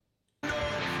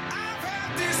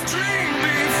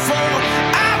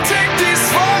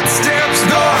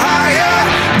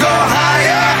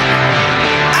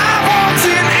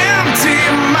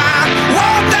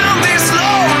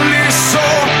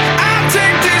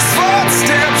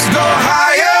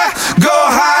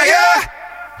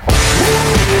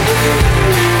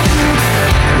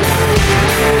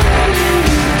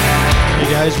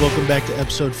back to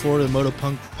episode 4 of the Moto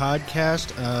Punks Podcast.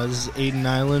 This is Aiden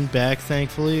Island back,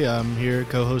 thankfully. I'm here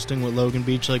co-hosting with Logan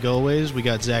Beach like always. We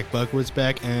got Zach Buckwitz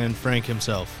back and Frank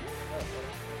himself.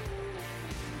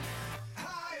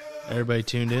 Everybody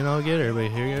tuned in all good? Everybody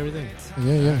hear everything?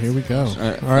 Yeah, here we go.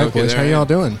 All right, boys, how y'all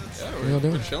doing? How y'all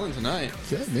doing? We're chilling tonight.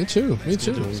 Yeah, me too. It's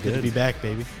good to be back,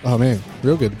 baby. Oh, man,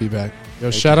 real good to be back. Yo,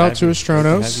 shout out to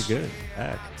Astronos. Have you good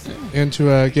back. And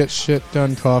to Get Shit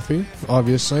Done Coffee,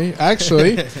 obviously.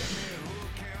 Actually,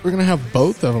 we're going to have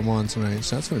both of them on tonight,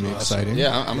 so that's going to be exciting.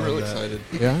 Yeah, I'm really excited.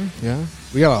 Yeah.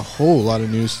 We got a whole lot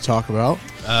of news to talk about.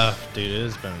 Dude, it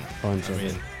has been fun.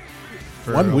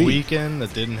 For 1 a week. weekend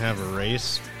that didn't have a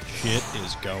race, shit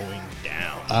is going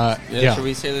down. Should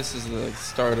we say this is the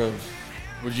start of,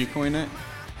 would you coin it?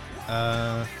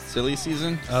 Silly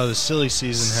season? Oh, the silly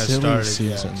season has Silly started.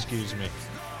 season. Yeah, excuse me.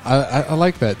 I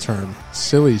like that term,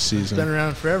 silly season. It's been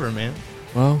around forever, man.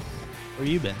 Well, Where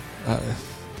you been?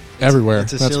 everywhere.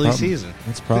 It's a That's silly problem. season.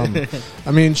 That's a problem.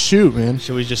 I mean, shoot, man.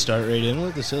 Should we just start right in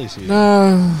with the silly season?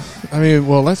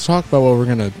 Well, let's talk about what we're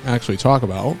going to actually talk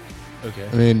about. Okay.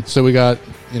 I mean, so we got,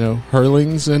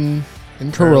 Hurlings and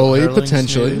Caroli, Hurling's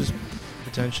potentially. news,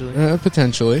 Potentially.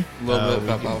 Potentially. A little bit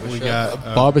about Babashev. We got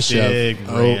Babashev. big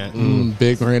rant.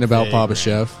 Big rant about Big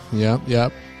Babashev.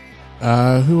 Yep.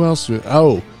 Who else?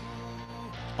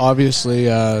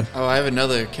 Obviously. I have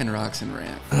another Ken Roxon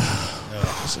rant.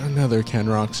 There's another Ken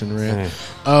Roxon rant.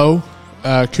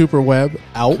 Cooper Webb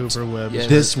out Cooper Webb is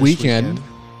this hurt weekend.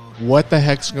 What the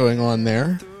heck's going on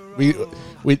there? The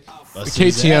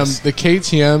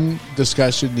KTM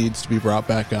discussion needs to be brought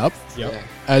back up. Yep. Yeah.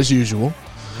 As usual.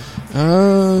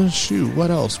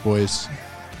 What else, boys?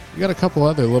 We got a couple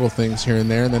other little things here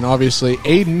and there. And then obviously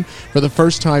Aiden, for the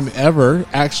first time ever,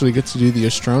 actually gets to do the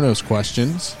Astronos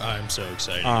questions. I'm so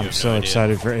excited. I'm so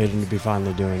excited for Aiden to be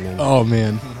finally doing them. Oh,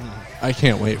 man. I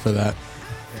can't wait for that.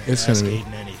 It's going to be...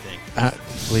 Aiden anything.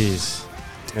 Please.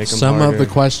 Make them Some harder. of the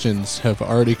questions have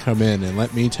already come in, and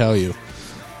let me tell you,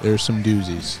 there's some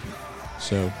doozies.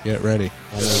 So get ready.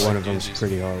 I know one of them's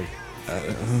pretty hard.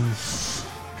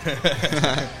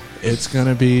 It's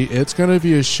gonna be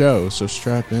a show, so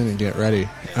strap in and get ready.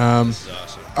 This is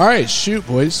awesome. All right, shoot,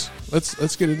 boys.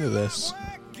 Let's get into this.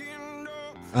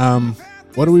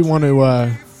 What do we want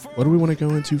to go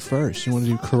into first? You want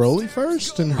to do Caroli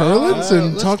first and Hurlins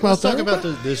and talk about that? Let's talk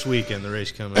about this weekend, the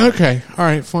race coming up. Okay, all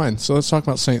right, fine. So let's talk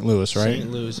about St. Louis, right?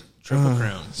 St. Louis Triple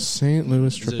Crown. St.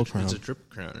 Louis Triple Crown. It's a Triple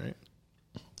Crown, right?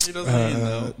 It doesn't mean,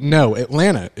 though. No,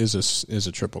 Atlanta is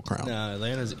a Triple Crown. No,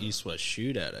 Atlanta's East-West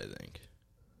shootout, I think.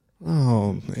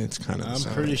 Oh, it's kind of.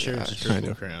 I'm pretty sure it's a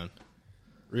Triple Crown.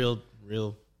 Real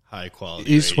high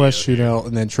quality. East-West radio shootout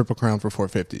and then Triple Crown for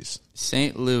 450s.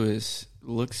 St. Louis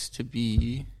looks to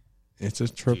be... It's a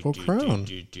Triple Crown.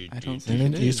 I don't And think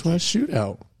an it is. East-West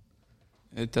shootout.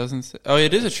 It doesn't say... Oh,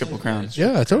 it is a Triple Crown.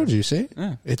 Yeah, I told you. See,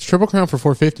 Yeah. It's Triple Crown for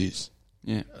 450s.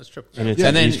 Yeah. That's Triple And Crown. it's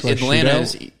And then East-West Atlanta shootout.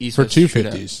 is East For West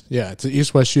 250s. Yeah, it's an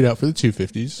East-West shootout for the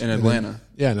 250s. In And Atlanta.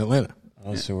 then- in Atlanta.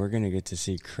 Oh, so we're going to get to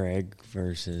see Craig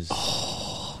versus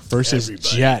Versus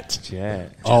Everybody. Jet.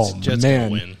 Jet. Oh, Jets man.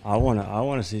 gonna win. I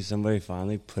want to see somebody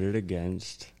finally put it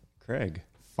against Craig.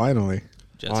 Finally.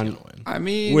 Jets On- gonna win. I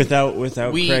mean... Without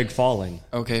we- Craig falling.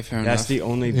 Okay, fair That's enough. the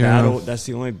only Yeah. battle. That's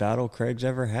the only battle Craig's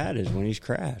ever had is when he's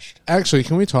crashed. Actually,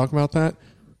 can we talk about that?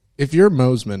 If you're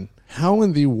Mosman, how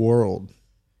in the world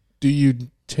do you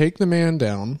take the man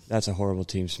down That's a horrible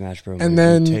team smash, bro. and You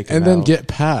then take him out. get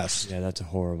past? Yeah, that's a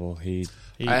horrible.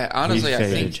 Honestly, I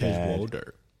faded think... his bad. Wall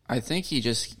dirt. I think he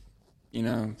just,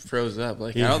 froze up.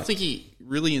 Like, I don't think he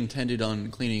really intended on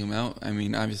cleaning him out. I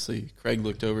mean, obviously, Craig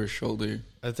looked over his shoulder.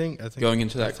 I think Going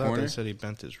into that I thought corner? They said he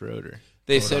bent his rotor.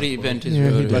 They said he bent his Yeah,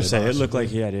 he rotor. did. I say it looked like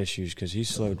he had issues because he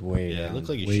slowed way Yeah, down. it looked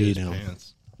like he Way shit his down.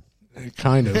 pants.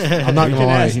 Kind of. I'm not You going to can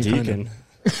lie. ask he kind Deacon. of-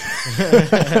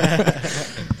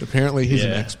 apparently, he's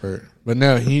an Yeah. expert. But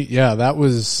no, that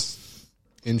was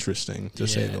interesting, to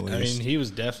say the I least. mean, he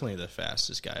was definitely the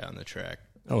fastest guy on the track.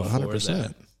 Oh, before 100%.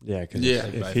 that. Yeah, because Yeah.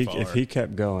 if By he far. if he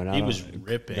kept going, He was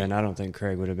ripping. Then I don't think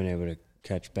Craig would have been able to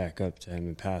catch back up to him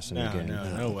and pass him again.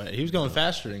 No way. He was going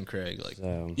faster than Craig. Like,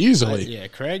 So Easily. yeah,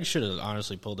 Craig should have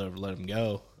honestly pulled over, let him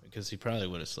go, because he probably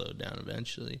would have slowed down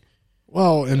eventually.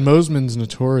 Well, and Mosman's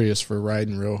notorious for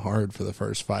riding real hard for the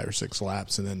first 5 or 6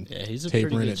 laps and then Yeah, he's a pretty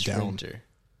tapering good it down. sprinter.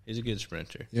 He's a good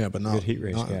sprinter. Yeah, but not good heat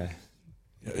race not- guy.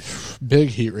 Big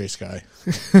heat race guy.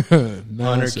 Hunter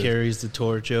Massive. carries the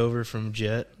torch over from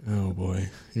Jet, Oh boy,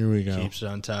 here we go. keeps it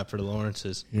on top for the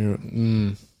Lawrences.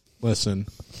 Listen,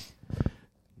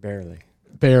 Barely.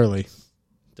 barely.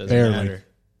 Doesn't Barely. matter.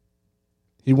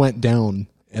 He went down,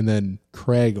 and then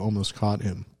Craig almost caught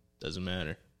him. Doesn't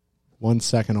matter. 1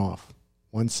 second off.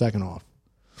 1 second off.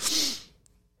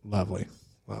 Lovely.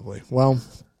 Well,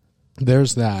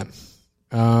 there's that.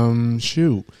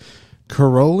 Shoot.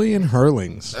 Caroli and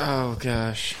Hurlings. Oh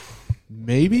gosh.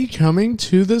 Maybe coming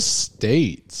to the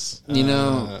States.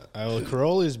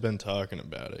 Caroli's been talking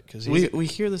about it because we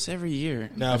hear this every year.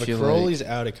 No, but Caroli's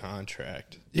out of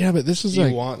contract. Yeah, but this is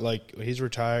he's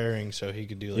retiring, so he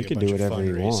could do a bunch of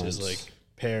fun races like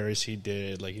Paris. He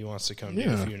did he wants to come do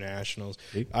a few nationals.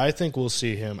 I think we'll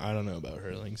see him. I don't know about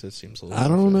Hurlings. It seems a little.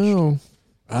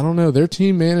 I don't know. Their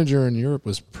team manager in Europe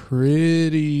was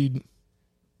pretty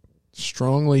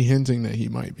strongly hinting that he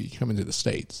might be coming to the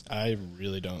States. I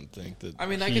really don't think that. I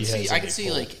mean, I could see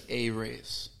a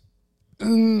race. I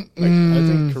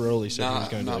think Caroli said he's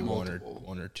going to do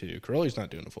one or two. Caroli's not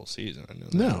doing a full season. I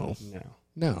know that.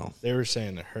 No. They were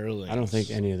saying the Hurlings. I don't think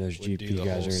any of those GP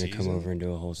guys are going to come over and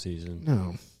do a whole season.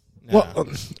 No. Well,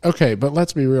 okay, but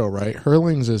let's be real, right?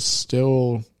 Hurlings is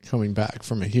still coming back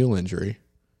from a heel injury.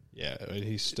 Yeah,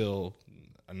 he's still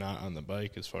not on the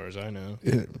bike as far as I know.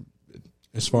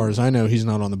 As far as I know, he's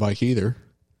not on the bike either.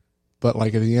 But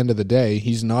at the end of the day,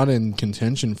 he's not in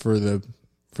contention for the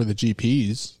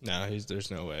GPs. No,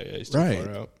 there's no way. He's too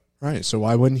far out. Right. So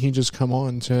why wouldn't he just come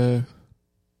on to?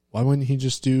 Why wouldn't he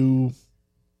just do?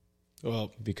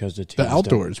 Well, because the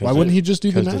outdoors. Why wouldn't he just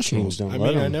do the nationals? I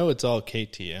mean, I know it's all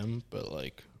KTM, but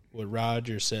what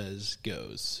Roger says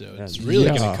goes. So it's really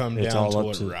going to come down to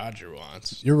what Roger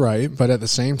wants. You're right, but at the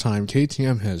same time,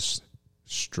 KTM has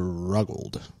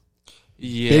struggled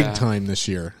big time this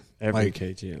year. Every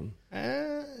KTM.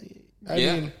 I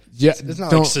mean, it's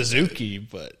not like Suzuki,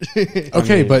 but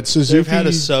okay, but Suzuki they've had a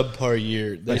subpar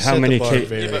year. How many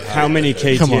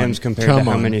KTMs compared to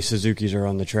how many Suzukis are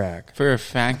on the track for a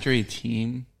factory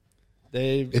team?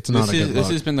 This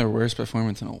has been their worst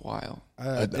performance in a while.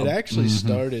 It actually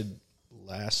started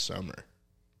last summer.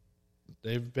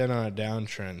 They've been on a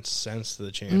downtrend since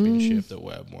the championship that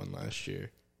Webb won last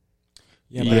year.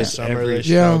 Yeah, but summer they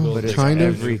struggled. But kind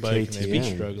of every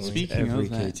KTM. Speaking of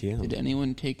that, did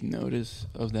anyone take notice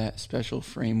of that special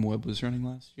frame Webb was running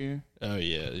last year? Oh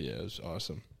yeah, it was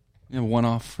awesome. A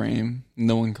one-off frame,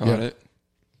 no one caught it.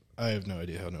 I have no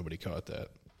idea how nobody caught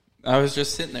that. I was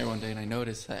just sitting there one day and I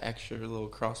noticed that extra little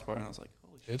crossbar and I was like,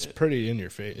 "Holy shit!" It's pretty in your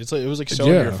face. It was so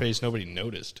in your face, nobody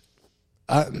noticed.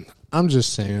 I'm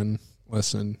just saying.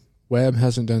 Listen, Webb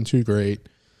hasn't done too great.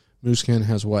 Muskin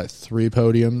has 3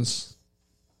 podiums.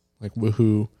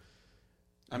 Woohoo!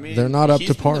 I mean, they're not up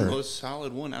to par. Been the most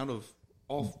solid one out of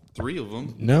all 3 of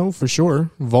them. No, for sure.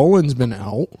 Volan's been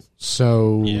out,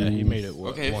 so yeah, he made it.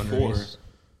 One 4 race.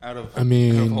 out of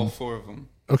all 4 of them.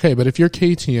 Okay, but if you're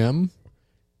KTM,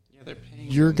 they're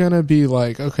paying. You're gonna be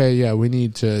we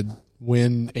need to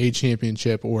win a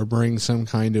championship or bring some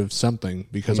kind of something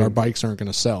because our bikes aren't going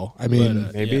to sell. I mean,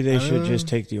 maybe they should just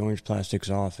take the orange plastics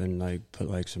off and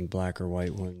put some black or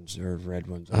white ones or red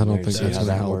ones. I don't think that's how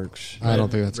that help. works. I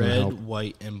don't think that's going to help. Red,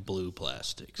 white, and blue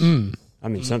plastics. I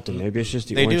mean, something. Maybe it's just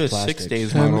the orange plastics. They do a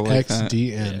 6 days model like that.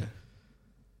 MXDN. Yeah.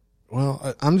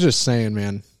 Well, I'm just saying,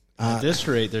 man. At this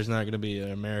rate, there's not going to be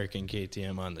an American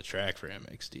KTM on the track for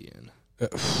MXDN.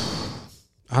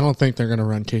 I don't think they're going to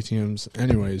run KTMs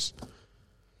anyways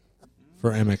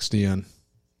for MXDN.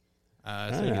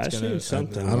 I think it's going to be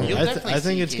something. I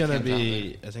think it's going to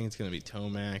be. I think it's going to be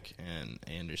Tomac and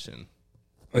Anderson.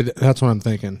 That's what I'm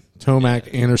thinking.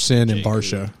 Tomac, Anderson, and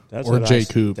Barsha, or J.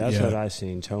 Coop. That's what I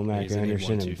seen. Tomac,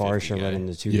 Anderson, and Barsha running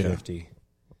the 250.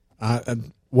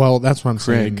 Well, that's what I'm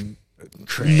saying.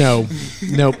 Craig. No,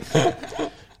 nope.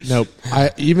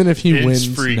 Even if he Vince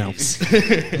wins, Freeze. no.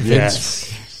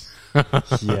 Yes.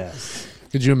 Yes.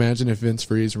 Could you imagine if Vince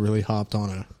Freeze really hopped on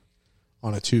a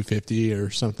 250 or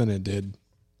something and did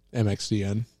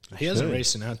MXDN? He hasn't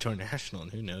raced an outdoor national,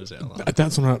 and who knows how long.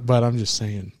 That's what. But I'm just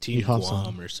saying, Team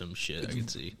Guam or some shit. I can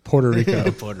see Puerto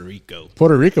Rico.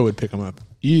 Puerto Rico would pick him up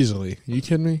easily. Are you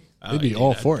kidding me? They'd be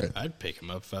all for it. I'd pick him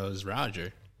up if I was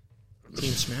Roger.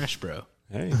 Team Smash, bro.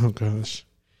 Hey. Oh gosh.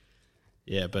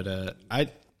 Yeah, but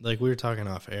we were talking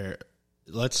off air.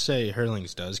 Let's say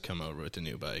Hurlings does come over with a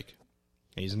new bike.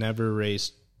 He's never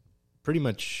raced pretty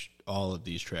much all of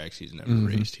these tracks. He's never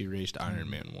raced. He raced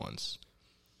Ironman once.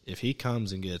 If he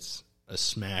comes and gets a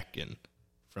smacking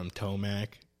from Tomac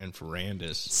and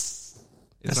Ferrandis,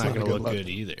 it's not going to look good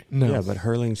either. No. Yeah, but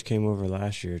Hurlings came over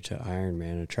last year to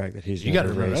Ironman, a track that he's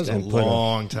never raced. That was a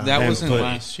long time. That wasn't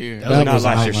last year. Not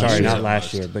last year. Sorry, not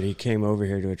last year. But he came over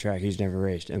here to a track he's never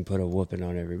raced and put a whooping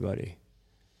on everybody.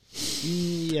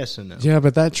 Yes and no. Yeah,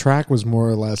 but that track was more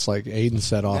or less like Aiden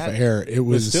said off air. It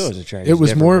was still is a track. It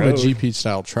was more of a GP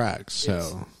style track.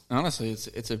 So honestly,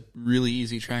 it's a really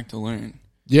easy track to learn.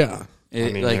 yeah,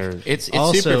 It's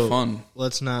also, super fun.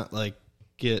 Let's not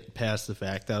get past the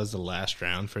fact that was the last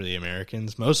round for the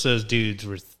Americans, most of those dudes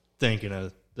were thinking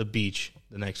of the beach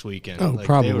the next weekend. Oh,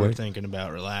 probably. They were thinking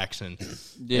about relaxing.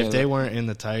 Yeah, If they weren't in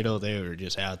the title, they were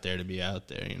just out there to be out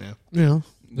there, you know? Yeah.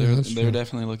 they're that's they're true.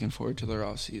 definitely looking forward to their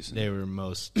off season. They were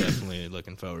most definitely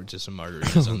looking forward to some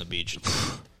margaritas on the beach.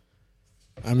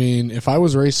 I mean, if I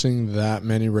was racing that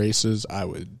many races, I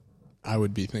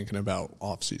would be thinking about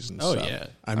off-season Oh, stuff. yeah.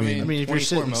 I I mean, mean, if you're 24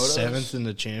 sitting motos? 7th in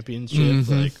the championship,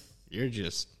 like, you're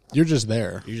just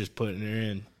there. putting her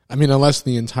in. I mean, unless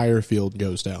the entire field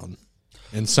goes down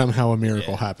and somehow a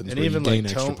miracle happens And where even you gain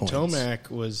like extra points.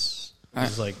 Tomac was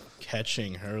like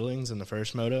catching hurlings in the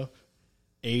first moto,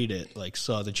 ate it, like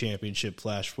saw the championship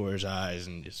flash before his eyes,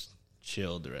 and just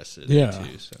chilled the rest of the day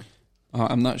too. So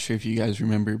I'm not sure if you guys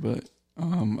remember, but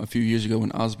a few years ago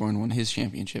when Osborne won his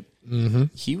championship,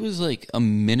 he was like a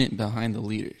minute behind the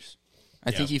leaders. I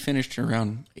think he finished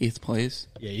around 8th place.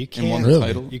 yeah, you And won can't the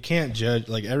title. you can't judge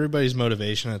like everybody's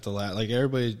motivation at the like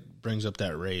everybody brings up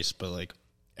that race, but like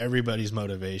everybody's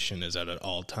motivation is at an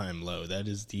all-time low. That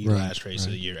is the last race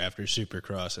of the year after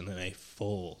Supercross and then a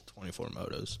full 24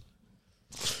 motos.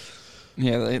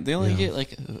 Yeah, they only get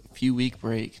like a few week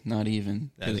break, not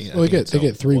even. I think Well, they it's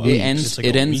get 3 well, weeks. it's like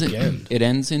It a ends. weekend. It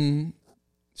ends in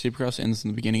Supercross ends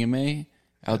in the beginning of May.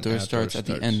 Outdoor starts at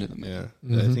the end of the May.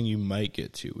 Yeah, I think you might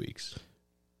get 2 weeks. I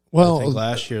Well, think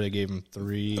last year they gave him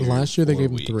 3. or Last year they 4 gave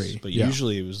him weeks, 3, but yeah.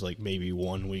 usually it was like maybe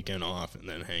 1 weekend off and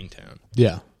then Hangtown.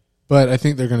 yeah. But I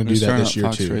think they're going to do that this year,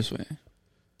 Fox too. Raceway.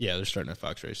 Yeah, they're starting at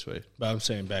Fox Raceway. But I'm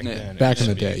saying back Yeah. then. it Back in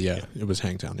used the to be- day, yeah. It was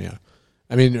Hangtown, yeah.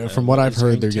 I mean, from what I've is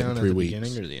heard, they're Hangtown getting at 3 the weeks.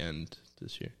 beginning or the end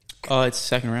this year? It's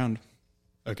second round.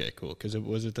 Okay, cool. Because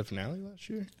was it the finale last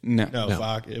year? No, No, No.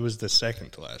 Fox. It was the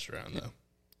second to last round though.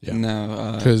 Yeah.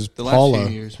 no. Because the last few Paula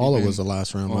years was we've the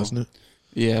last round, well, wasn't it?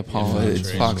 Yeah, Paula. Fox It's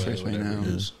Raceway, Fox Raceway whatever now. it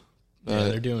is. Yeah, But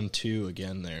they're doing 2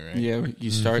 again there, right? yeah,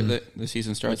 you start the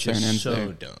season starts Which there and is ends so there,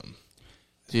 dumb.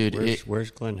 dude.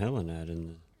 Where's Glenn Helen at?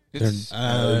 In It's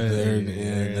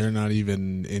They're not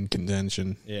even in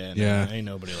contention. Yeah, Yeah. ain't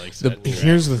nobody likes The- that. track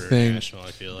here's the for thing. National,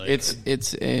 I feel like it's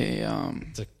it's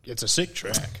a sick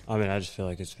track. I mean, I just feel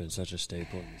like it's been such a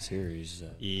staple in the series.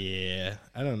 That Yeah,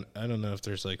 I don't know if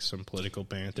there's like some political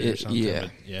banter or something. yeah.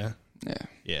 But yeah, yeah.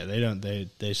 yeah. They don't.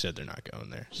 They said they're not going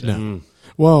there. So. No.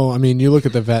 Well, I mean, you look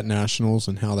at the Vet Nationals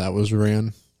and how that was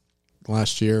ran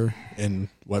last year and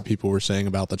what people were saying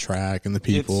about the track and the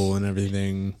people and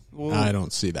everything. Well, I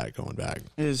don't see that going back.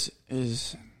 Is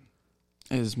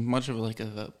much of like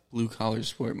a blue collar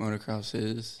sport motocross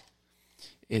is,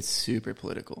 it's super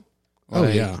political. Oh,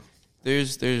 Like, yeah.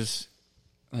 There's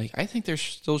like I think there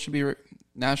still should be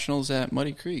nationals at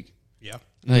Muddy Creek. Yeah,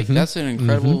 Like that's an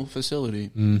incredible facility.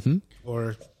 Mm-hmm.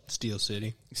 or Steel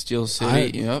City, Steel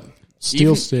City. Yep.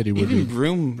 Steel City would even be.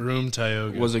 Broome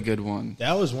Tioga was a good one.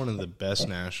 That was one of the best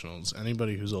nationals.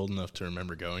 Anybody who's old enough to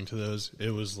remember going to those, it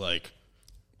was like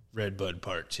Red Bud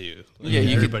Part 2. Like, Yeah,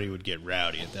 everybody would get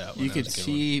rowdy at that one. You That could was a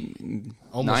good one. see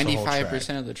Almost the whole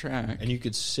 95% of the track. and you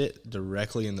could sit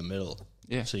directly in the middle.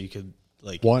 Yeah. So you could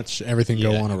like Watch everything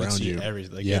go on you could around see you.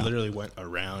 Everything. Like, Yeah. it literally went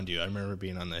around you. I remember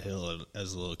being on the hill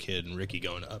as a little kid and Ricky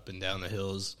going up and down the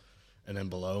hills, and then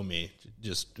below me,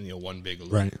 just one big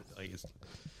loop. Right. Like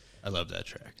I love that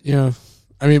track. Yeah.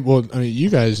 I mean, you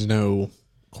guys know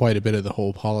quite a bit of the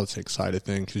whole politics side of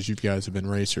things because you guys have been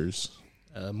racers.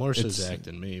 More so It's- Zach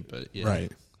than me, but yeah.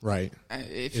 Right.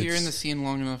 If you're in the scene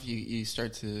long enough, you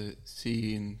start to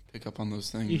see and pick up on those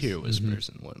things. You hear whispers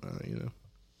and whatnot,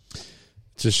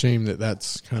 It's a shame that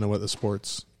that's kind of what the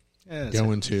sport's Yeah,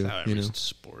 going that's to, how you every know.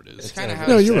 sport is. It's kind of how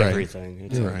No, it's you're right. everything.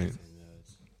 It's You're everything.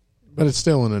 But it's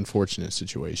still an unfortunate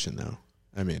situation, though.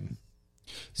 I mean,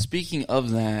 Speaking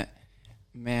of that,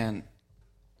 man,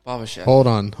 Baba Chef. hold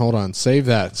on. Save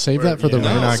that for the yeah, rant.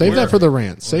 we're not- Save that for the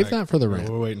rant. We're Save not- that for the rant.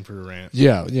 We're waiting for the rant.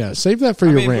 Yeah. Save that for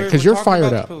your rant because we're you're talking fired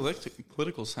about up. the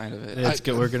political side of it.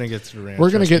 We're gonna get to the rant. We're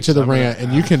gonna Trust get me, to the I'm gonna- rant,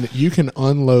 and you can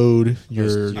unload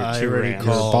your. I two already rants.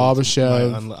 called. Baba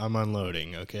Chef. I'm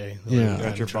unloading. Okay. Yeah. I'm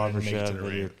Got your trying to Baba make it to Chef the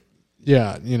and your rant.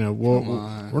 Yeah,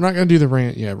 we're not gonna do the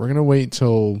rant yet. We're gonna wait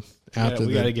till after.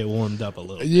 We got to get warmed up a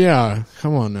little. Yeah,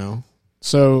 come on now.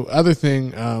 So, other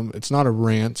thing, it's not a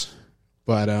rant,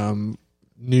 but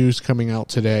news coming out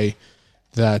today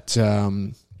that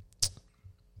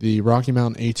the Rocky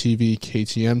Mountain ATV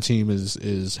KTM team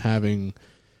is having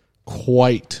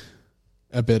quite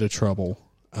a bit of trouble.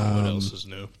 What else is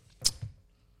new?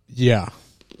 Yeah,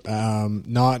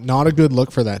 not a good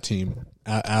look for that team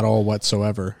at all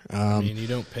whatsoever. I mean, you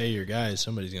don't pay your guys.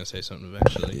 Somebody's gonna say something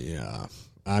eventually. Yeah.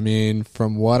 I mean,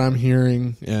 from what I'm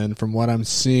hearing and from what I'm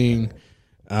seeing,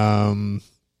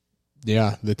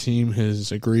 Yeah, the team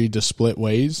has agreed to split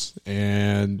ways,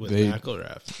 and with they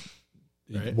McElrath,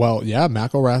 right? well, yeah,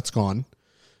 McElrath's gone,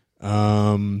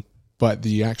 but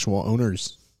the actual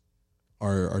owners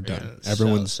are done.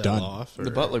 Everyone's sell done. Off, The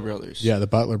Butler brothers. Yeah, the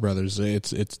Butler brothers. It's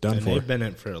done and for. they've been in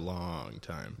it for a long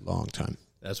time. Long time.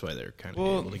 That's why they're kind of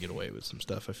able to get away with some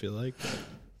stuff, I feel like.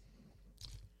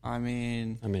 I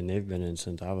mean, they've been in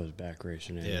since I was back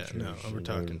racing. Yeah, amateurs, no, we're and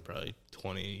talking probably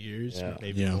 20 years, Yeah.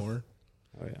 maybe Yeah. more.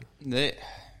 Oh yeah.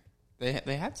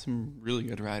 they had some really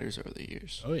good riders over the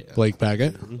years. Oh, yeah. Blake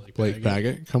Baggett. Blake Blake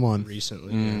Baggett. Come on.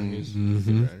 Recently, yeah, he's a Mm-hmm.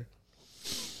 good rider.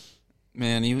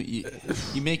 Man, you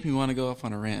make me want to go off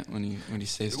on a rant when you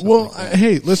say stuff Well, like that.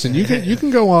 hey, listen, you can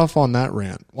go off on that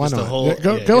rant. Why Just the not? whole-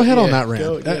 go yeah, go ahead on yeah, that rant.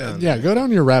 go down. Go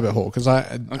down your rabbit hole because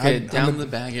Okay, down the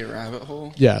Baggett rabbit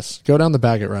hole. yes, go down the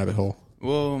Baggett rabbit hole.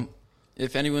 Well,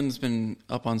 if anyone's been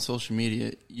up on social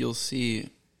media, you'll see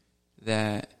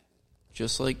that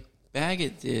just like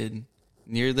Baggett did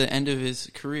near the end of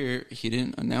his career, he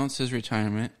didn't announce his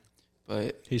retirement,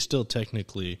 but He's still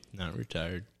technically not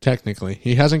retired. Technically,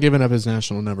 he hasn't given up his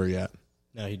national number yet.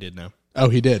 No, he did now. Oh,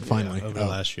 he did finally. Yeah, over oh.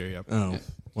 last year, yeah. Oh,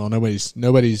 well,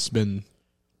 nobody's been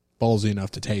ballsy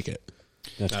enough to take it.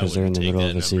 That's I because they're in the wouldn't middle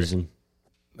take of the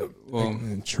that number.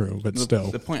 season. well, True, but the, still,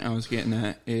 the point I was getting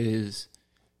at is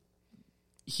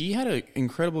he had an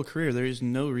incredible career. There is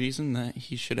no reason that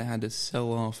he should have had to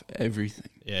sell off everything.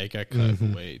 Yeah, it got cut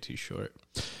way too short.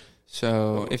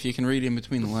 So if you can read in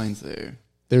between the lines there,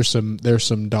 there's some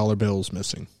dollar bills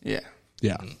missing. yeah.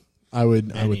 Yeah, I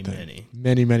would Many,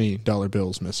 think many dollar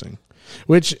bills missing.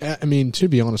 Which I mean, to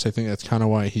be honest, I think that's kind of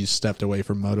why he's stepped away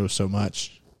from moto so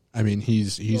much. I mean,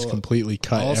 he's completely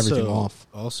cut everything off.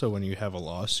 Also, when you have a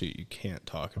lawsuit, you can't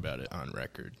talk about it on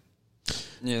record.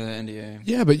 Yeah, the NDA.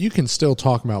 Yeah, but you can still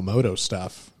talk about moto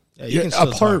stuff. Yeah, you can still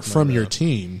apart talk from moto. your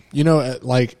team. You know,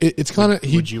 like it's kind of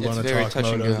Would you It's want to very talk touch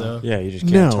and moto, go. though? Yeah, you just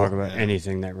can't No. talk about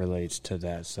anything that relates to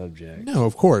that subject. No,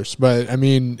 of course, but I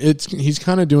mean, he's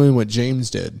kind of doing what James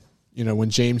did. You know, when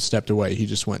James stepped away, he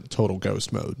just went total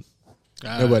ghost mode.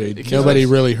 Nobody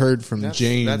really heard from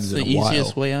James. That's the in a while.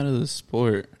 easiest way out of the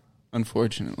sport,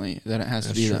 unfortunately, that it has to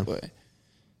That's be true. that way.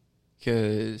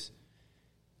 Because,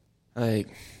 like,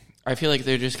 I feel like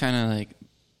they're just kind of like,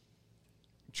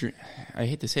 I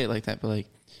hate to say it like that, but like,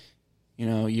 you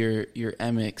know, your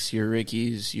Emmicks, your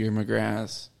Rickies, your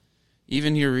McGraths,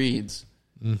 even your Reeds,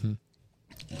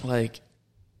 like,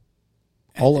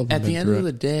 All of them at the been end through of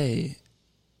it. the day,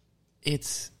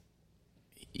 it's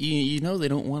you know they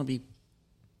don't want to be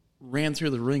ran through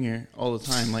the ringer all the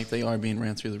time like they are being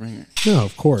ran through the ringer. No,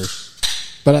 of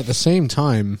course. But at the same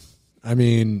time, I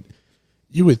mean,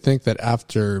 you would think that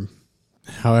after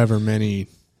however many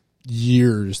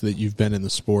years that you've been in the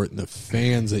sport and the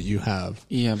fans that you have,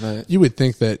 Yeah, but you would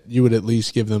think that you would at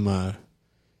least give them a,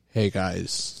 hey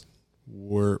guys,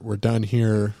 we're done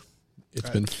here. It's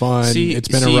been fun. It's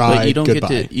been a ride. But you don't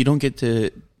Goodbye. you don't get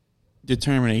to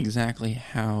determine exactly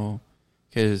how,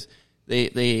 because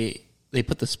they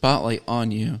put the spotlight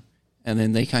on you, and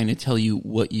then they kind of tell you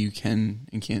what you can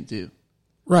and can't do.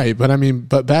 Right, but I mean,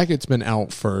 but Baggett's been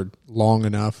out for long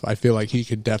enough. I feel like he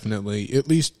could definitely at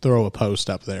least throw a post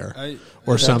up there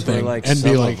or That's something where, and be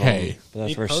some like, of them- hey. But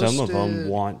that's He where some of them posted-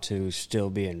 want to still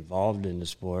be involved in the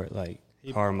sport, like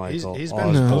Carmichael, he's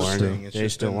been posting. Osborne. It's They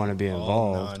just still been want to be all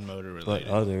involved, non-motor but related.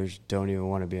 others don't even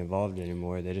want to be involved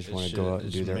anymore. They just want to go out and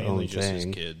It's do their mainly own just his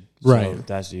thing. kid. Right. So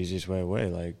that's the easiest way away.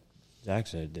 Like Zach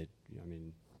said, that I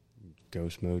mean,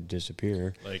 ghost mode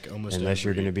disappear. Like almost Unless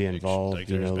you're every- gonna be involved, Like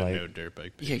you there's know, been like no dirt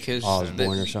bike. Yeah, because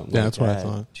Osborne or something. Yeah, like that's what I that.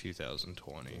 thought.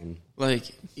 2020.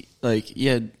 like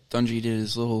yeah, Dungey did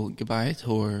his little goodbye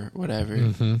tour, whatever.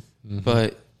 Mm-hmm.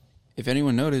 But if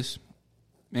anyone noticed,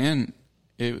 man,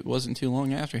 it wasn't too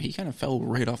long after he kind of fell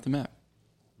right off the map.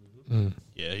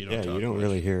 Yeah, you don't. Yeah, talk you don't much.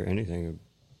 really hear anything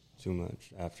too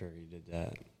much after he did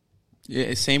that.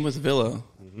 Yeah, same with Villo.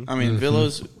 I mean,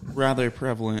 Villo's rather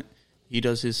prevalent. He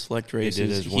does his select He races. did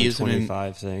his He is an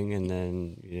 125 thing, and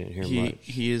then you didn't hear much.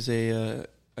 he is an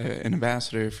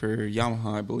ambassador for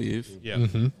Yamaha, I believe. Yeah,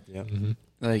 Yep.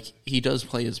 Like he does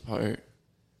play his part,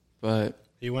 but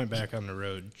he went back on the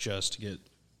road just to get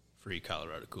free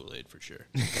Colorado Kool-Aid for sure.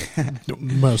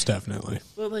 Most definitely.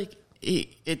 like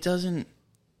it doesn't.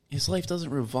 His life doesn't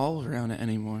revolve around it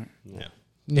anymore. Yeah,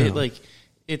 No.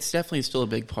 It's definitely still a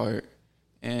big part,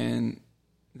 and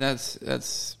that's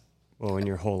Well, when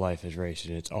your whole life is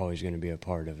racing, it's always going to be a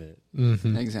part of it.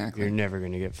 exactly. You're never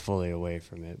going to get fully away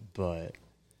from it, but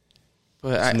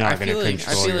But It's I not feel gonna like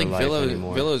control your life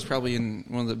anymore. Villo is probably in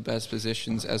one of the best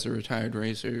positions as a retired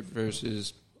racer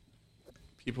versus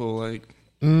people like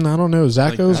I don't know.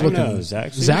 Zacho's I looking. know.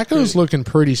 Zacho's looking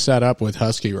pretty set up with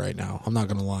Husky right now. I'm not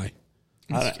gonna lie.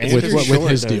 With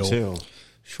his deal. Too.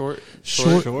 Short.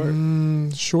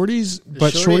 Shorty's,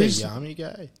 but Shorty's Shorty's a Yami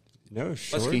guy. No,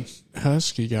 short. Husky.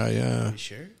 Husky guy. Yeah. You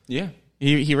sure? Yeah.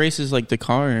 He races like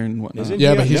Dakar and whatnot.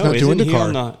 Yeah, but he's not doing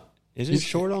Dakar. Isn't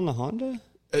Short on the Honda?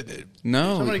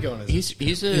 No. Somebody go on his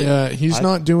he's a... Yeah, he's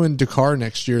not doing Dakar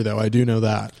next year though. I do know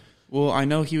that. Well, I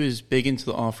know he was big into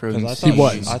the off-road. He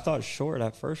was. I thought Short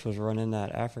at first was running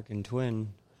that African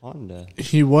Twin Honda.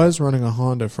 He was running a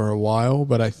Honda for a while,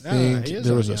 but I think he is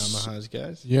there on was Yamaha's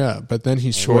guys. Yeah, but then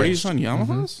he Shorty's switched. on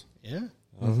Yamahas? Yeah.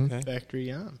 Okay. Factory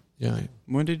Yam. Yeah,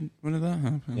 When did that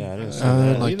happen? Yeah, it is.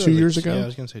 like 2 years ago. Yeah, I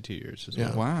was gonna say 2 years. As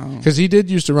well. Wow. Because he did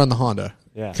used to run the Honda.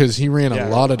 Yeah. Because he ran a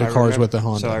lot of I Dakars remember- with the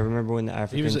Honda. So I remember when the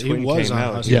African he Twin was came on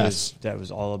out. Husky. Yes. That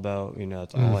was all about,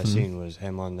 that's all I seen was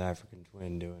him on the African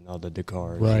Twin doing all the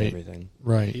Dakars Right. and everything.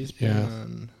 Right. He's been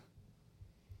on,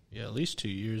 at least 2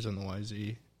 years on the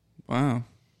YZ. Wow.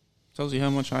 Tells you how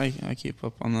much I keep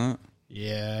up on that.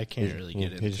 Yeah, I can't really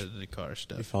get he's- into the car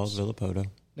stuff. He follows Villapoto.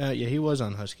 No, yeah, he was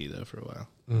on Husky though for a while.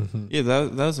 Mm-hmm. Yeah,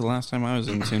 that was the last time I was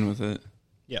in tune with it.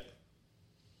 Yep.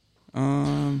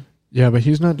 Yeah, but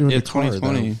he's not doing Yeah, Dakar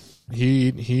 2020. though.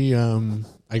 He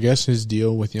I guess his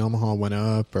deal with Yamaha went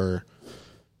up, or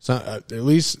so, at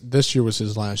least this year was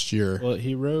his last year. Well,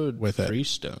 he rode With it.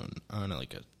 Freestone on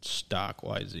like a stock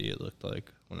YZ. It looked like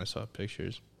when I saw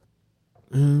pictures.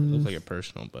 It Um, looked like a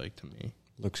personal bike to me.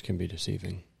 Looks can be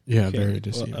deceiving. yeah, Okay, very well,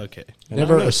 deceiving. okay. And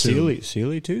Never I don't know, assume.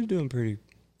 Sealy too is doing pretty.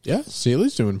 Yeah,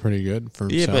 Sealy's doing pretty good for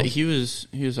Yeah, himself. but he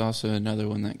was also another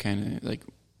one that kind of like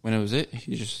when it was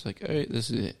he's just like, all right, this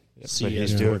is it. But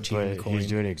CS14 coin. he's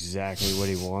doing exactly what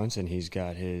he wants, and he's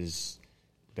got his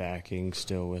backing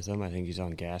still with him. I think he's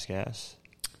on Gas. And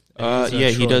he's a Yeah,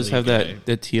 he does Troy have Lee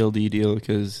that TLD deal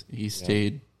because he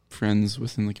stayed friends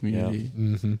within the community.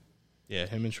 Mm-hmm. Yeah,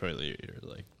 him and Troy Lee are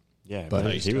like. Yeah, But-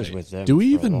 but he was with them. Do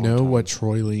we for a even long know time. what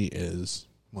Troy Lee is?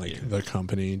 Like Yeah. the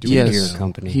company? Do Yes. we Gear know?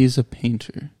 company? He's a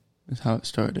painter. That's how it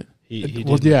started. He did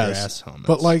Well, the yes, grass helmets.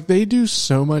 but like they do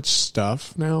so much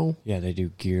stuff now. Yeah, they do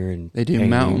gear and They do painting.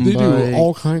 mountain They do bike,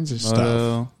 all kinds of stuff.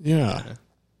 moto. Yeah.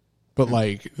 But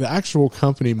like the actual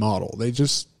company model, they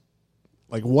just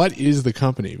like what is the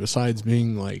company besides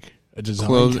being like a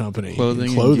design company?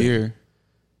 Clothing and gear.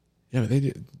 Yeah, but they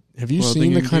do. Have you Clothing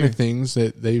seen the and kind gear. of things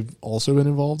that they've also been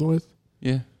involved with?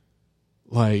 Yeah.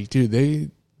 Like,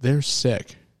 dude, they're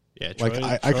sick. Yeah, Like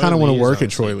Troy- I Troy kind of want Lee to is work at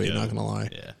honestly Troy Lee. good. Not gonna lie.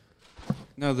 Yeah.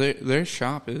 No, their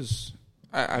shop is.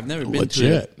 I've never been to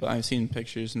Legit. it, but I've seen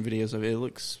pictures and videos of it. It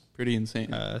looks pretty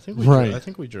insane. I think we Right. drove, I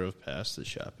think we drove past the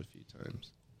shop a few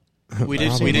times. we did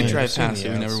Probably. drive Seen past the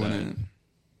it. We never went outside. in.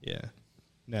 Yeah.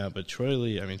 No, but Troy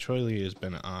Lee has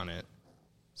been on it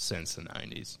since the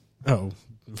 90s. Oh,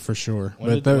 for sure. When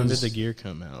But did those, the gear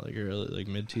come out? Like early, like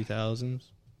mid 2000s,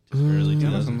 early I'm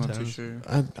 2010s. not too sure.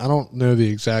 I don't know the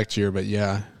exact year, but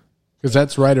yeah, because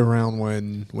that's right around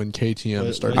when KTM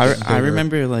What- started. what- getting I bigger.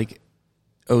 remember like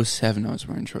 07 I was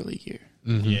wearing Troy gear.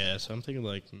 Mhm. Yeah, so I'm thinking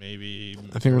like maybe.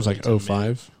 I think it was like early to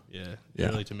 05. mid- Yeah, Yeah.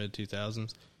 early to mid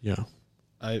 2000s. Yeah.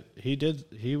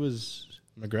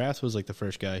 McGrath was like the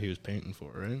first guy he was painting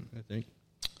for, right? I think.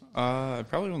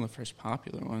 Probably one of the first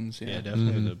popular ones. Yeah, Yeah.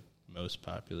 definitely Mhm. the most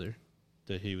popular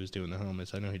that he was doing the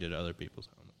helmets. I know he did other people's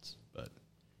helmets, but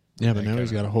Yeah, but That now he's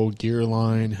kinda- got a whole gear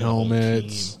line, got a whole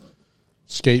helmets,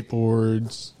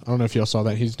 skateboards. I don't know if y'all saw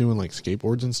that. He's doing like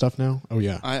skateboards and stuff now. Oh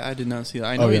yeah. I did not see that.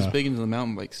 I know Oh, he's yeah. big into the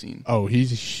mountain bike scene. Oh,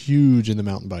 he's huge in the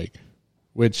mountain bike,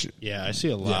 which yeah, I see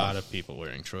a lot of people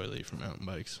wearing Troy Lee for mountain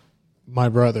bikes. my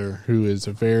brother, who is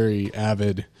a very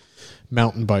avid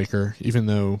mountain biker, even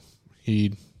though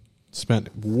he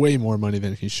spent way more money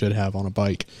than he should have on a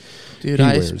bike. Dude, He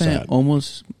I wears spent that.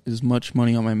 almost as much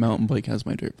money on my mountain bike as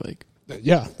my dirt bike.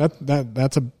 Yeah,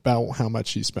 that's about how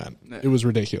much he spent. It was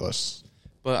ridiculous.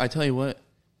 But I tell you what,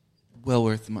 well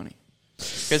worth the money.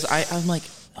 Because I'm like,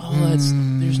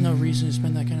 there's no reason to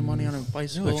spend that kind of money on a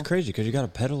bicycle. No, it's crazy because you got to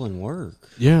pedal and work.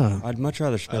 Yeah, I'd much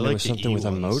rather spend like it with the something with a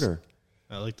E-ones. motor.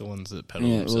 I like the ones that pedal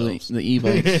Yeah, well, themselves. the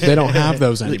e-bikes. they don't have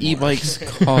those The anymore. e-bikes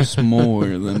cost more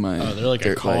than my Oh, they're like a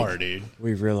dirt car, bike. dude.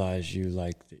 We realize you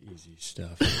like the easy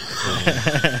stuff.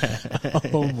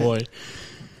 Oh boy,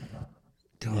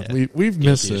 God, Yeah. we've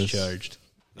missed Guilty as this. charged.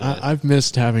 Yeah. I've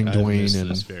missed having I've missed Dwayne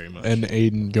this very much. and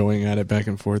Aiden going at it back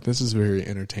and forth. This is very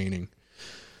entertaining.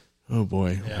 Oh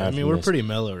boy. Yeah, I mean, we're pretty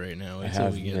mellow right now. I Wait till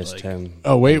have we get missed like, him.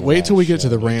 Oh wait on the till we last get to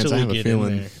the show. rants. till I we have a get in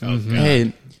feeling. there. Oh, Mhm. God.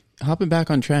 Hey, hopping back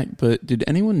on track, but did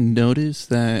anyone notice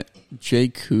that Jay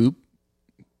Coop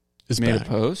It's made back. a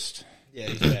post? yeah,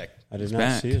 he's back. I did He's not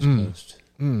back. see his Mm. post.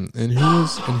 And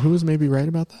who was maybe right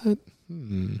about that?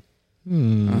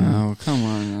 Oh, come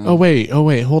on. Oh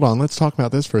wait, hold on. Let's talk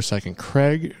about this for a second.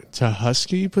 Craig to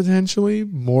Husky potentially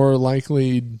more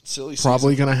likely,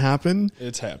 probably going to happen.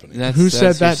 It's happening. Who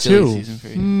said that too?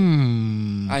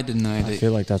 I denied I it.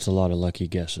 feel like that's a lot of lucky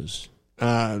guesses.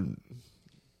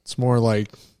 It's more like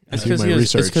It's do my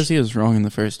research. because he was wrong in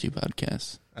the first 2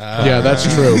 podcasts. Yeah, that's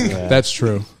true. Yeah. That's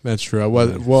true. That's true.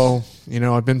 Well,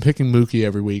 I've been picking Mookie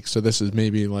every week, so this is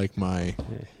maybe like my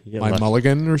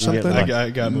mulligan or something. I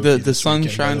got Mookie The sun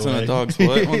weekend, shines by the on way. a dog's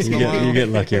foot once in a while. You get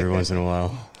lucky every once in a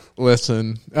while.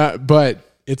 Listen, but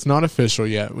it's not official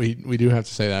yet. We do have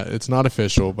to say that it's not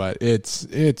official, but it's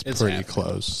pretty happening.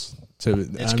 close to.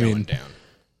 It's going down.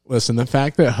 Listen, the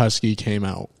fact that Husky came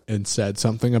out and said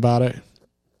something about it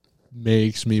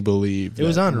makes me believe It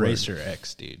was that on we're- Racer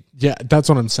X, dude. Yeah, that's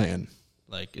what I'm saying.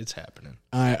 Like, it's happening.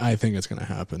 I think it's going to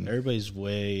happen. Everybody's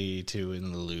way too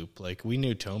in the loop. Like, we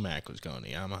knew Tomac was going to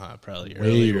Yamaha probably Way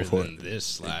earlier before. than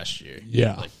this last year.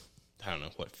 Yeah. Like, I don't know,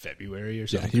 February or Yeah,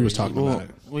 something? he was crazy? talking about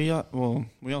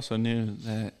it. We also knew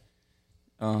that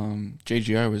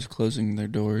JGR was closing their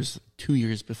doors 2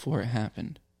 years before it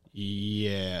happened.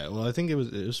 Yeah, well, I think it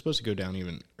was supposed to go down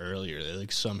even earlier. They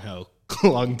somehow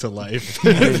clung to life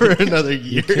for another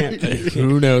year.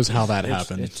 Who knows how that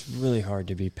happened? It's really hard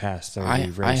to be past 30 I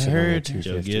racing heard- on a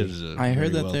Joe 250. Gibbs. I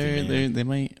heard that they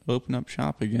might open up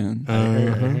shop again.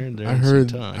 I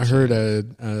heard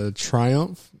a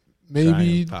Triumph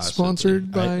maybe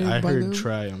sponsored by I heard them.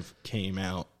 Triumph came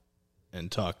out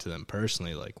and talked to them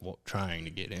personally, like trying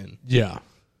to get in. Yeah.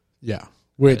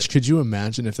 Which could you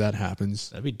imagine if that happens?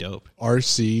 That'd be dope.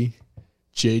 RC,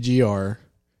 JGR,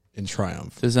 and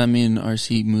Triumph. Does that mean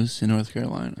RC moves to North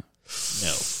Carolina?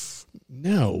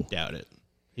 No. Doubt it.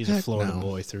 He's Heck a Florida no.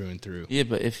 boy through and through. Yeah,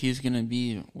 but if he's gonna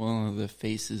be one of the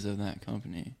faces of that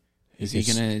company, is he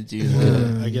gets- gonna do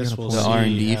the I guess we'll the see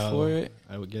R&D how- for it?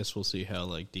 I would guess we'll see how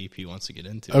DP wants to get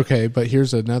into it. Okay, but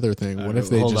here's another thing. What if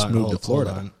they just moved to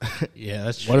Florida? Yeah,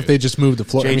 that's true. What if they just moved to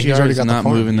Florida? I mean, he's JGR already is got the not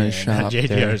farm. moving their shop.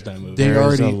 JGR's not moving. They There's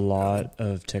already- a lot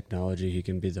of technology. He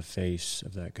can be the face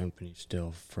of that company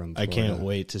still from I Florida. can't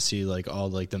wait to see all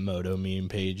the Moto meme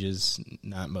pages,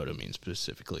 not Moto meme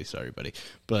specifically, sorry buddy,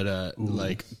 but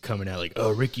coming out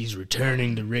oh, Ricky's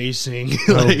returning to racing.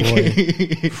 Oh boy,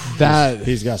 that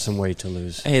He's got some weight to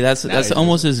lose. Hey, that's he's-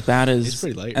 almost as bad he's as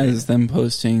pretty light as right them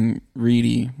posting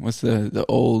Reedy. What's the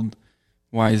old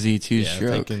YZ2 Yeah,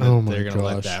 stroke? thinking Oh that my they're going to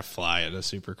let gosh. that fly at a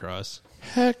Supercross.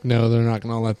 heck no, they're not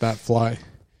going to let that fly.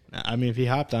 Now, I mean, if he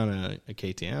hopped on a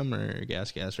KTM or a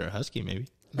Gas or a Husky, maybe.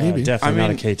 Maybe. Definitely I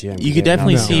mean, not a KTM. You could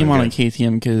definitely No. see him on a Good.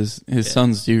 KTM because his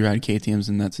sons do ride KTMs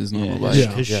and that's his normal bike.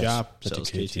 Yeah. His Yes, shop but the sells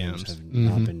KTMs KTMs. have Mm-hmm.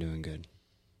 not been doing good.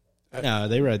 No,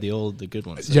 they ride the good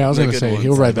ones. Yeah, I was The going to good say ones.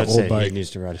 he'll ride the Let's old say bike. he needs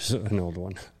to ride an old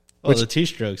one. Well, the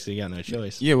T-strokes, they got no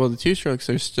choice. Yeah, well, the 2 strokes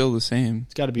are still the same.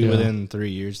 It's got to be Yeah. within 3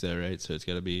 years, though, right? So it's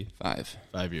got to be 5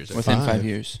 5 years. within 5 5.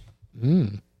 years.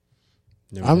 Mm.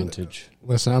 No I'm- vintage.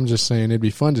 Listen, I'm just saying it'd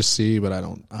be fun to see, but I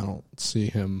don't see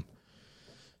him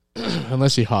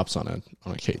unless he hops on a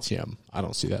KTM. I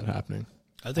don't see that happening.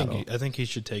 I think he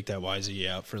should take that YZ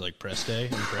out for press day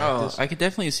and Oh, practice. I could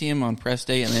definitely see him on press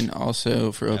day and then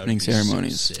also for That would opening be so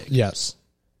ceremonies. sick. Yes,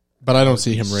 but I don't would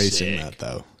see be him racing sick. that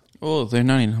though. Oh, they're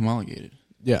not even homologated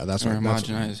Yeah, that's or what that's,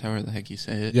 homogenized, however the heck you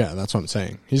say it. yeah, that's what I'm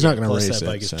saying. He's not going to Plus, race that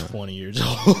bike it, is so. 20 years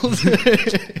old.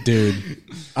 Dude.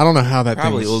 I don't know how that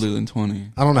Probably thing's, older than 20.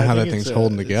 I don't know I how think that it's thing's a-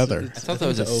 holding it's- together. it's- I thought I that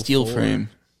was a think it's steel 04. frame.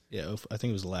 Yeah, I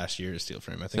think it was last year's steel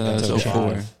frame. I So think that that's was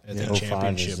 04. at the Yeah. 05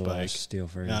 championship is the bike. last steel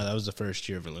frame. No, that was the first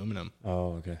year of aluminum.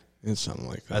 Oh, okay. It's something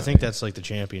like that. I think that's the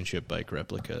championship bike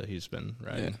replica he's been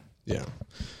riding. Yeah.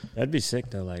 That'd be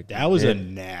sick though. That was a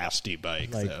nasty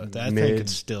bike, like though. That thing mid- could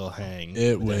still hang.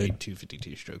 It with a would.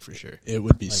 252 stroke for sure. It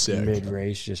would be Like sick. mid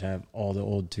race, just have all the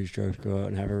old 2-strokes go out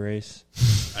and have a race.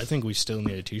 I think we still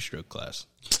need a 2-stroke class.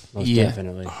 Most Yeah.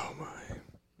 definitely.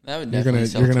 That would You're definitely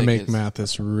gonna sell make tickets.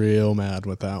 Mathis real mad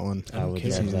with that one. I would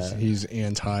care. love that. He's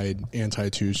anti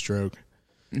 2-stroke.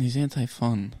 He's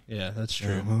anti-fun. Yeah, that's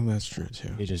true. Yeah, well, that's true too.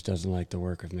 He just doesn't like the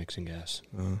work of mixing gas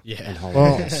and Yeah. hauling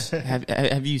Well, gas.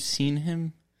 Have you seen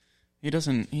him? He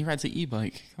doesn't. He rides an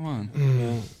e-bike. Come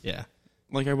on, Yeah.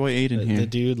 like our boy Aiden The here.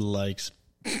 dude likes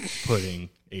putting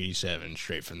 87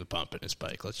 straight from the pump in his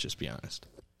bike. Let's just be honest.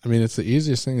 I mean, it's the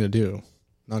easiest thing to do.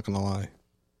 Not gonna lie.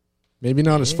 Maybe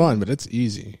not as fun, but it's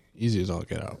easy. Easy as all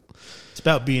get out. It's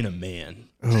about being a man.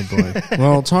 Oh boy.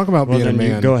 Well, talk about Well, being a then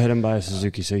you man. go ahead and buy a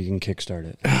Suzuki so you can kickstart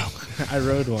it. I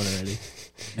rode one already.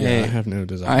 Yeah, Hey, I have no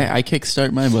desire. I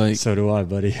kickstart my bike. So do I,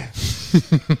 buddy.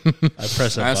 I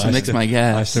press a I also button. mix my I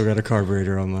gas. still got a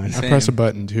carburetor on mine. I press a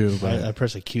button too, but I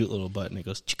press a cute little button. It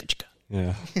goes chicka chicka.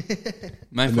 Yeah.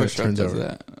 My And then it first truck turns does over.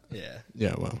 that. Yeah.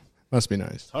 yeah, well, Must be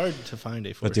nice. It's hard to find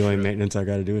a But the only maintenance I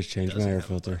got to do is change my air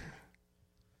filter.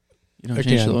 You don't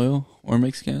change the oil or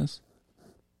mix gas?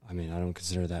 I mean, I don't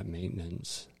consider that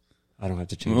maintenance. I don't have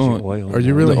to change the oil. Are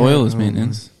you really? The oil is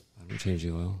maintenance. I don't change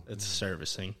the oil. It's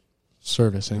servicing.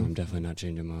 I'm definitely not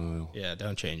changing my oil. Yeah,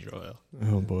 don't change your oil.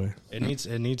 Oh boy, it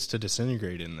needs to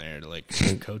disintegrate in there to like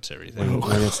coats everything.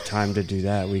 When it's time to do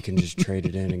that, we can just trade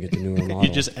it in and get the newer model.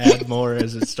 You just add more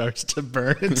as it starts to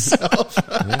burn itself.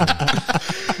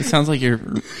 It sounds like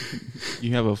you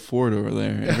have a Ford over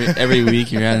there. Every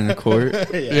week you're adding a quart.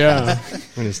 Yeah.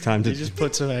 When it's time to you just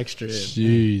put some extra in.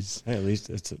 Jeez. Hey, at least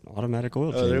it's an automatic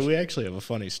oil change. We actually have a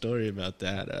funny story about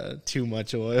that. Too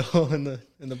much oil in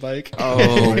the bike.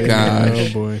 Oh gosh.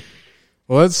 Oh boy.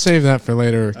 Well, let's save that for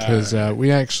later because we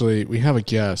have a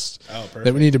guest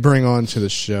that we need to bring on to the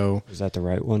show. Is that the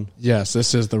right one? Yes,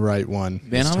 this is the right one.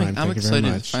 Man, I'm excited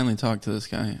to finally talk to this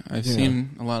guy. I've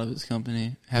seen a lot of his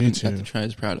company. Haven't got to try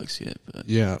his products yet. But.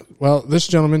 Yeah. Well, this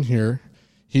gentleman here,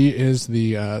 he is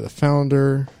the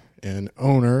founder and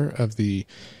owner of the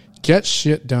Get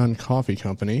Shit Done Coffee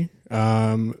Company,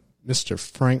 Mr.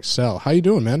 Frank Sell. How you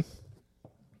doing, man?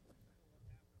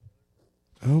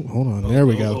 Oh, hold on. There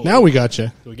we go. Now we got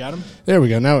you. We got him? There we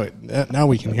go. Now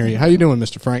we can hear you. How you doing,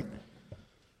 Mr. Frank?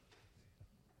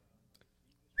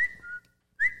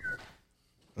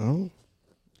 Oh.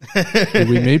 Did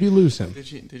we maybe lose him?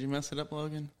 Did you mess it up,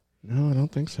 Logan? No, I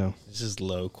don't think so. This is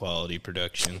low quality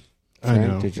production. I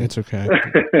know. It's okay.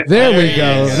 There we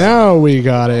go. Now we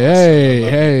got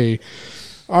it. Hey.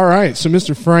 All right. So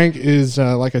Mr. Frank is,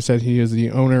 like I said, he is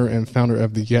the owner and founder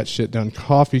of the Get Shit Done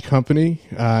Coffee Company.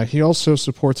 He also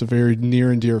supports a very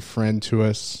near and dear friend to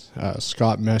us,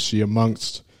 Scott Meshy,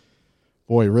 amongst,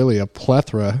 really a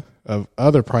plethora of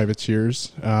other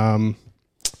privateers. Yeah,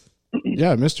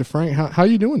 Mr. Frank, how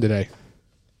you doing today?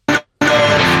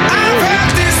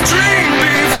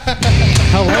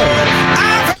 Hello.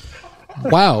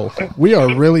 Wow, we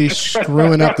are really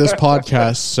screwing up this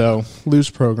podcast, so loose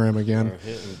program again.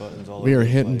 We are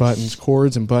hitting buttons,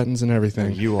 cords and buttons and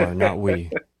everything. You are, not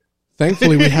we.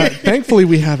 Thankfully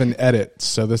we have an edit,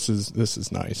 so this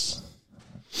is nice.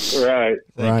 Right.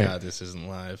 Thank God this isn't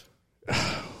live.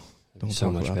 Don't so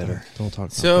talk much about better. That. Don't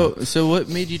talk about that. So what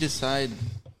made you decide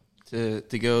to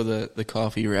go the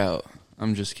coffee route?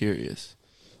 I'm just curious.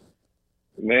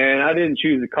 Man, I didn't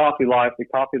choose the coffee life. The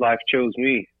coffee life chose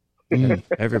me.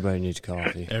 Everybody needs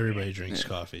coffee. Everybody drinks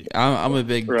coffee. I'm a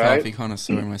big coffee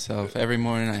connoisseur myself. Every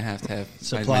morning I have to have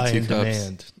Supply my 2 and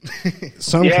cups. demand.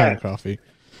 Some kind of coffee.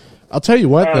 I'll tell you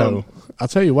what, though. I'll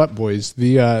tell you what, boys.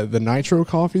 The nitro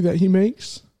coffee that he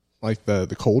makes, like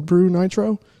the cold brew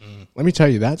nitro, let me tell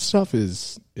you, that stuff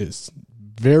is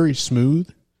very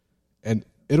smooth, and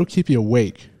it'll keep you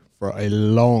awake for a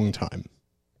long time,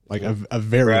 like a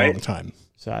very long time.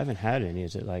 So I haven't had any.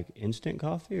 Is it like instant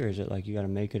coffee, or is it like you got to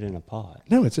make it in a pot?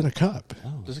 No, it's in a cup.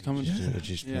 Oh, Does it come in? It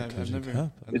just comes in a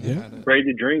cup. It's ready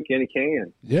to drink in a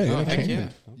can. Yeah, Oh, in a heck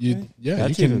can. yeah.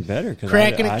 That's you can even better. Cause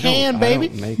crack in a can, baby.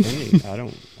 I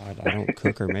don't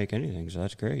cook or make anything, so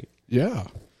that's great. Yeah.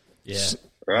 Yeah.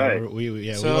 Right. We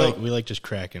like just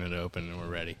cracking it open and we're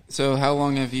ready. So how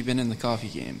long have you been in the coffee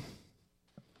game?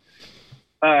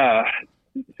 So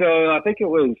I think it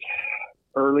was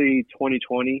early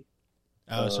 2020.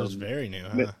 Oh, so it's very new,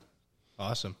 huh?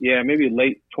 Awesome. Yeah, maybe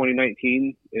late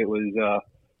 2019. It was,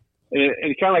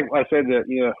 and kind of like I said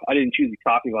that, I didn't choose the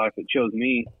coffee life; it chose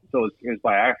me. So it was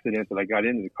by accident that I got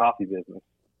into the coffee business.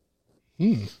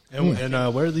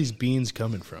 And where are these beans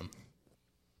coming from?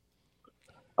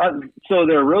 So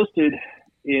they're roasted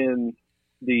in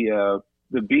the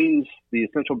beans, the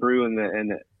Essential Brew and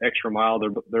the Extra Mile.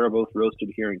 They're both roasted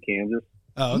here in Kansas.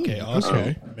 Oh, okay, awesome.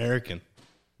 Okay. American.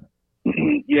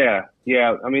 Yeah.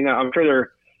 I mean, I'm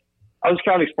sure I was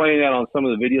kind of explaining that on some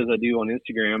of the videos I do on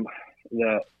Instagram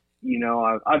that,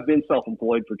 I've been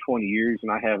self-employed for 20 years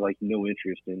and I have like no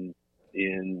interest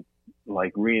in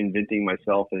like reinventing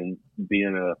myself and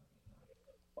being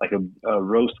a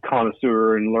roast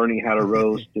connoisseur and learning how to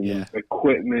roast and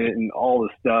equipment and all the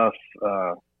stuff.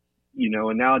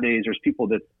 And nowadays there's people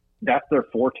that's their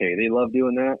forte. They love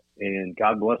doing that, and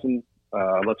God bless them.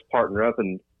 Let's partner up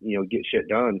and, get shit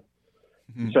done.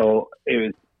 Mm-hmm. So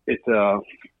it's kind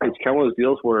of one of those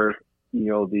deals where,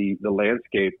 the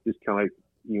landscape is kind of like,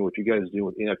 what you guys do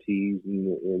with NFTs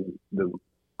and the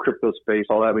crypto space,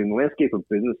 all that. I mean, the landscape of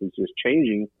business is just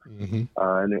changing. Mm-hmm.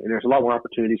 And there's a lot more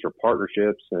opportunities for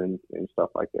partnerships and stuff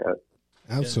like that.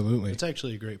 Absolutely. It's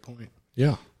actually a great point.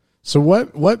 Yeah. So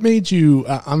what made you,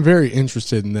 I'm very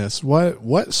interested in this.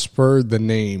 What spurred the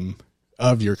name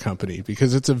of your company?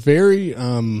 Because it's a very,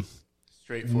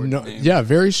 straightforward name. Yeah,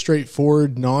 very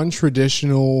straightforward,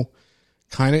 non-traditional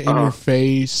kind of in your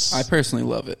face. I personally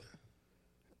love it.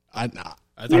 I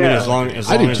mean, as long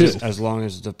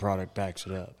as the product backs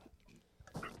it up.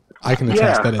 I can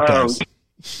attest that it does.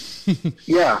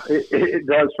 Yeah, it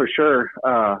does for sure.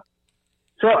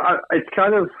 It's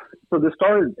kind of this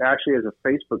started actually as a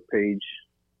Facebook page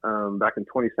back in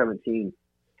 2017.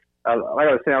 Like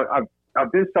I was saying,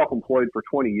 I've been self-employed for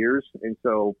 20 years, and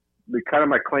so the kind of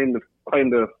my claim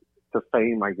to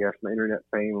fame, I guess, my internet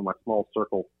fame in my small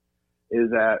circle,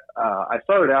 is that I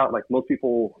started out like most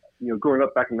people, growing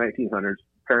up back in the 1900s.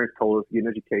 Parents told us to get an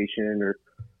education or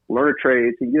learn a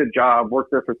trade, so you get a job, work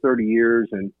there for 30 years,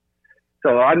 and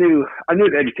so I knew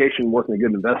that education wasn't a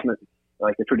good investment,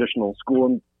 like a traditional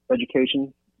school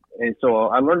education, and so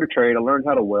I learned a trade. I learned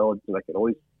how to weld, so I could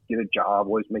always get a job,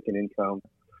 always make an income.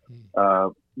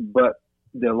 But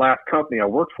the last company I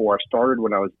worked for, I started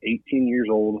when I was 18 years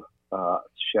old. I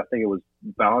think it was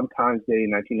Valentine's Day,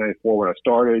 1994, when I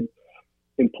started.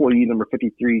 Employee number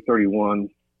 5331.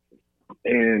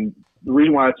 And the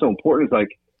reason why it's so important is like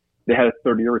they had a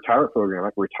 30-year retirement program.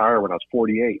 I could retire when I was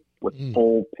 48 with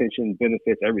full pension,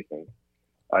 benefits, everything.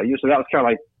 So that was kind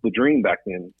of like the dream back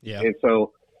then. Yeah. And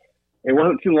so it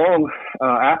wasn't too long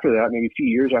after that, maybe a few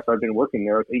years after I'd been working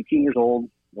there. I was 18 years old,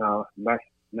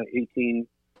 18,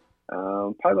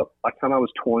 probably about by the time I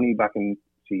was 20 back in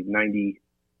 90,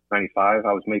 95,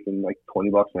 I was making like $20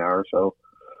 an hour or so.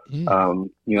 That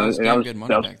was damn good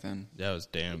money back then. That was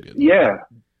damn good. Yeah.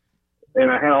 And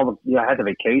I had I had the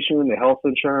vacation, the health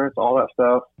insurance, all that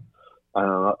stuff.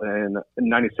 And in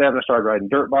 97, I started riding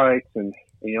dirt bikes and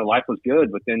life was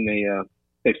good, but then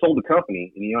they sold the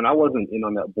company and I wasn't in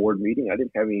on that board meeting. I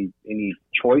didn't have any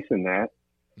choice in that.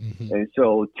 Mm-hmm. And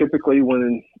so typically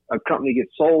when a company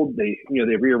gets sold, they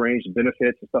rearrange the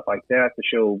benefits and stuff like that to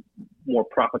show more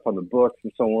profits on the books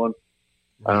and so on.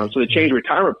 So they changed the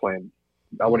retirement plan.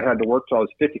 I would have had to work till I was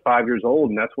 55 years old,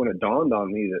 and that's when it dawned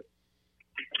on me that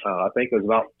I think it was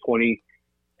about 20,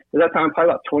 at that time,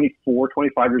 probably about 24,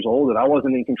 25 years old, that I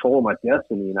wasn't in control of my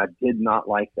destiny, and I did not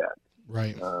like that.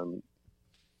 Right.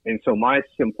 And so my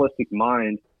simplistic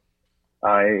mind,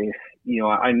 I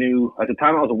knew at the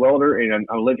time I was a welder, and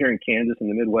I lived here in Kansas in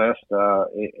the Midwest,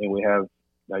 and we have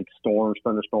like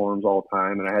thunderstorms all the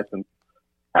time. And I had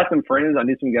some friends. I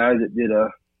knew some guys that did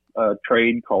a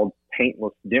trade called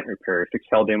paintless dent repair, fix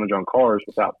hail damage on cars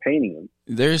without painting them.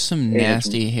 There's some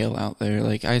nasty hail out there.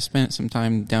 Like I spent some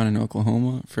time down in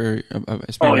Oklahoma I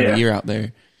spent a year out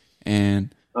there,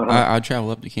 and I'd travel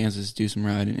up to Kansas, do some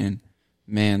riding, and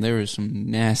man, there was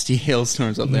some nasty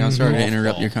hailstorms up there. I'm sorry to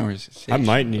interrupt your conversation. I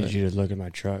might need you to look at my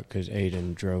truck because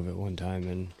Aiden drove it one time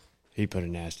and he put a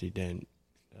nasty dent.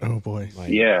 Oh boy!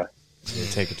 Yeah.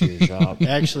 Take it to your shop.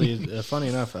 Actually, funny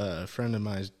enough, a friend of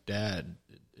mine's dad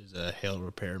is a hail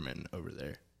repairman over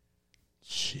there.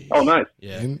 Jeez. Oh, nice.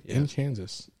 Yeah, in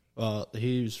Kansas. Well,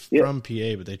 he's from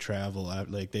PA, but they travel out.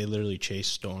 Like they literally chase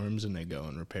storms and they go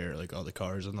and repair like all the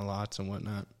cars on the lots and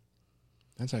whatnot.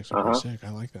 That's actually pretty sick.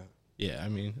 I like that. Yeah, I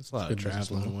mean it's a lot of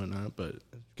traveling and whatnot, but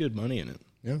good money in it.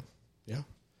 Yeah.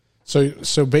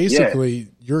 So basically,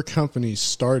 your company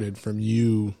started from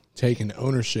you taking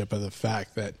ownership of the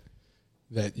fact that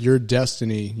your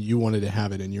destiny, you wanted to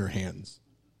have it in your hands,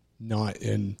 not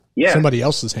in somebody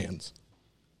else's hands.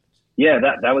 Yeah,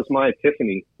 that was my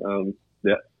epiphany.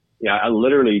 I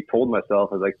literally told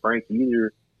myself, I was like, Frank,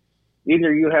 either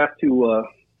you have to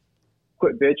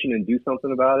quit bitching and do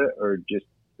something about it, or just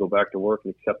go back to work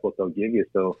and accept what they'll give you.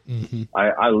 So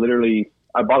I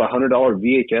bought a $100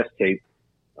 VHS tape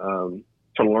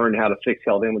to learn how to fix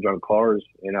hail damage on cars,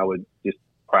 and I would just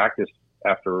practice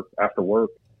after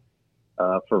work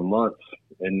for months,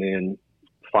 and then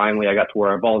finally I got to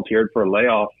where I volunteered for a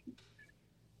layoff,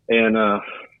 and I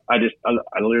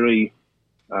literally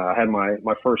had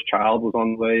my first child was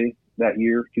on the way that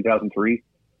year, 2003.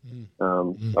 I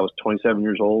was 27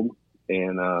 years old,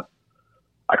 and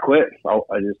I quit.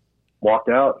 I just walked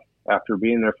out after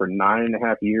being there for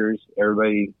 9.5 years.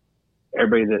 Everybody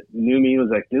that knew me was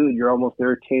like, dude, you're almost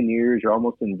there 10 years. You're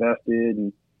almost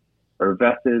invested or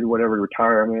vested, whatever,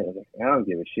 retirement. I was like, I don't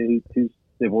give a shit.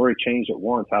 They've already changed it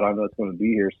once. How do I know it's going to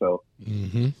be here? So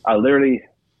I literally,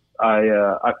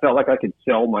 I felt like I could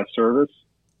sell my service,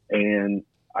 and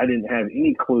I didn't have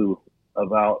any clue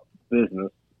about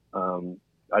business.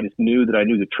 I just knew that I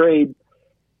knew the trade.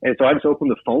 And so I just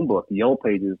opened the phone book, the Yellow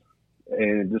Pages,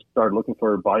 and just started looking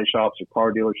for body shops or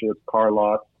car dealerships, car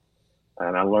lots.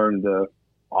 And I learned the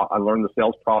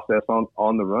sales process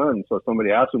on the run. So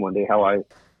somebody asked me one day how I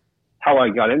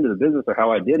got into the business or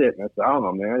how I did it. And I said, I don't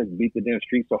know, man. I just beat the damn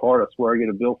street so hard, I swear I get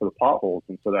a bill for the potholes.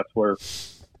 And so that's where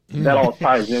that all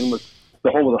ties in with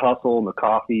the whole of the hustle and the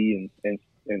coffee and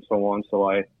so on. So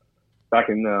I back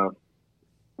in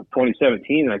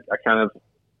 2017, I kind of,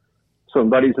 some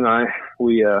buddies and I,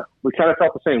 we kind of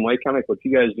felt the same way, kind of like what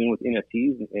you guys are doing with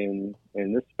NFTs and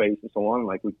this space and so on.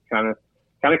 Like we kind of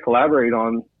collaborate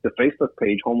on the Facebook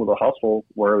page, Home of the Hustle,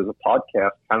 where it was a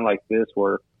podcast kind of like this,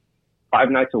 where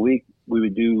 5 nights a week we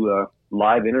would do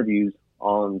live interviews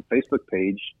on Facebook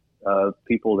page of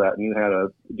people that knew how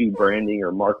to do branding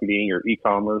or marketing or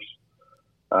e-commerce.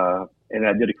 And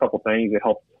I did a couple things that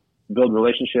helped build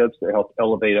relationships, that helped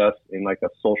elevate us in like a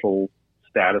social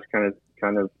status kind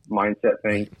of mindset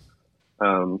thing.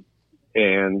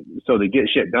 And so the Get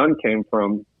Shit Done came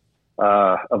from,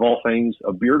 of all things,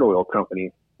 a beard oil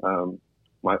company.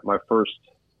 My first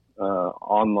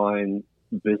online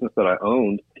business that I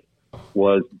owned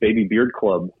was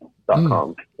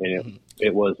babybeardclub.com. And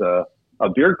it was a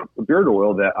beard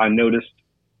oil that I noticed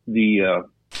the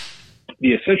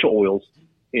essential oils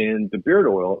in the beard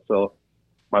oil. So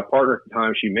my partner at the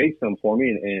time, she made some for me,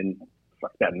 and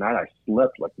like that night I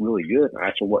slept like really good. And I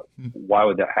asked her why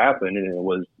would that happen? And it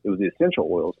was the essential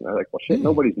oils. And I was like, well, shit,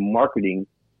 nobody's marketing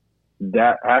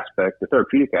that aspect, the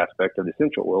therapeutic aspect of the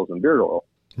essential oils and beard oil.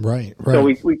 Right. So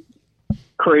we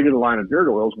created a line of beard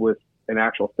oils with an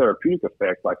actual therapeutic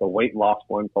effect, like a weight loss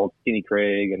one called Skinny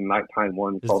Craig and a nighttime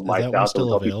one called Lights Out. Is that one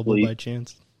still available by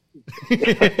chance?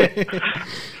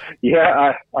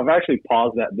 Yeah, I've actually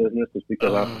paused that business just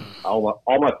because all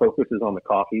my focus is on the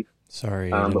coffee.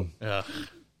 Sorry.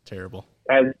 Terrible.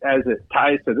 As it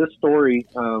ties to this story,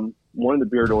 one of the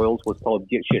beard oils was called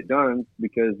Get Shit Done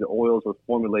because the oils were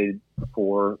formulated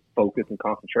for focus and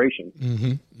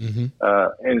concentration.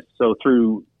 And so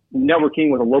through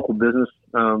networking with a local business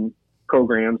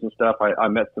programs and stuff, I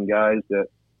met some guys that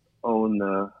own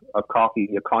a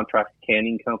contract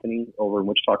canning company over in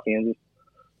Wichita, Kansas.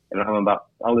 And I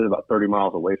live about 30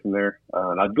 miles away from there.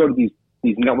 And I'd go to these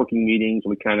networking meetings.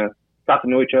 We kind of got to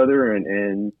know each other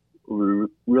and we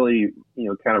really,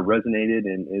 kind of resonated.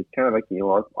 And it's kind of like,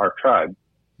 our tribe,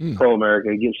 Pro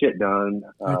America, Get Shit Done.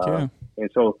 And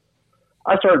so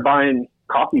I started buying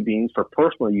coffee beans for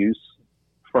personal use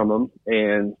from them.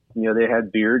 And, they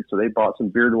had beards, so they bought some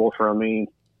beard oil from me.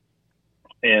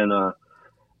 And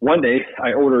one day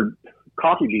I ordered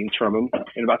coffee beans from them.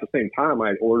 And about the same time, I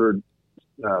had ordered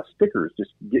stickers,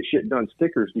 just Get Shit Done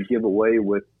stickers to give away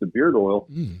with the beard oil.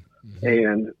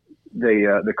 And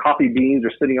the coffee beans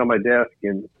are sitting on my desk,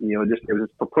 and it was just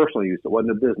for personal use. It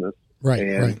wasn't a business.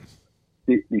 And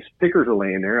these stickers are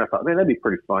laying there. I thought, man, that'd be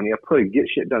pretty funny. I put a Get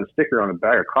Shit Done sticker on a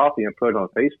bag of coffee and put it on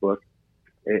Facebook.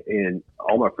 And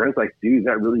all my friends like, dude, is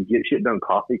that really Get Shit Done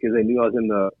coffee? Because they knew I was in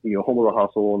the home of the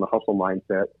hustle and the hustle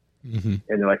mindset. And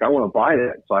they're like, I want to buy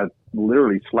it. So I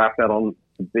literally slapped that on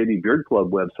the Baby Beard Club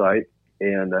website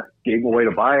and gave them away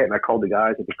to buy it. And I called the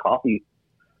guys at the coffee,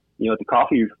 at the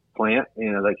coffee plant,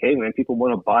 and I was like, hey man, people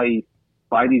want to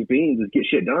buy these beans and Get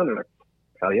Shit Done. And like,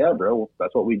 hell yeah, bro. Well,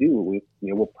 that's what we do.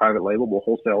 We'll private label, we'll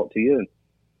wholesale it to you,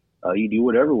 and you do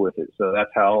whatever with it. So that's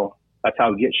how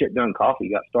Get Shit Done coffee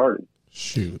got started.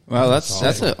 Shoot. Wow,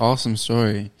 that's an awesome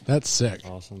story. That's sick.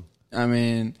 Awesome. I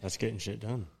mean, that's getting shit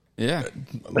done. Yeah.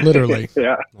 Literally.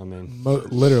 Yeah. I mean,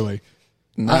 literally.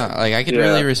 No, I could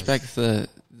really respect the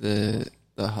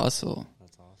hustle.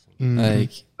 That's awesome.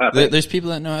 Like, there's people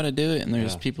that know how to do it, and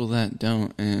there's people that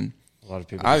don't. And a lot of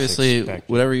people obviously,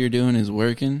 whatever you're doing is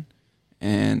working.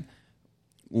 And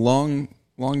long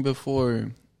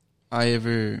before I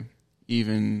ever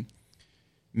even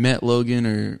met Logan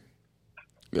or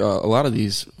a lot of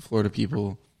these Florida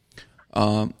people,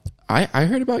 I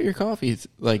heard about your coffee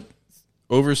like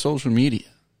over social media.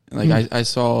 Like I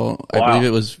saw, I believe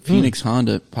it was Phoenix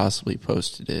Honda possibly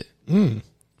posted it,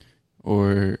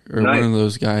 or nice. One of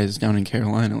those guys down in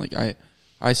Carolina. Like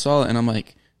I saw it and I'm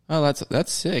like, oh,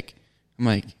 that's sick. I'm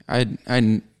like, I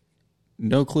had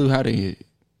no clue how to,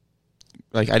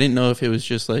 like, I didn't know if it was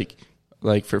just like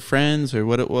for friends or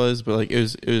what it was, but like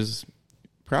it was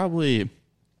probably,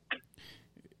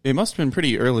 it must have been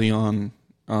pretty early on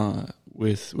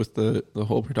with the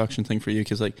whole production thing for you,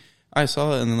 because like I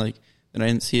saw it and then I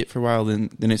didn't see it for a while. Then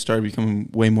it started becoming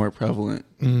way more prevalent,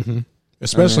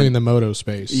 especially in the moto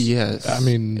space. Yes, I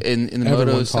mean in the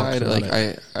moto side, like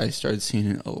I started seeing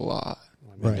it a lot.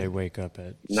 I mean, they wake up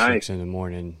at 6 in the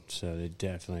morning, so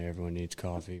everyone needs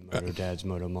coffee. Moto dads,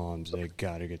 moto moms, they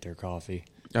got to get their coffee.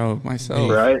 Oh,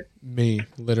 myself, right? Me,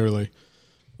 literally.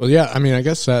 Well, yeah. I mean, I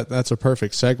guess that's a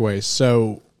perfect segue.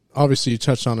 So obviously, you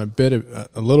touched on a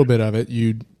little bit of it.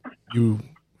 You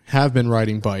have been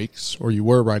riding bikes, or you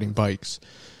were riding bikes.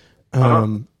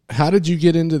 How did you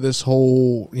get into this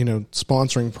whole,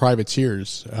 sponsoring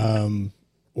privateers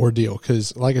ordeal?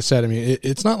 Because, like I said, I mean,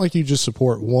 it's not like you just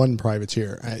support one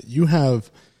privateer. You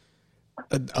have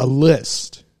a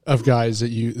list of guys that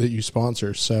you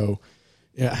sponsor. So,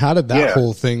 yeah, how did that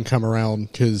whole thing come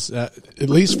around? Because at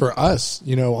least for us,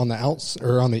 on the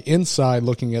on the inside,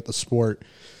 looking at the sport,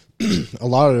 a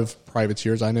lot of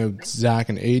privateers. I know Zach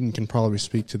and Aiden can probably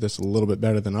speak to this a little bit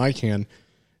better than I can.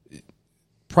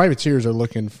 Privateers are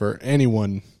looking for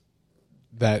anyone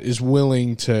that is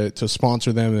willing to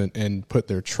sponsor them and put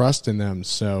their trust in them.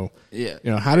 So,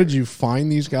 how did you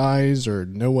find these guys or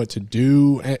know what to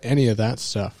do? Any of that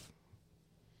stuff?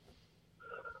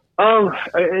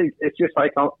 It's just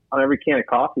like on every can of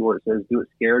coffee where it says "do it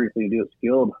scared until you do it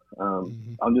skilled."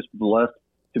 I'm just blessed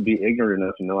to be ignorant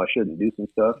enough to know I shouldn't do some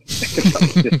stuff.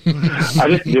 I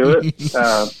just do it.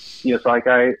 So like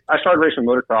I started racing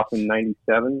motocross in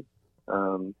 '97.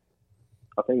 I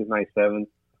think it was '97.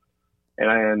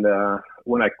 And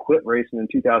when I quit racing in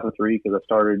 2003, because I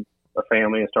started a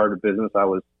family, I started a business, I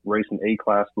was racing A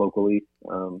class locally.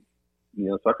 So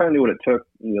I kind of knew what it took,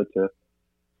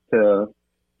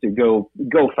 to go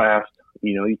fast.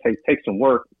 You take some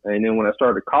work. And then when I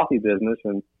started a coffee business,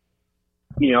 and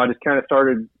I just kind of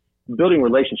started building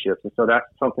relationships. And so that's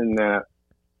something that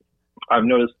I've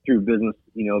noticed through business.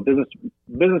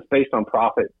 Business based on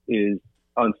profit is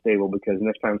unstable, because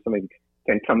next time somebody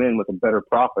can come in with a better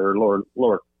profit or lower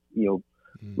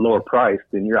price,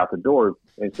 then you're out the door.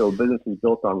 And so businesses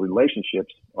built on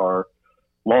relationships are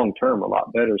long term a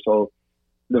lot better. So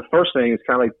the first thing is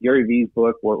kind of like Gary Vee's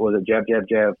book, what was it, jab, jab,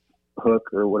 jab,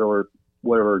 hook, or whatever,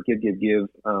 give, give, give.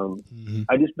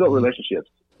 I just built relationships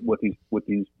with these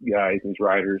guys, these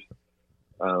riders,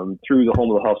 through the Home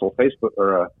of the Hustle Facebook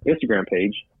or Instagram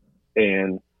page.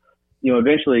 And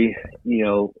eventually,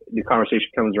 the conversation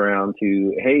comes around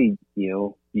to, hey,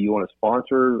 do you want to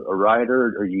sponsor a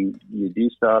rider, or you do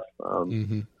stuff?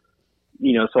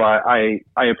 So I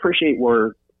appreciate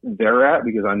where they're at,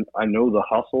 because I know the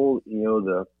hustle,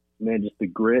 just the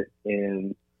grit,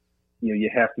 and, you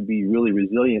have to be really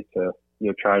resilient to,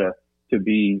 try to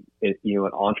be, an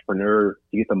entrepreneur,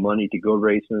 to get the money to go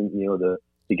racing,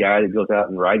 the guy that goes out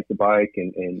and rides the bike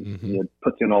and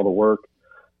puts in all the work.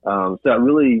 So that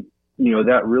really,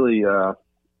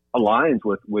 aligns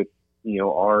with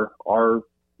our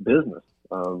business,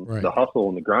 right. The hustle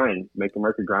and the grind, make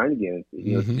America grind again.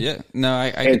 Yeah, no,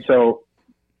 and so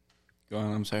go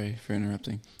on. I'm sorry for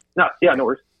interrupting. No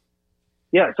worries.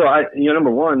 Yeah, so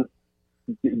number one,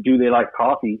 do they like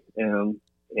coffee? And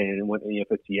if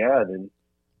it's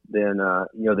then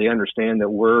they understand that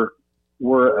we're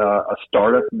a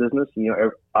startup business.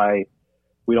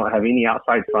 We don't have any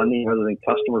outside funding other than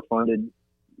customer funded,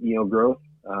 growth.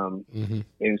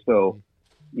 And so,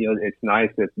 it's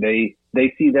nice that they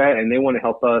see that, and they want to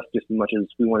help us just as much as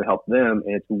we want to help them.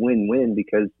 And it's a win-win,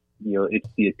 because, it's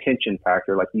the attention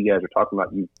factor, like you guys are talking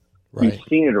about. You've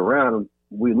seen it around.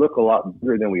 We look a lot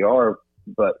bigger than we are,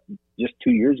 but just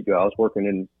 2 years ago, I was working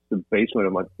in the basement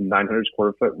of my 900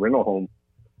 square foot rental home,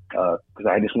 because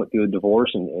I just went through a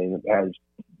divorce and had,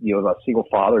 a single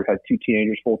father, had 2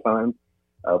 teenagers full time,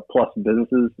 plus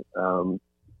businesses.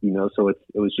 So it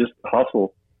was just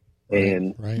hustle.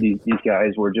 And these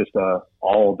guys were just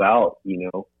all about,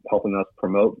 helping us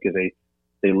promote, because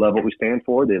they love what we stand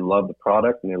for. They love the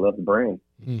product, and they love the brand.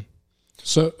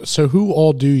 So who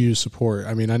all do you support?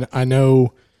 I mean, I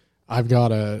know I've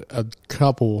got a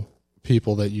couple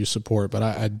people that you support, but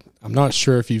I'm not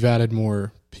sure if you've added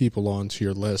more people onto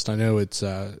your list. I know it's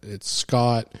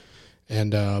Scott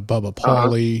and Bubba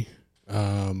Pauly.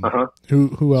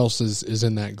 Who else is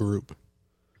in that group?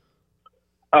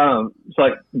 It's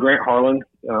like Grant Harlan.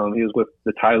 He was with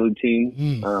the Tyloo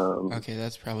team. Okay,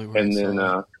 that's probably where. And then,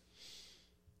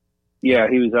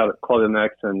 he was out at Club MX,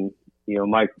 and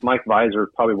Mike Visor,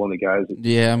 probably one of the guys.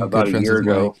 Yeah, I'm about good a friends year with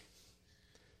ago. Mike.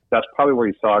 That's probably where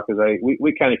he saw it, because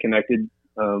we kind of connected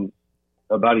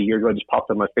about a year ago. It just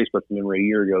popped up my Facebook memory a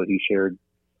year ago. He shared.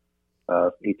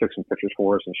 He took some pictures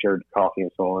for us and shared coffee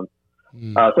and so on.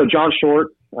 So John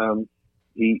Short,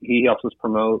 he helps us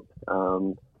promote.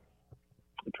 I'm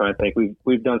trying to think.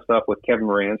 We've done stuff with Kevin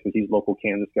Moran, because he's a local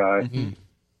Kansas guy.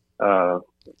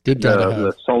 Good guy to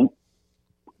have.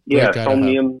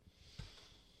 Somnium.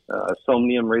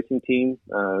 Somnium Racing Team.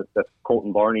 That's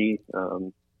Colton Barney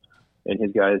and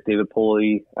his guys, David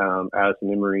Pulley,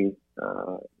 Addison Emery.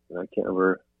 And I can't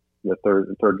remember the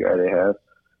third guy they have.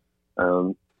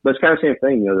 But it's kind of the same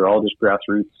thing. They're all just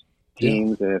grassroots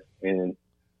teams, and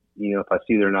if I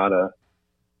see they're not a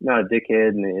dickhead,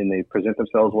 and they present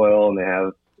themselves well, and they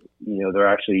have, they're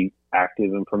actually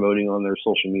active and promoting on their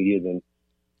social media, then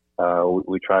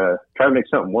we try to make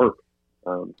something work.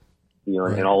 And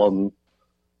all of them,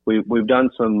 we've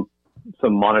done some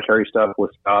monetary stuff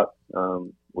with Scott.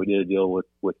 We did a deal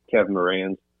with Kevin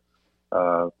Moran,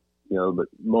 But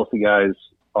most of the guys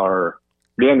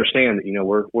they understand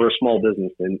that, we're a small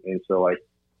business. And so like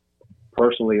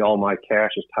personally, all my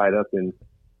cash is tied up in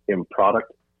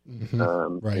product.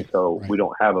 Mm-hmm. And so we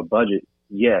don't have a budget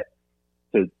yet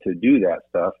to do that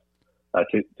stuff,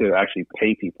 to actually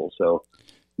pay people. So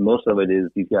most of it is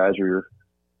these guys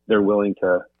they're willing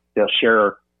they'll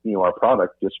share, our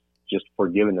product just for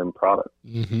giving them product.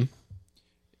 Mm-hmm.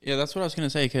 Yeah, that's what I was going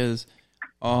to say, because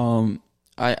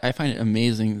I find it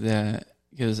amazing that,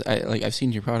 because I've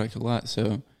seen your product a lot,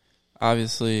 so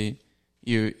obviously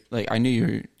I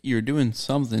knew you were doing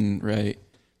something right,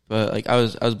 but I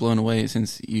was blown away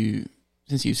since you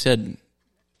said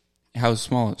how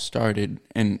small it started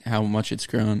and how much it's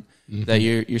grown, mm-hmm. that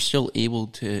you're still able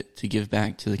to give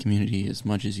back to the community as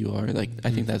much as you are. Mm-hmm. I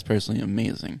think that's personally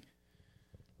amazing.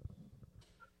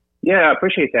 Yeah, I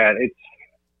appreciate that.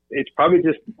 It's probably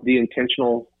just the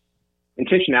intentionality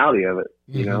of it.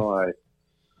 Mm-hmm.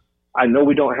 I know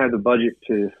we don't have the budget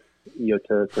to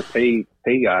pay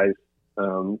guys.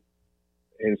 And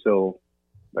so,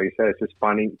 like I said, it's just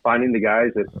finding the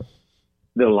guys that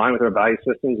align with our value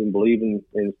systems and believe in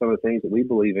some of the things that we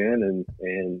believe in,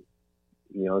 and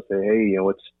say, hey,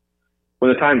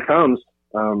 when the time comes,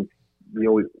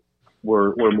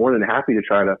 we're more than happy to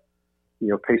try to,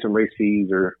 pay some race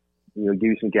fees or, give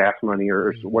you some gas money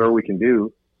or whatever we can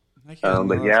do.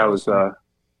 But yeah, it was,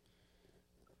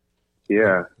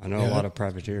 yeah. I know a lot of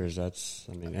privateers.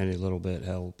 Any little bit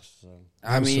helps. So.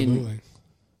 I mean,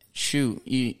 shoot,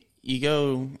 you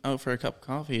go out for a cup of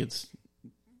coffee, it's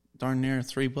darn near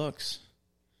 $3.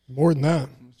 More than that.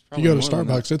 If you go to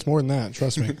Starbucks, it's more than that.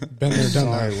 Trust me. Been there, done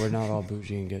that. Sorry, we're not all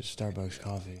bougie and get Starbucks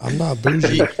coffee. I'm not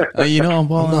bougie. I'm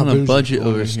balling on a budget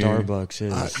over here. Starbucks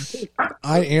is.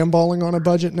 I am balling on a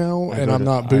budget now, and I'm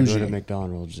not bougie. I go to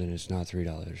McDonald's and it's not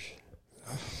 $3.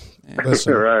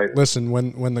 Listen, right. Listen.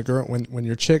 When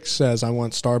your chick says I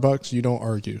want Starbucks, you don't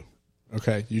argue.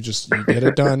 Okay, you get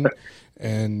it done,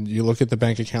 and you look at the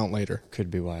bank account later. Could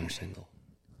be why I'm single.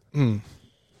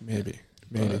 Maybe.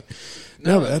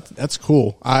 No, but that's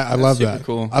cool. I love that.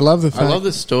 Cool. I love the fact. I love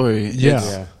this story.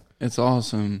 Yeah. It's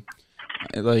awesome.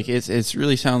 It's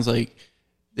really sounds like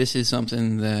this is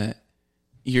something that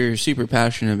you're super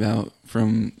passionate about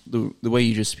from the way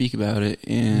you just speak about it,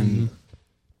 and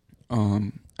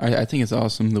I think it's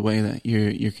awesome the way that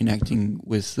you're connecting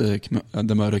with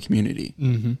the moto community.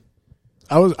 Mm-hmm.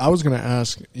 I was going to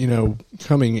ask,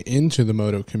 coming into the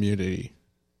moto community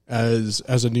as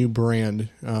a new brand,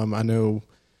 I know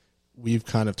we've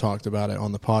kind of talked about it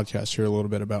on the podcast here a little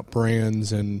bit about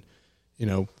brands and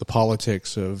the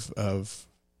politics of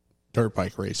dirt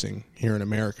bike racing here in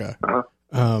America.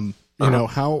 How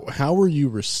were you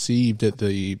received at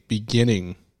the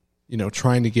beginning?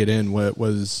 Trying to get in, were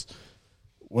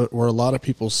a lot of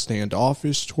people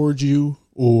standoffish towards you,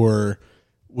 or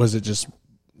was it just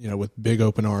with big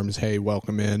open arms, hey,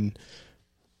 welcome in,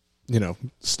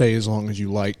 stay as long as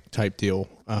you like type deal?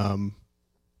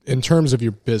 In terms of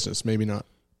your business, maybe not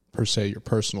per se your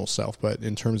personal self, but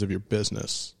in terms of your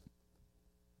business.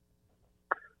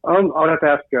 I would have to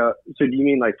ask, so do you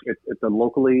mean like at the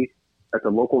local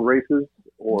races,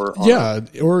 or?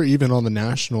 Or even on the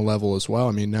national level as well.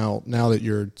 I mean, now that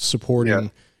you're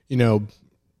supporting,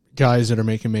 guys that are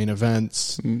making main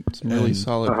events. Some really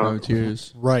solid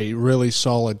privateers. Right, really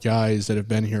solid guys that have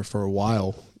been here for a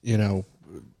while,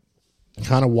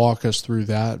 kind of walk us through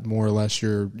that, more or less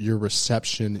your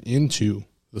reception into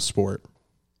the sport.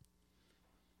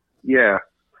 Yeah.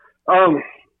 So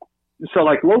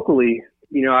like locally,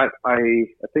 I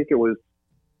think it was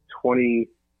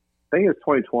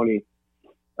 2020.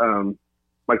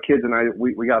 My kids and I,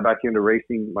 we got back into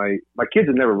racing. My kids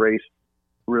had never raced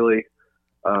really.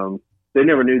 They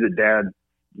never knew that Dad,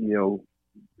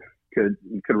 could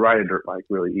ride a dirt bike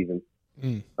really even.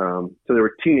 So they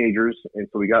were teenagers, and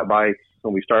so we got bikes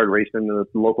and we started racing in the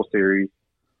local series.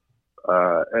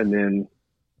 And then,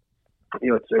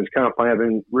 it's kind of funny. I've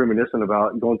been reminiscent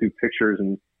about going through pictures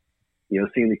and,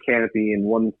 seeing the canopy and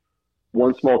one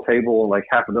small table and like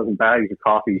half a dozen bags of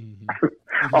coffee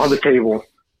on the table,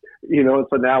 and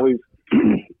so now we've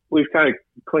kind of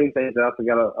cleaned things up and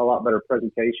got a lot better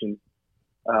presentation.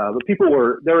 But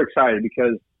they're excited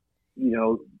because,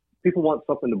 people want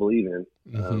something to believe in,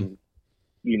 and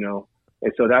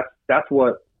so that's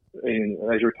what, and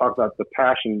as you're talking about the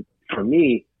passion for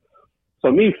me.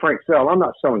 So me, Frank Sell, I'm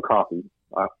not selling coffee.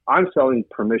 I'm selling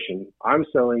permission. I'm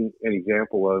selling an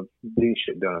example of getting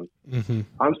shit done.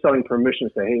 I'm selling permission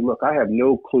to say, hey, look, I have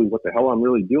no clue what the hell I'm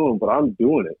really doing, but I'm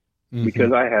doing it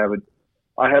because I have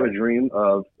a dream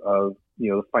of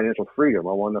the financial freedom.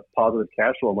 I want a positive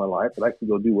cash flow in my life that I can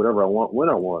go do whatever I want when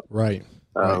I want. Right.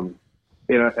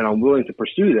 and I'm willing to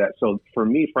pursue that. So for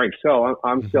me, Frank Sell,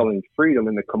 I'm selling freedom,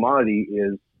 and the commodity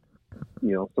is,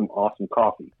 some awesome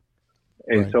coffee.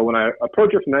 And so when I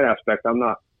approach it from that aspect, I'm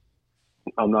not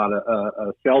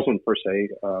a salesman per se.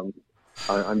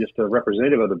 I'm just a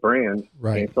representative of the brand.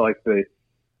 Right. And so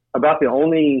about the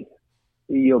only,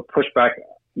 pushback,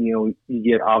 you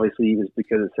get obviously is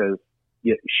because it says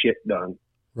get shit done.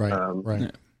 Right.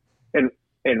 Right.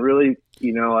 And really,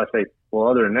 I say, well,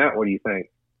 other than that, what do you think?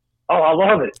 Oh, I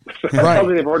love it. Right.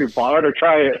 Probably they've already bought it or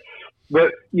tried it.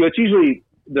 But, it's usually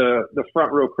the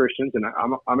front row Christians, and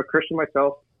I'm a Christian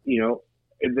myself, they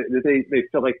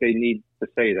feel like they need to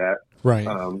say that. Right.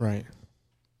 Right.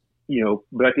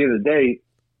 But at the end of the day,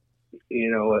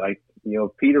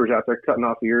 Peter was out there cutting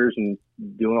off ears and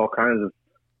doing all kinds of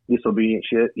disobedient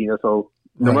shit, so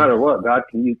no matter what, God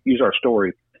can use our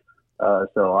story.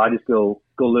 So I just go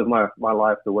live my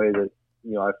life the way that,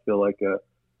 I feel like an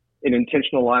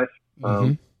intentional life,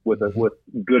 with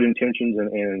good intentions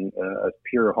and as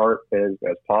pure heart as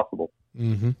possible.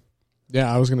 Mm-hmm.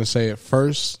 Yeah. I was going to say at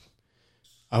first,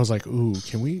 I was like, ooh,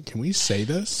 can we say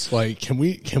this? Like, can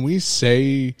we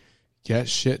say get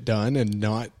shit done and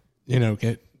not,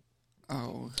 get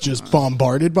just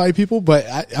bombarded by people? But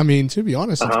I mean, to be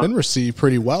honest, it's been received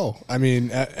pretty well. I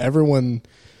mean, everyone,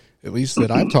 at least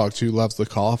that I've talked to, loves the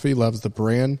coffee, loves the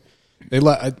brand.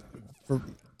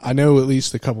 I know at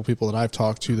least a couple people that I've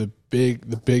talked to, the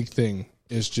big thing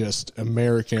is just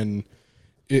American.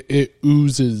 It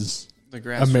oozes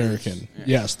American. Yeah.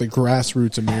 Yes, the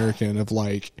grassroots American of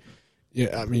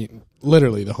I mean,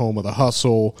 literally the home of the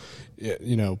hustle,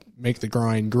 make the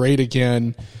grind great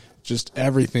again. Just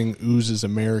everything oozes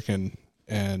American.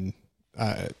 And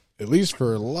at least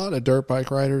for a lot of dirt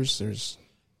bike riders, there's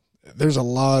a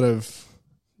lot of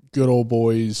good old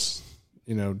boys,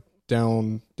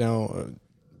 down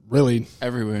really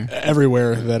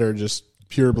everywhere that are just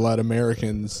pure blood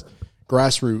Americans,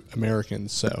 grassroots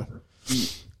Americans. So,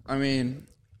 I mean,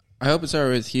 I hope it's all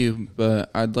right with you, but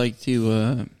I'd like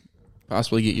to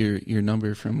possibly get your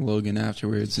number from Logan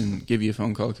afterwards and give you a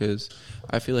phone call, because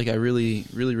I feel like I really,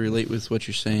 really relate with what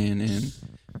you're saying. And,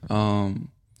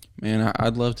 man,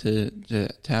 I'd love to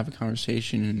have a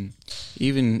conversation and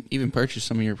even purchase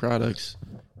some of your products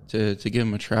to give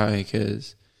them a try,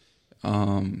 because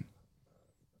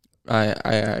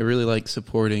I really like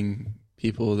supporting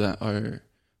people that are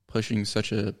pushing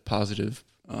such a positive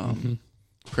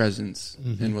presence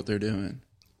in what they're doing.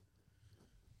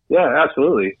 Yeah,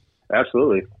 absolutely.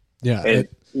 Yeah. And,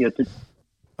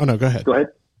 oh no, go ahead. Go ahead.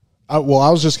 I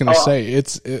was just going to say,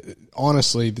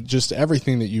 honestly, just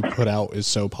everything that you put out is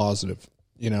so positive.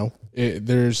 I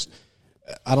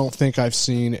don't think I've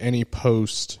seen any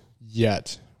post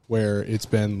yet where it's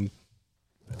been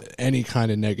any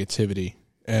kind of negativity.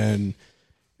 And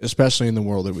especially in the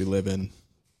world that we live in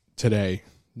today,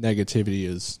 negativity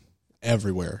is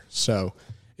everywhere. So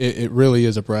it really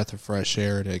is a breath of fresh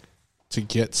air to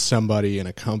get somebody in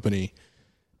a company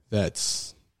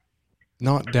that's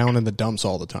not down in the dumps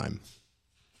all the time,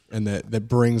 and that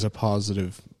brings a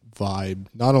positive vibe,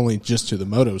 not only just to the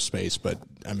moto space, but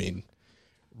I mean,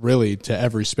 really to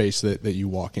every space that you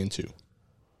walk into.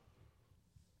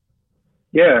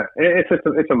 Yeah, it's a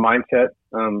mindset.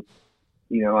 One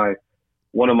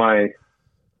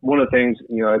of the things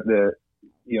that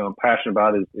I'm passionate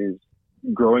about is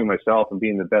growing myself and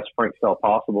being the best Frank Sell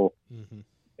possible.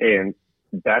 And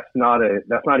that's not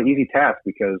an easy task,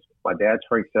 because my dad's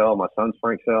Frank Sell, my son's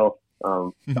Frank Sell.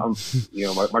 My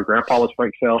grandpa was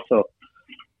Frank Sell. So,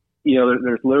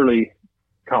 there's literally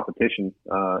competition,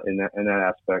 in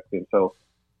that aspect. And so,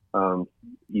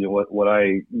 what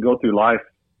I go through life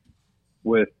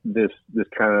with this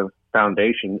kind of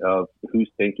foundation of who's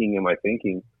thinking, am I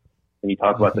thinking? And you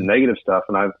talk about the negative stuff,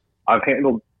 and I've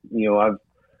handled,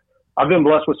 I've been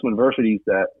blessed with some adversities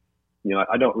that,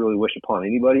 I don't really wish upon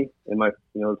anybody in my,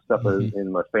 stuff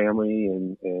in my family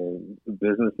and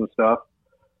business and stuff.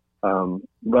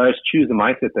 But I just choose the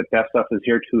mindset that stuff is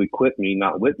here to equip me,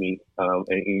 not with me,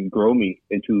 and grow me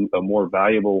into a more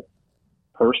valuable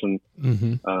person,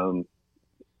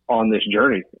 on this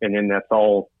journey. And then that's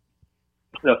all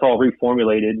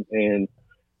reformulated, and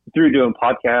through doing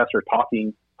podcasts or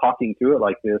talking through it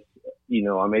like this,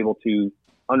 I'm able to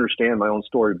understand my own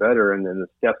story better, and then the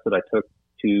steps that I took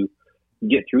to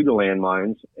get through the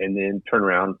landmines, and then turn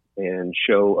around and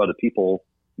show other people,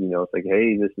 it's like,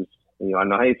 hey, this is, I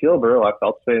know how you feel, bro. I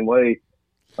felt the same way.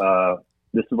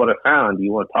 This is what I found. Do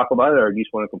you want to talk about it, or do you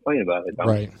just want to complain about it?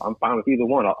 I'm fine with either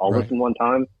one. I'll listen one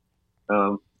time.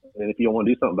 And if you don't want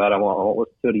to do something about it, I won't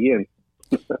listen to it again.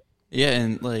 Yeah.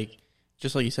 And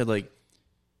just like you said,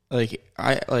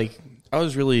 I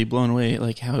was really blown away,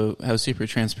 like how super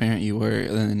transparent you were,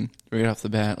 and then right off the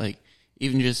bat, like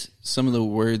even just some of the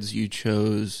words you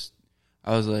chose,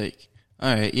 I was like,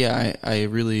 all right, yeah, I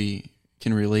really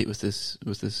can relate with this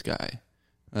guy.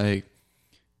 Like,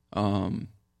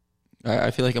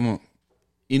 I feel like I'm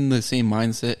in the same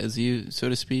mindset as you, so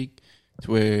to speak,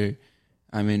 to where,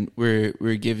 I mean,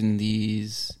 we're given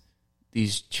these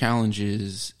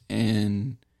challenges,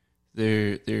 and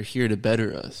they're here to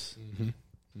better us. Mm-hmm.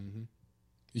 Mm-hmm.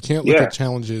 You can't look at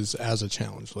challenges as a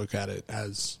challenge. Look at it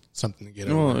as something to get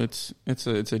over. No, it's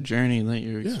a journey that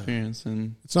you're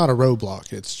experiencing. It's not a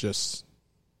roadblock. It's just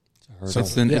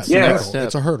it's the next step.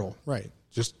 It's a hurdle, right?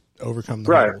 Just overcome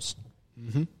the hurdles.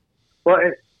 Mm-hmm. Well,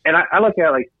 and I look at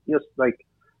it like, just like,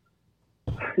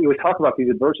 we talk about these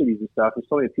adversities and stuff, and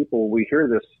so many people, we hear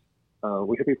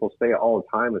people say it all the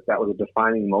time, that was a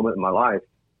defining moment in my life.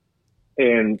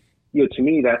 And, to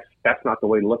me, that's not the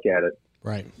way to look at it.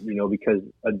 Right. Because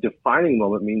a defining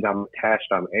moment means I'm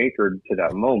attached, I'm anchored to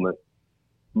that moment.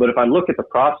 But if I look at the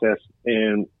process,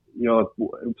 and,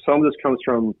 some of this comes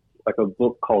from like a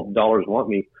book called Dollars Want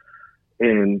Me.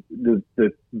 And the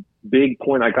big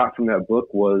point I got from that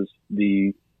book was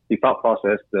the thought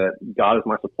process that God is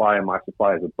my supply and my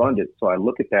supply is abundant. So I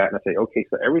look at that and I say, okay,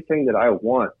 so everything that I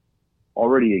want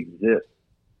already exists.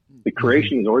 The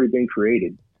creation has already been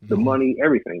created. The money,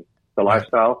 everything, the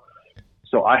lifestyle.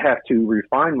 So I have to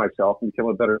refine myself and become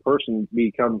a better person,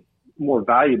 become more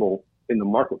valuable in the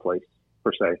marketplace,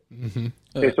 per se. Mm-hmm.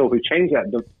 And so if we change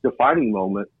that defining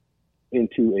moment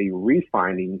into a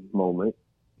refining moment,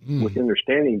 with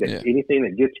understanding that anything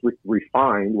that gets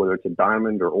refined, whether it's a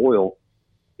diamond or oil,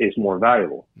 is more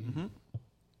valuable. Mm-hmm.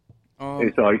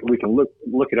 And so we can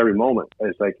look at every moment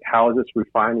as like, how is this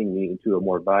refining me into a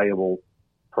more valuable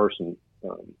person?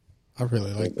 I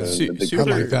really like that. Super,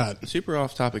 I like that. Super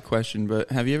off topic question, but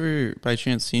have you ever by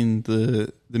chance seen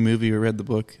the movie or read the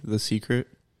book, The Secret?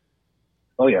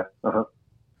 Oh yeah. Uh-huh. All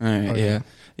right.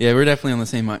 Yeah. We're definitely on the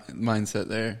same mindset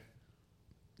there.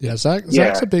 Yeah,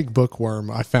 Zach's a big bookworm.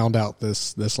 I found out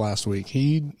this last week.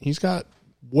 He's got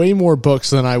way more books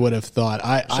than I would have thought.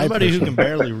 Somebody who can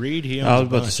barely read. I was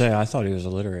about to say, I thought he was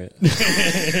illiterate.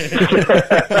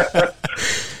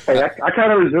 Hey, I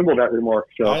kind of resemble that remark.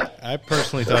 So I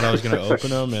personally thought I was going to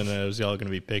open them and it was all going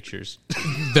to be pictures.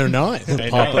 They're not.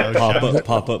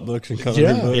 Pop up books and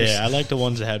coloring books. Yeah, I like the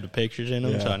ones that have the pictures in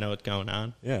them, so I know what's going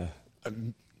on. Yeah.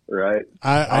 Right.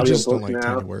 I just don't like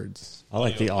tiny words. I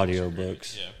like the audio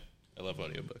books. Yeah, I love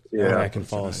audiobooks. Yeah, I can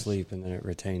fall asleep and then it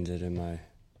retains it in my.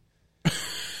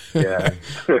 Yeah.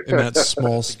 In that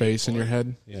small space in your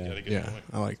head. Yeah.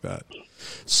 I like that.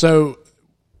 So,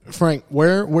 Frank,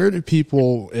 where do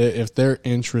people, if they're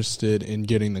interested in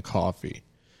getting the coffee,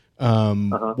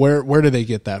 where do they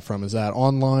get that from? Is that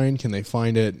online? Can they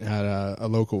find it at a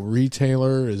local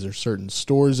retailer? Is there certain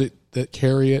stores that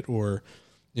carry it, or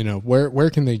where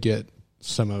can they get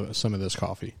some of this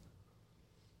coffee?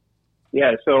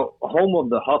 Yeah, so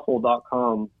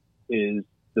homeofthehustle.com is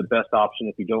the best option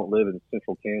if you don't live in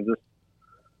central Kansas.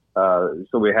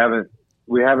 So we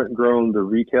haven't grown the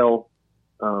retail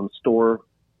store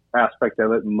aspect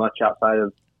of it much outside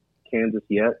of Kansas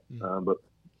yet. But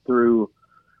through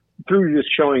just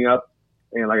showing up,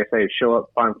 and like I say, show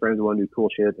up, find friends who want to do cool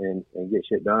shit and get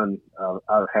shit done.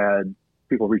 I've had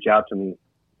people reach out to me,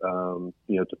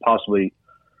 to possibly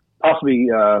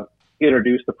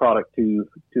introduce the product to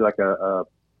like a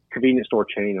convenience store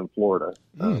chain in Florida.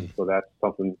 So that's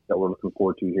something that we're looking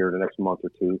forward to here in the next month or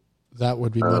two. That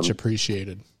would be much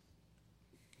appreciated.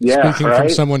 Yeah, Speaking from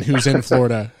someone who's in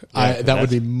Florida, that would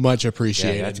be much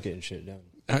appreciated. Yeah, that's getting shit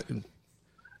done.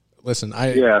 Listen,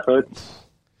 so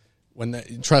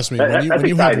trust me, when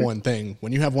you have one thing,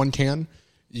 when you have one can,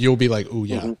 you'll be like, "Ooh,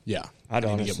 yeah, yeah." I'd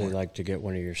honestly like to get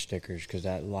one of your stickers because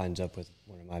that lines up with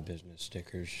one of my business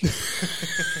stickers.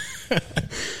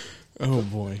 Oh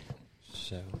boy.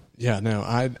 So yeah, no,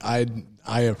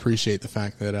 I appreciate the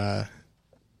fact that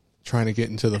trying to get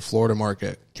into the Florida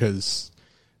market, because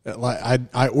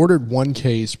I ordered one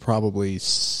case probably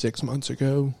 6 months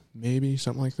ago, maybe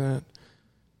something like that.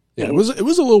 Yeah, it was a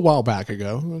little while back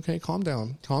ago. Okay, calm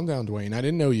down, Dwayne. I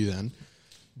didn't know you then,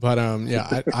 but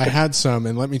I had some,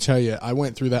 and let me tell you, I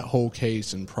went through that whole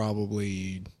case in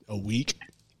probably a week,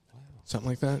 something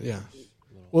like that. Yeah.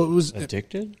 Well, it was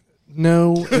addicted.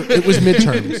 No, it was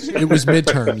midterms. It was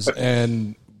midterms,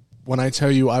 and when I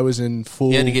tell you I was in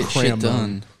full had to get cram shit mode,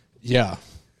 done. Yeah,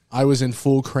 I was in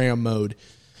full cram mode,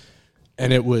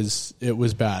 and it was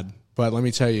bad. But let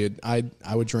me tell you, I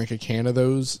would drink a can of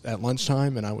those at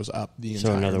lunchtime, and I was up the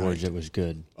entire night. So in other words, it was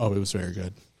good. Oh, it was very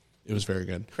good. It was very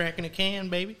good. Cracking a can,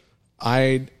 baby.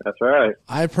 That's right.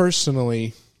 I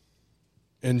personally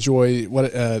enjoy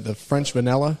the French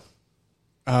vanilla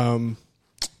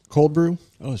cold brew.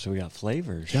 Oh, so we got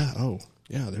flavors. Yeah. Oh,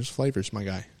 yeah. There's flavors, my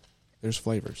guy. There's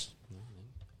flavors.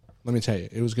 Let me tell you,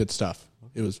 it was good stuff.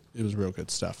 It was real good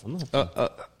stuff. I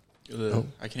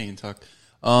can't even talk.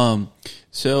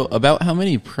 So about how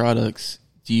many products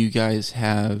do you guys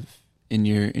have in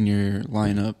your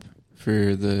lineup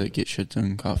for the Get Shit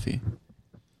Done coffee?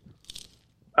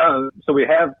 So we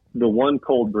have the one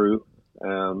cold brew,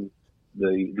 the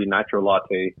nitro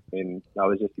latte, and I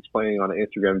was just explaining on an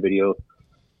Instagram video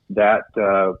that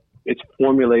it's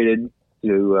formulated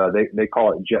to they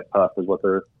call it jet puff is what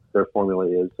their formula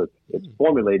is. So it's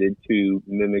formulated to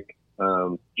mimic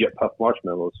jet puff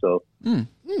marshmallows. So to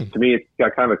me, it's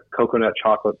got kind of a coconut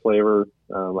chocolate flavor,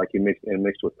 like you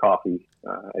mixed with coffee,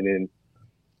 and then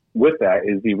with that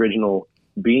is the original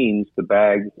beans, the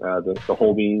bag, the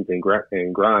whole beans and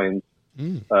grinds,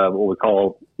 what we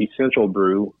call essential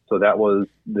brew. So that was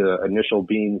the initial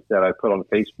beans that I put on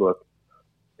Facebook.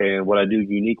 And what I do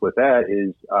unique with that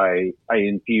is I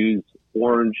infuse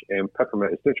orange and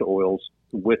peppermint essential oils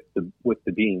with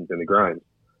the beans and the grinds.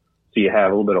 So you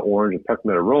have a little bit of orange and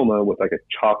peppermint aroma with like a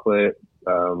chocolate,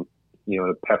 a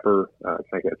pepper,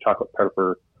 like a chocolate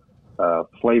pepper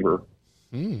flavor.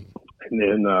 And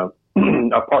then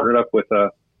I partnered up with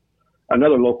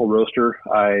another local roaster.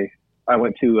 I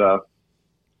went to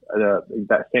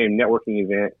that same networking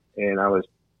event, and I was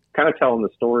kind of telling the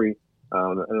story.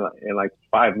 In like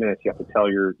 5 minutes, you have to tell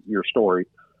your story.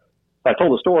 I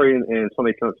told the story, and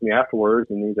somebody came up to me afterwards,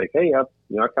 and he's like, "Hey, I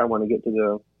kind of want to get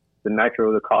to the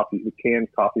nitro, the canned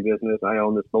coffee business. I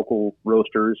own this local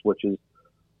Roasters, which is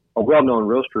a well-known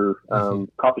roaster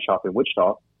coffee shop in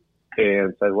Wichita."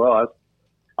 And said, "Well,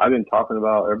 I've been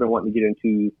wanting to get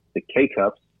into the K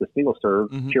cups, the single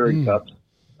serve Keurig cups."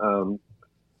 And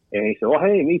he said, "Well,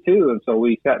 hey, me too." And so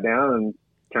we sat down and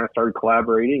kind of started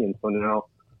collaborating, and so now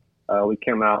we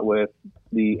came out with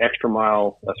the Extra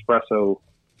Mile Espresso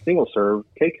single serve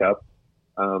K cup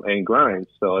and grinds.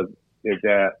 So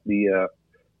that the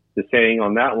saying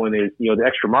on that one is, the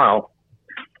extra mile.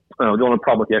 The only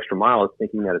problem with the extra mile is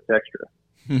thinking that it's extra.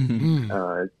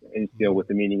 And with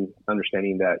the meaning,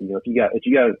 understanding that if you got it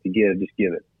to give, just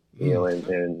give it.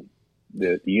 And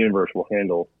the universe will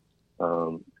handle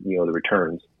the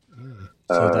returns.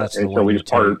 So that's the and one so we you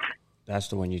just parted. That's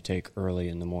the one you take early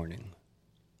in the morning.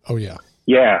 Oh yeah.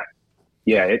 Yeah.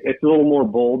 It's a little more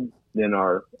bold than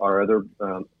our other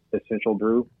essential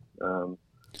brew.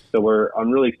 So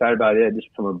I'm really excited about it just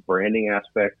from a branding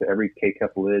aspect. Every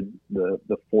K-Cup lid,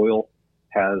 the foil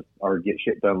has our Get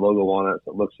Shit Done logo on it.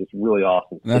 So it looks just really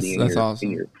awesome. That's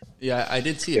awesome. Yeah, I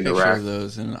did see a picture rack. of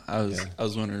those, and I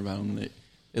was wondering about them.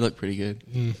 They look pretty good.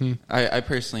 Mm-hmm. I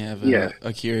personally have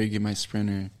a Keurig in my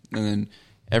Sprinter, and then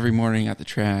every morning at the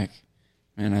track,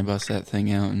 man, I bust that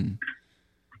thing out and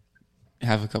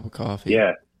have a cup of coffee.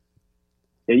 Yeah.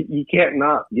 You can't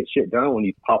not get shit done when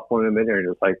you pop one of them in there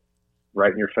and it's like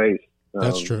right in your face.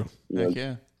 That's true.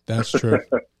 Yeah. That's true.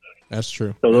 That's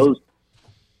true. So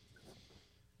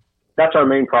that's our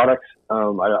main products. I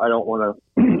don't want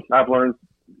to, I've learned,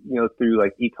 through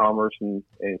like e-commerce and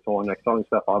so on, like selling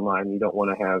stuff online, you don't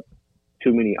want to have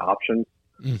too many options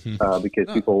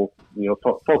because people,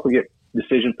 folk will get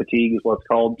decision fatigue is what it's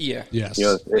called. Yeah. Yes.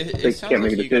 It sounds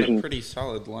like you got a pretty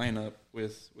solid lineup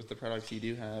with the products you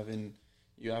do have, and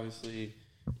you obviously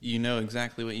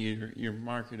exactly what you're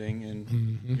marketing,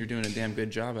 and you're doing a damn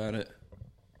good job at it.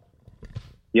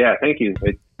 Yeah, thank you.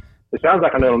 It sounds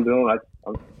like I know what I'm doing.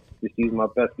 I'm just using my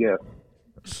best guess.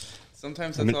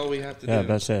 Sometimes that's all we have to do. Yeah,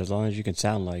 that's it. As long as you can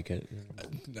sound like it.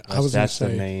 That's the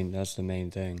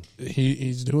main thing.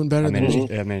 He's doing better than me.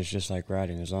 It's just like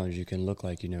writing. As long as you can look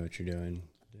like you know what you're doing,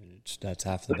 that's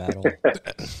half the battle.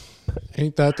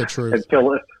 Ain't that the truth?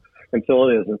 Until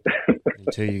it isn't.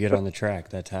 Until you get on the track,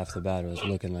 that's half the battle, is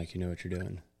looking like you know what you're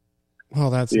doing.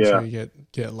 Well, that's until you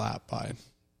get lapped by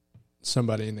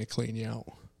somebody and they clean you out.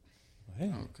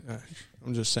 Hey,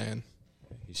 I'm just saying.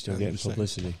 You still getting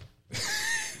publicity.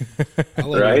 I'll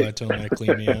let Tomac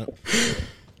clean me out.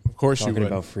 Of course you would. Talking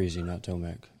about Freezy, not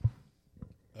Tomac.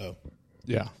 Oh.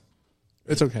 Yeah.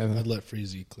 It's okay. I'd let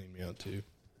Freezy clean me out too.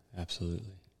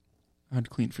 Absolutely. I'd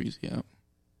clean Freezy out.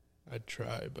 I'd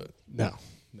try, but no.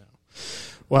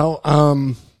 Well,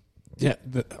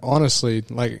 honestly,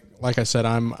 like I said,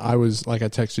 I was like I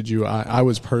texted you. I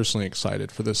was personally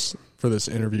excited for this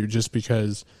interview just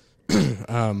because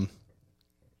I'm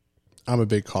a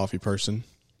big coffee person.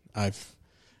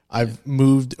 I've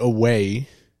moved away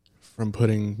from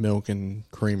putting milk and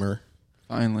creamer,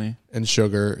 finally, and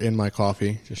sugar in my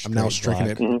coffee. I'm now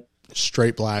drinking it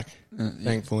straight black.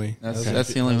 Thankfully,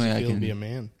 that's the only way I can be a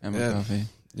man. Have a coffee.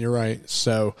 You're right.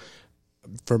 So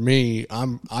for me,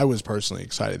 I was personally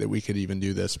excited that we could even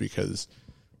do this because,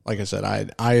 like I said,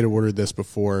 I had ordered this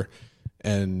before,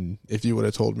 and if you would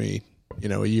have told me,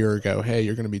 a year ago, hey,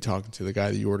 you're going to be talking to the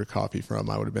guy that you ordered coffee from,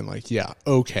 I would have been like, yeah,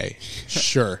 okay,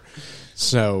 sure.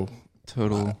 So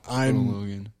Total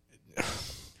Logan.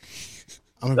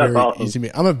 I'm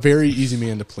a very easy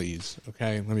man to please.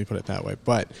 Okay, let me put it that way.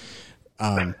 But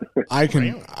I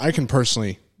can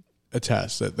personally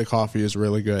attest that the coffee is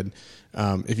really good.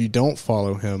 If you don't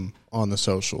follow him on the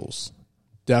socials,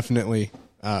 definitely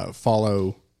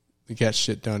follow the Get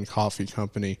Shit Done Coffee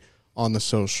Company on the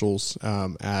socials.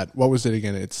 At what was it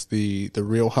again? It's the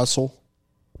Real Hustle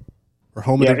or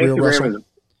Home of the Real Hustle.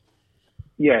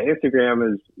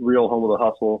 Instagram is Real Home of the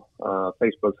Hustle.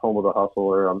 Facebook's Home of the Hustle.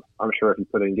 Or I'm sure if you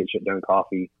put in Get Shit Done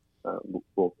Coffee, it'll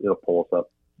pull us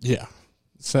up. Yeah.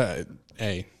 So,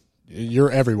 hey,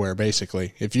 you're everywhere,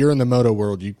 basically. If you're in the moto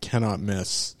world, you cannot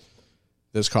miss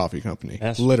this coffee company.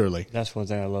 Literally. That's one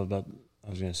thing I love about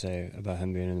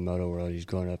him being in the moto world. He's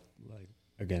going up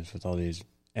against with all these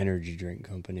energy drink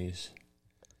companies.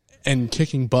 And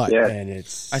kicking butt. Yeah. And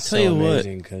it's I tell you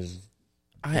amazing because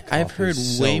I've heard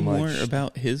way more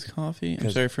about his coffee.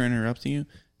 I'm sorry for interrupting you.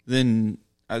 Than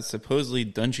supposedly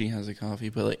Dungy has a coffee,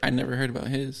 but I never heard about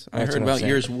his. I heard about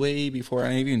yours way before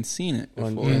I even seen it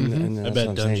before. And I bet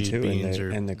Dungy's beans are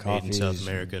made in South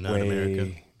America, not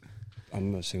America.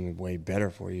 I'm assuming way better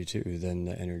for you too than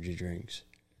the energy drinks.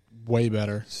 Way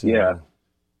better. So, yeah.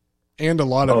 And a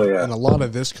lot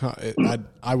of this,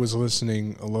 I was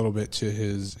listening a little bit to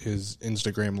his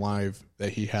Instagram live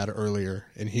that he had earlier,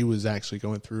 and he was actually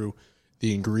going through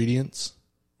the ingredients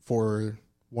for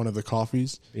one of the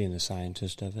coffees. Being a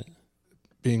scientist of it,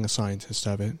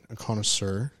 a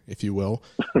connoisseur, if you will.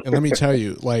 And let me tell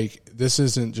you, this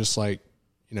isn't just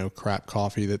crap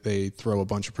coffee that they throw a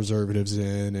bunch of preservatives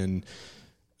in and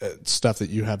stuff that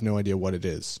you have no idea what it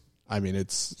is. I mean,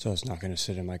 it's not going to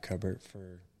sit in my cupboard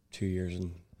for 2 years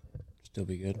and still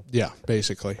be good. Yeah,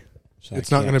 basically. So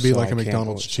it's not going to be like a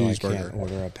McDonald's cheeseburger. I can't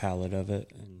order a pallet of it.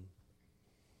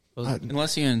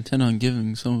 Unless you intend on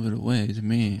giving some of it away to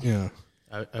me. Yeah.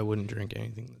 I wouldn't drink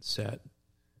anything that sat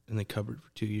in the cupboard for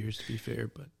 2 years, to be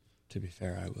fair. But to be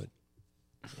fair, I would.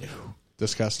 Yeah.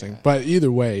 Disgusting. But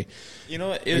either way. You know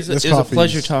what? It was a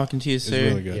pleasure talking to you, sir.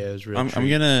 Really good. Yeah, it was really I'm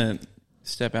going to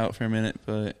step out for a minute,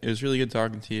 but it was really good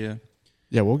talking to you.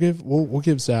 Yeah, we'll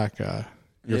give Zach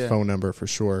your phone number for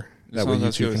sure. That way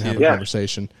you two can have a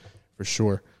conversation for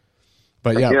sure.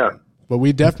 But but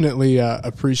we definitely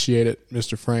appreciate it,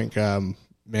 Mr. Frank.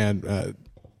 Man,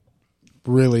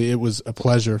 really, it was a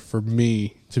pleasure for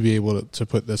me to be able to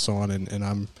put this on, and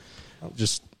I'm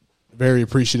just very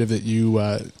appreciative that you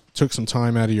took some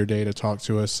time out of your day to talk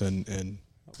to us, and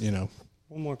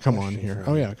one more come on here.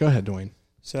 Oh yeah, go ahead, Dwayne.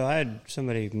 So I had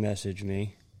somebody message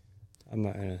me. I'm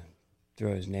not gonna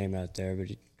throw his name out there, but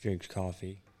he drinks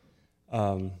coffee.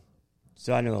 So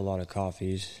I know a lot of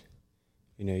coffees.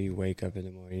 You wake up in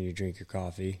the morning, you drink your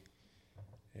coffee.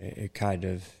 It kind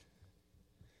of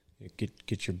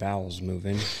get your bowels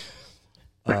moving.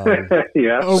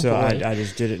 Yeah. So I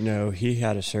just didn't know he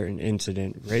had a certain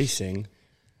incident racing.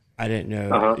 I didn't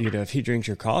know, if he drinks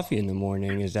your coffee in the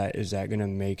morning, is that going to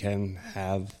make him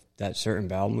have that certain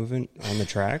bowel movement on the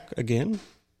track again?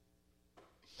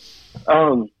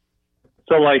 So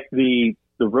the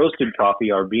roasted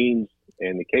coffee, our beans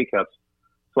and the K-cups.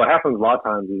 So what happens a lot of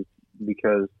times is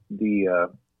because the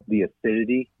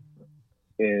acidity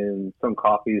in some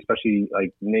coffees, especially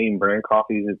name brand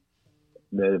coffees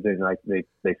that have been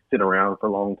they sit around for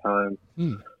a long time.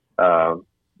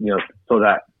 So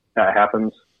that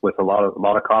happens with a lot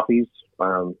of coffees.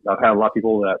 I've had a lot of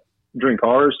people that drink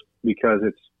ours because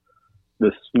it's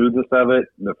the smoothness of it,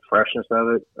 the freshness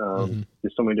of it.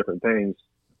 There's so many different things.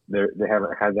 They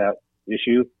haven't had that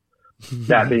issue.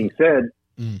 That being said,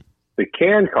 the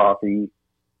canned coffee,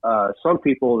 some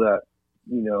people that,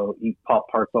 eat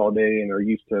Pop-Tarts all day and are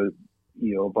used to,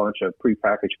 a bunch of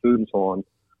prepackaged food and so on,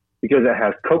 because it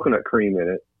has coconut cream in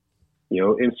it,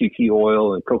 MCT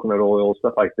oil and coconut oil,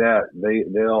 stuff like that, they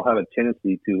all have a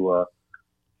tendency to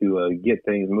get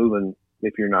things moving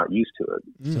if you're not used to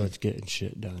it. So it's getting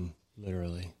shit done,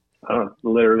 literally.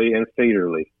 Literally and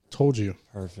fatally. Told you.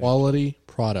 Perfect. Quality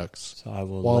products. So I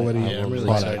will let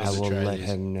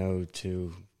him know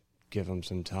to give him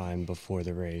some time before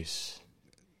the race.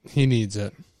 He needs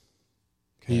it.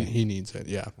 Okay. He needs it.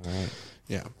 Yeah. All right.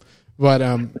 Yeah. But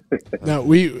no,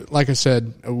 like I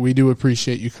said, we do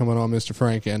appreciate you coming on, Mr.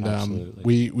 Frank, and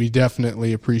we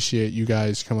definitely appreciate you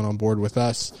guys coming on board with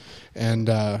us. And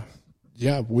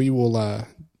we will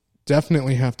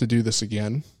definitely have to do this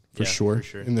again for sure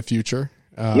in the future.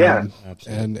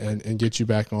 and get you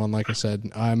back on. Like I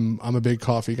said, I'm a big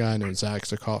coffee guy. I know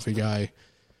Zach's a coffee guy.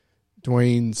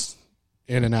 Dwayne's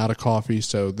in and out of coffee,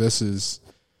 so this is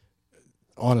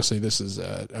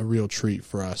a real treat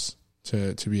for us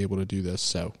to be able to do this.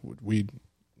 So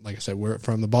like I said, we're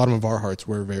from the bottom of our hearts,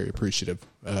 we're very appreciative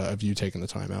of you taking the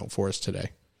time out for us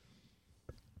today.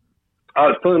 Oh,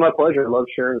 it's totally my pleasure. I love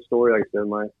sharing the story. Like I said,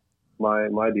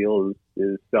 my deal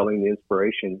is selling the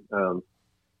inspiration.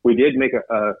 We did make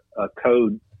a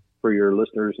code for your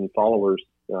listeners and followers,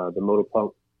 the Moto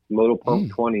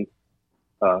Punk 20,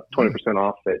 20%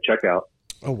 off at checkout.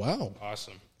 Oh, wow.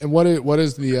 Awesome. And what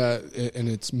is the and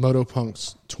it's Moto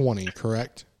Punks 20,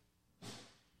 correct?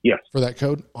 Yes. For that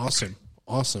code? Awesome.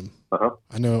 Uh-huh.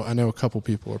 I know a couple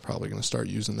people are probably going to start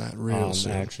using that real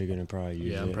soon. I'm actually going to probably use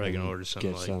it. Yeah, I'm probably going to order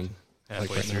some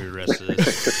halfway through the rest of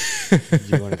this.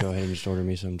 Do you want to go ahead and just order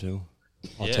me some too?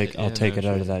 I'll take it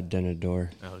out of that dented door.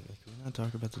 Oh, can we not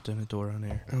talk about the dented door on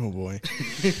air? Oh boy.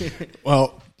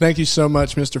 Well, thank you so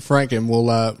much, Mr. Frank, and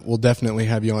we'll definitely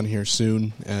have you on here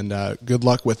soon. And good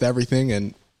luck with everything.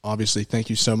 And obviously, thank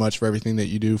you so much for everything that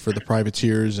you do for the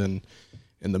privateers and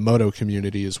the moto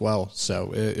community as well.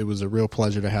 So it was a real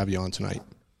pleasure to have you on tonight.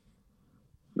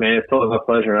 Man, it's totally my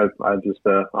pleasure.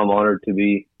 I'm honored to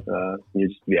be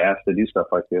asked to do stuff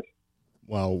like this.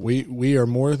 Well, we are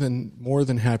more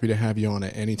than happy to have you on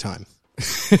at any time.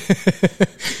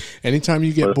 Anytime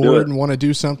you get bored and want to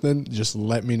do something, just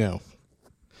let me know.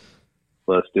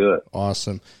 Let's do it.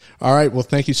 Awesome. All right. Well,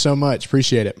 thank you so much.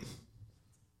 Appreciate it.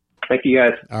 Thank you,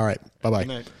 guys. All right. Bye-bye. Good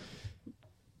night.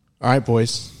 All right,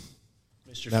 boys.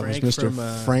 Mr. That Frank was Mr.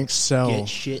 from Frank Sell. Get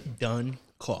Shit Done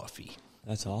Coffee.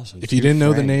 That's awesome. If you didn't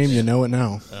know the name, you know it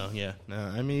now. Oh, yeah. No,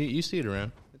 I mean, you see it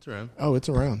around. It's around. Oh, it's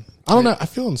around. I don't know. I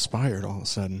feel inspired all of a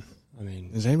sudden. I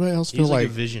mean, Does anybody else feel He's like a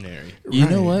visionary. You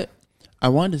know Right. what? I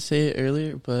wanted to say it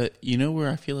earlier, but you know where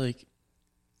I feel like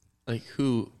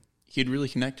who he'd really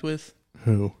connect with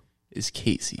Who? is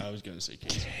Casey. I was going to say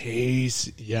Casey.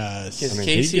 Case, yes. I mean,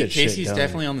 he gets shit Casey's done.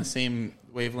 definitely on the same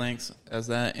wavelengths as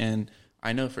that, and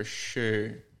I know for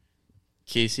sure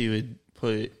Casey would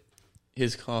put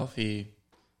his coffee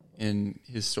in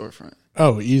his storefront.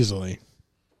 Oh, easily.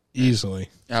 Easily.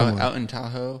 Come on. Out in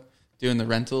Tahoe, doing the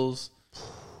rentals.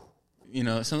 You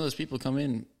know, some of those people come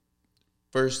in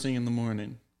first thing in the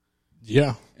morning.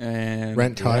 Yeah. And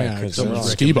Rent kayaks, they're on-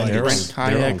 ski bikes. rent They're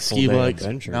on kayaks, ski full-day bikes,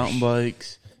 adventures. mountain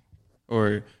bikes,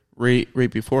 or right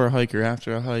before a hike or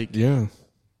after a hike. Yeah.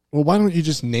 Well, why don't you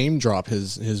just name drop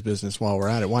his business while we're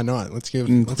at it? Why not? Let's give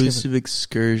Inclusive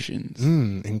excursions.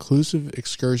 Inclusive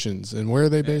Excursions. And where are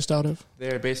they based out of?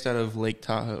 They're based out of Lake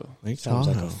Tahoe. Lake Sounds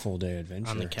like Tahoe. a full day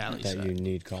adventure On the Cali that side. you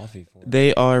need coffee for.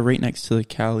 They are right next to the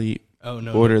Cali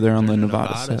border. They're on the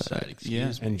Nevada side.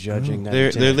 Excuse me. And judging that They're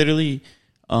it's they're literally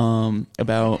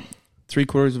about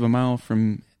 3/4 of a mile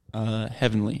from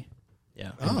Heavenly.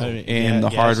 Yeah. Oh. And the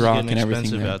gas Hard is Rock getting and everything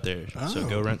expensive there. out there. So Oh.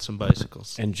 go rent some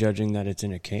bicycles. and judging that it's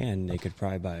in a can, they could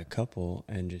probably buy a couple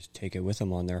and just take it with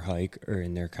them on their hike or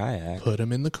in their kayak Put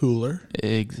them in the cooler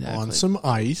Exactly. on some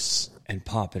ice. and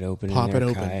pop it open Pop in their it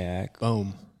open. kayak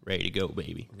Boom. Ready to go,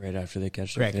 baby. right after they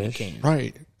catch the Cracking the fish. can.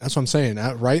 Right. That's what I'm saying.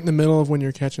 Right in the middle of when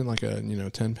you're catching like a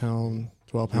 10-pound,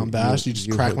 12-pound bass, you just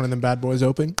you crack hook- one of them bad boys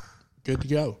open. Good to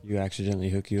go. You accidentally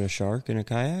hook you a shark in a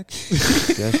kayak?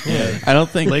 Guess what? I don't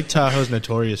think Lake Tahoe's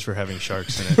notorious for having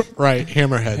sharks in it. Right.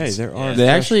 Hammerheads. Hey, there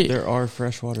are They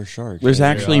freshwater sharks. there's Hey,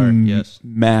 actually are, yes.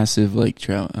 massive lake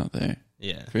trout out there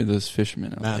Yeah. for those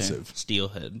fishermen out massive.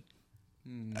 Steelhead.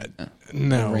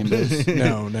 No. Rainbows.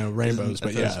 no rainbows, I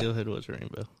but thought yeah. Steelhead was a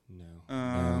rainbow. No.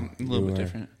 there. A little bit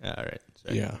different. All right.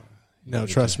 Sorry. Yeah. No,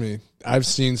 trust me. I've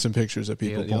seen some pictures of The,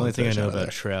 people. the only pulling thing I fish know out of about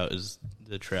there. trout is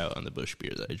the trout on the bush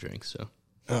beer that I drink. So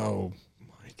Oh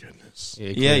my goodness.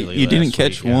 Yeah, clearly you didn't last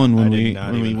catch week, one I when did we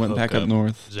not when we even went hook back up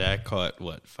north. Zach caught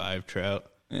 5 trout.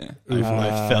 Yeah.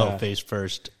 I fell face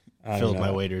first. I Filled don't my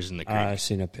know. waders in the creek. I've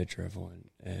seen a picture of one,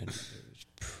 and it was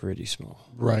pretty small.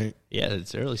 Right. Yeah,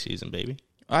 it's early season, baby.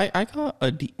 I caught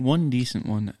one decent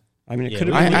one. I mean, it Yeah, could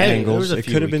have I- been the I- there angles. was a It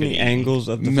few could have we been could the eat. angles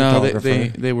of the No,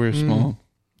 photographer. they were small,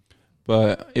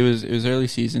 but it was early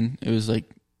season. It was like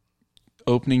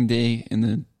opening day and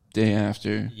the day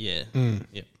after. Yeah. Mm.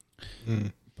 Yep.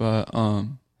 Mm. But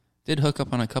did hook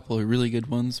up on a couple of really good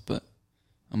ones, but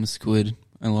I'm a squid.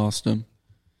 I lost them.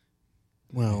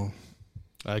 Well,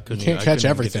 I couldn't. can't I catch couldn't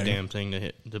everything. Get the damn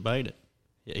thing to bite it.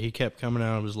 Yeah, he kept coming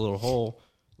out of his little hole,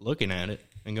 looking at it,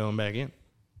 and going back in.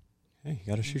 Hey, you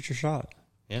got to shoot your shot.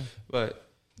 Yeah. But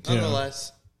Yeah.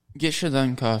 nonetheless, get shit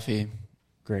done coffee.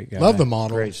 Great guy. Love the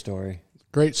model. Great story.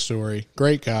 great story.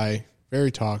 Great guy.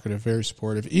 Very talkative. Very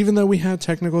supportive. Even though we had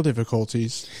technical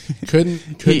difficulties, couldn't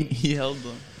He held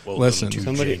them. Listen,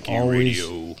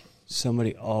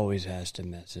 somebody always has to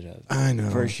mess it up. I know.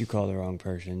 First you call the wrong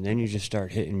person, then you just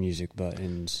start hitting music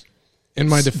buttons. In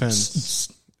my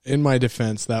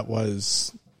defense, that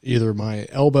was either my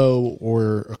elbow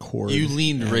or a cord. You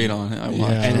leaned right on it. I watched.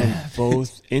 Yeah. And in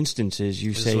both instances,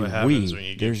 you This say is what happens when we.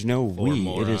 you get There's no four we. It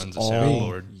morons is a all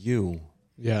soundboard. you.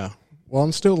 Yeah. Well,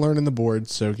 I'm still learning the board,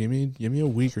 so give me a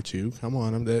week or two. Come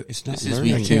on, It's not This is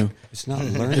learning. week 2. It's not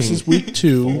learning. This is week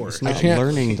 2. It's I not can't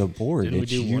learning the board. Didn't we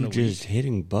It's do one you a just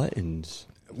hitting buttons.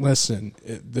 listen.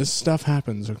 This stuff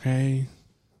happens, okay?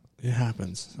 It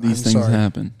happens. These I'm things sorry.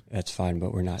 happen. That's fine,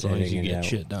 but we're not As long as you editing it get out.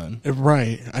 shit done.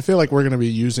 Right. I feel like we're going to be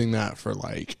using that for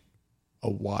like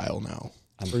a while now.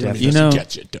 I'm We're gonna definitely, You know,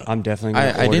 get shit done. I'm definitely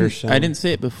going to I order didn't. some. I didn't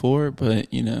say it before, but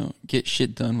get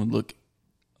shit done would look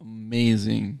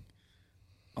amazing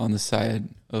on the side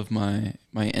of my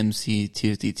MC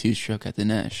 252 truck at the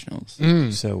Nationals.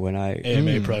 So when I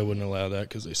AMA probably wouldn't allow that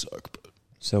because they suck.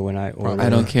 But order, I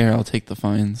don't care. I'll take the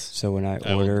fines. So when I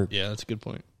I will- order, yeah, that's a good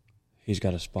point. he's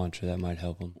got a sponsor that might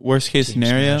help him. Worst case Team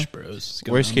scenario. Smash Bros. is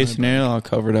going Worst on case my scenario. bike. I'll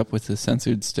cover it up with a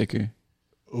censored sticker.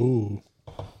 Ooh.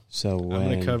 So I'm when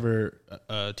going to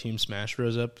cover Team Smash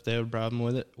Bros. Up if they have a problem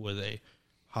with it with a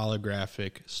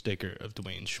holographic sticker of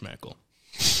Dwayne Schmeckel.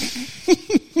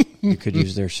 you could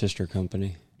use their sister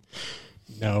company.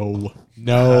 No.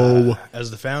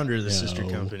 As the founder of the sister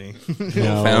company.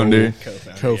 No. Founder.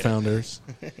 Co-founders.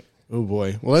 Oh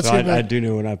boy. Well, let's So get back. I do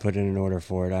know when I put in an order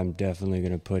for it, I'm definitely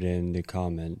going to put in the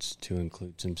comments to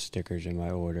include some stickers in my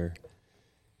order.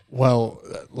 Well,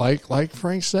 like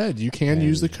Frank said, you can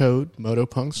use the code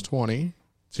MotoPunks20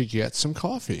 to get some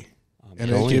coffee, and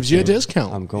it gives you a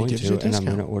discount. I'm going It gives to, you a and I'm going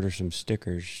to discount. order some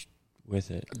stickers with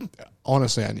it.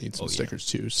 Honestly, I need some stickers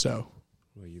too. So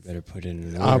Well, you better put in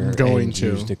an order. I'm going and to.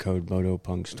 use the code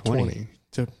MotoPunks20. 20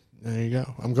 to there you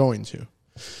go. I'm going to.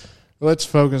 Let's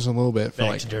focus a little bit for Back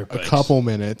like to dirt a bikes. couple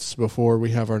minutes before we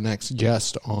have our next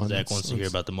guest on. Zach wants to hear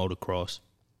about the motocross.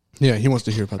 Yeah, he wants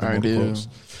to hear about the I do. motocross.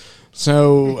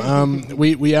 So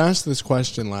we asked this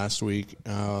question last week.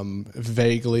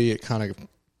 Vaguely, it kind of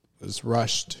was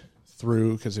rushed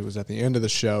through because it was at the end of the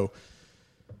show.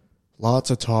 Lots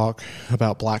of talk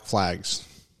about black flags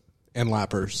and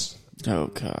lappers. Oh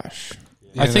gosh.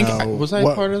 You I think know, was I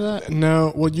what- part of that?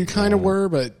 No, well, you kind of were,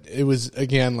 but it was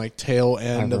again like tail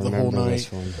end I of the whole remember night.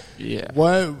 this one. Yeah.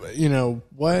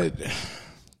 What?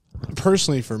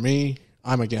 Personally, for me,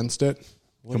 I'm against it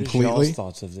What is completely. y'all's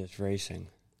thoughts of this racing?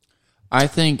 I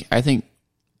think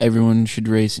everyone should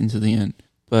race into the end,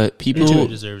 but He people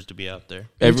deserves to be out there.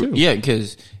 too. yeah,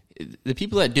 because the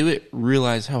people that do it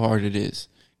realize how hard it is.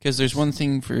 Because there's one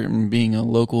thing from being a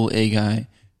local A guy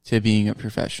to being a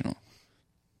professional.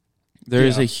 There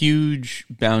is a huge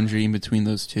boundary in between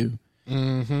those two,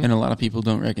 and a lot of people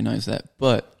don't recognize that.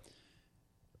 But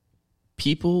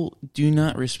people do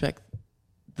not respect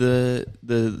the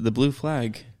blue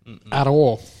flag, At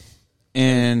all.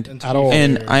 and At all.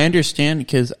 and I understand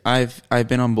because I've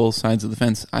been on both sides of the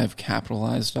fence. I've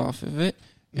capitalized off of it,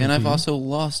 and I've also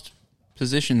lost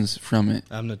positions from it.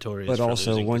 I'm notorious. But for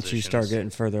also, losing once you start positions. getting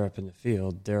further up in the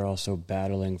field, they're also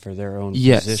battling for their own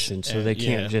Yes. position, so they Yeah.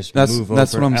 can't just That's- move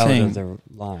that's over what I'm out saying. of their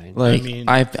line. Like I mean-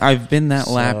 I've been that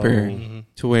So- lapper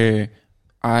to where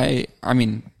I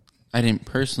mean I didn't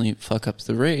personally fuck up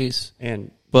the race,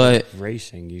 And but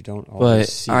racing, you don't always but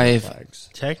see the I've- flags.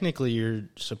 Technically, you're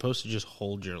supposed to just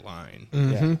hold your line.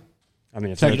 Yeah. I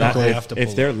mean, if Technically, you have to if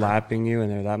pull they're over. lapping you and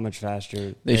they're that much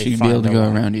faster, They should be find able to the go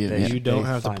line. around you, They yeah. should- You don't they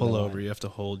have to find pull the over. line. You have to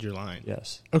hold your line.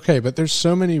 Yes. Okay, but there's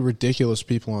so many ridiculous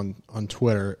people on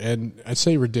Twitter, and I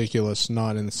say ridiculous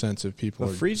not in the sense of people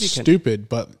Well, are Freezy can- stupid,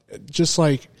 but just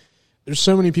like there's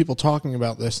so many people talking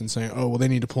about this and saying, "Oh, well, they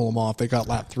need to pull them off. They got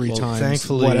lapped three Well, times."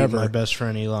 thankfully, whatever. my best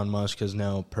friend Elon Musk has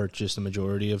now purchased the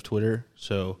majority of Twitter,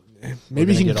 so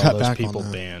Maybe we're he gonna can get all cut those back people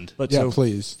on that. banned. But Yeah, so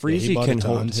please. Yeah, he Freezy bought can it to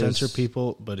hold uncensor his,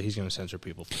 people, but he's going to censor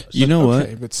people for us. you know what?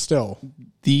 Okay, but still,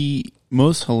 The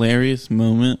most hilarious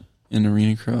moment in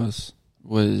arena cross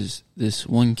was this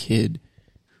one kid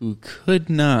who could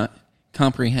not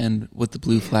comprehend what the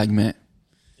blue flag meant.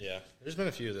 Yeah, there's been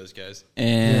a few of those guys.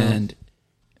 And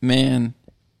man,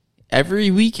 every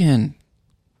weekend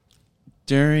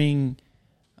during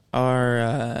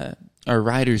our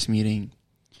riders meeting,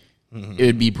 it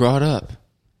would be brought up,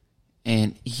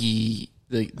 and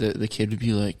the kid would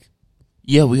be like,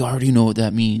 "Yeah, we already know what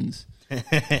that means."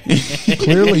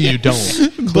 clearly you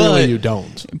don't. Clearly you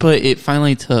don't. But it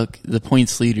finally took the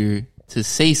points leader to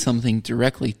say something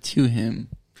directly to him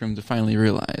for him to finally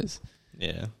realize.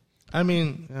 Yeah, I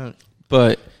mean,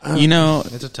 But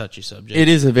it's a touchy subject. it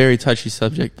is a very touchy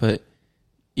subject. But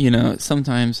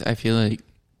sometimes I feel like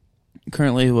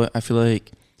currently what I feel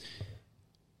like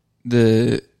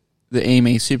the AMA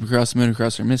Supercross and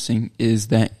Motocross are missing is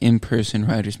that in-person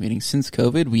riders meeting. Since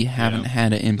COVID, we haven't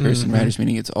had an in-person riders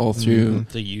meeting. It's all through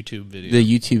the YouTube videos.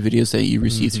 the YouTube videos that you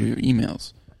receive through your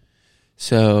emails.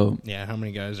 So Yeah, how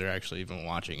many guys are actually even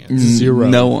watching it? Zero.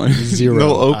 No one. Zero. They'll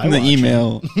open the watch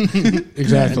email.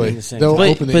 Exactly. Yeah, They'll But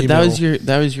open the email.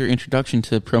 that was your introduction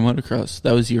to pro motocross.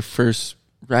 That was your first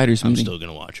riders I'm meeting. still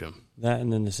gonna watch them. That,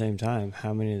 and then at the same time,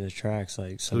 how many of the tracks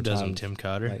like Who does them? sometimes Tim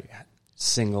Cotter. like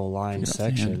single line Pick it up,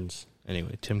 man. sections?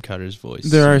 Anyway, Tim Cotter's voice.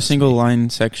 There are suits single me. line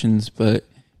sections, but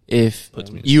if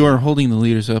Puts me to you sleep. are holding the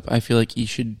leaders up, I feel like you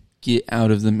should get out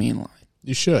of the main line.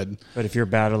 You should. But if you're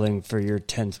battling for your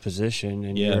 10th position,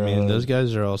 and Yeah, I you're mean, those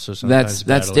guys are also sometimes That's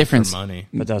battling different. for money.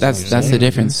 But that's That's what I'm that's the saying.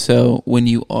 difference. So when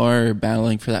you are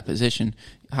battling for that position,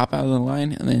 hop out of the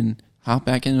line and then hop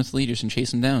back in with leaders and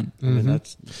chase them down. I mean,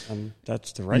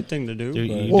 that's the right thing to do. Dude,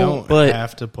 you but don't but-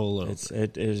 have to pull over.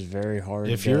 it is very hard.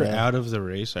 If you're out of the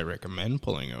race, I recommend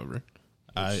pulling over.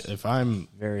 If I'm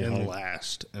very in hard.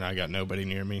 last and I got nobody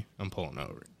near me, I'm pulling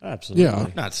over. Absolutely, Yeah.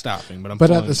 Not stopping, but I'm. But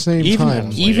pulling at the same Even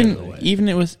time, even way. even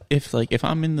it was if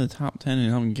I'm in the top 10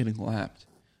 and I'm getting lapped,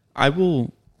 I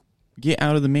will get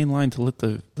out of the main line to let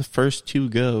the first two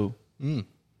go. I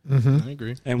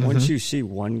agree. And once you see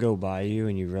one go by you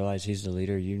and you realize he's the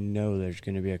leader, you know there's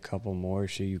going to be a couple more,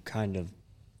 so you kind of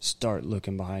start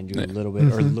looking behind you a little bit,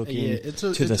 or looking Yeah, it's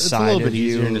a, to the it's side a little bit of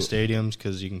easier you. in the stadiums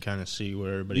because you can kind of see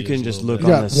where everybody. You is can a just little look you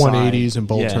bit. on got the side. 180s and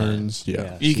bolt Yeah. turns. Yeah.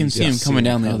 Yeah. You can see him see coming him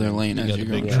down the coming. other lane You as got the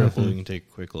you're big going. triple. You can take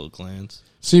a quick little glance.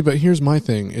 See, but here's my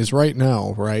thing: is right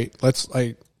now, right? Let's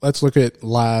look at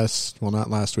not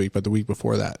last week, but the week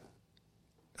before that.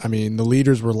 I mean, the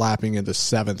leaders were lapping into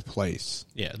 7th place.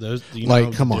 Yeah, those. You Like,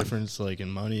 know come the on. difference, like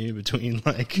in money between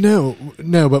like. No,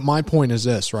 but my point is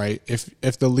this, right?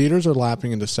 If the leaders are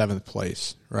lapping into 7th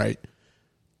place, right,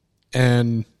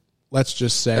 and let's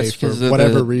just say That's for 'cause they're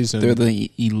whatever reason they're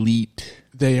the elite.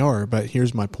 they are, but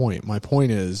here's my point. My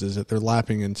point is that they're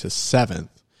lapping into 7th.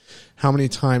 How many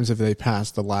times have they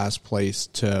passed the last place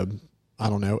to, I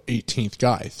don't know, 18th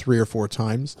guy? 3 or 4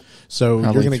 times. So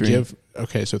Probably you're going to 3. give,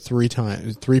 okay, so 3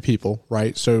 times, 3 people,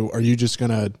 right? So are you just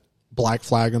going to black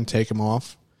flag them, take them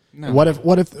off? No. What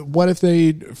if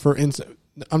they, for instance,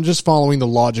 I'm just following the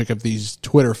logic of these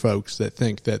Twitter folks that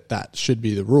think that should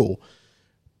be the rule.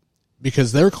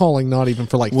 Because they're calling not even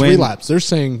for like 3 When- laps. They're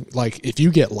saying like if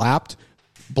you get lapped,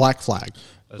 black flag.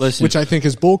 Listen, Which I think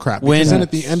is bullcrap. Because When- then at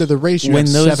the end of the race, you when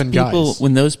have those 7 people guys.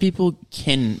 when those people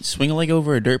can swing a leg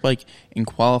over a dirt bike and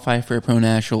qualify for a pro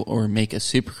national or make a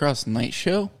supercross night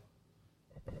show,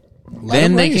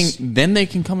 then they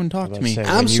can come and talk to me.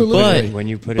 Absolutely. When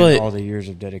you put But- in all the years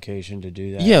of dedication to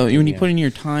do that. Yeah, when you put in your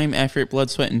time, effort, blood,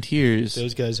 sweat, and tears,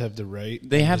 Those guys have the right.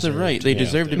 they have the deserve right. to They be out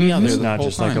deserve to there. be out there It's the not whole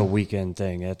just time. like a weekend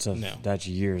thing. No. That's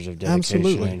years of dedication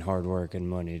Absolutely. and hard work and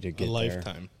money to A get there.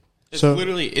 lifetime. It's So-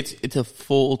 literally it's a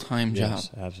full time job. Yes,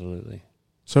 absolutely.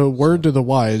 So word to the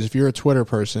wise, if you're a Twitter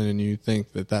person and you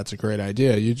think that that's a great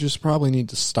idea, you just probably need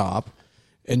to stop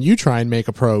and you try and make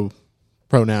a pro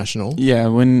national. Yeah,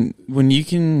 when you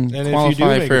can And if you do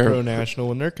qualify make for a pro national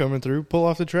when they're coming through, pull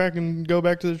off the track and go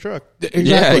back to the truck. Exactly.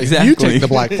 Yeah, exactly. You take the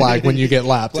black flag when you get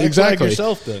lapped. Black exactly. flag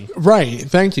yourself then. Right.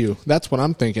 Thank you. That's what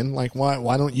I'm thinking. Like,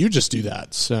 why don't you just do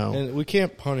that? So And we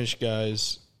can't punish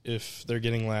guys if they're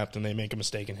getting lapped and they make a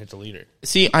mistake and hit the leader.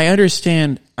 See, I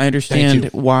understand Thank you.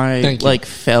 why Thank you. like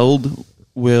Feld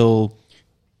will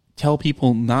tell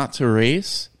people not to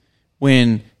race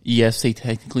when yes, they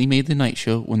technically made the night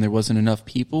show when there wasn't enough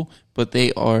people, but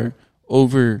they are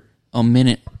over a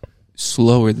minute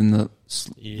slower than the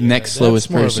next slowest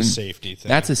that's more person. Of a safety thing.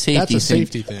 That's a safety That's a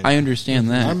safety thing. I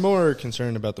understand that. I'm more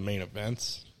concerned about the main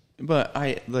events. But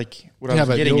I like what Yeah, I was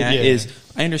but getting you'll- at yeah. is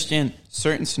I understand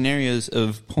certain scenarios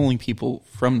of pulling people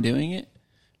from doing it,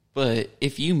 but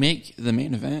if you make the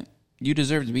main event, you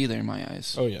deserve to be there in my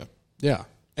eyes. Oh yeah. yeah.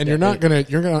 And you're not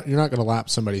gonna lap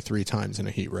somebody 3 times in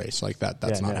a heat race like that.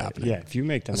 That's Yeah, not no, happening. Yeah, if you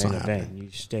make the That's main not event, happening.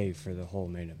 you stay for the whole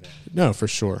main event. No, for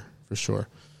sure.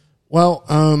 Well,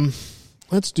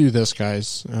 let's do this,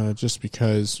 guys. Just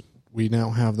because we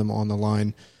now have them on the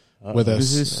line with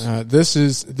us. Who's This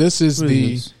is Who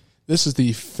the is this? this is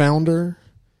the founder,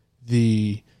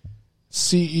 the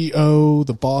CEO,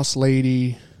 the boss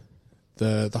lady,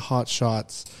 the hot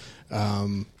shots.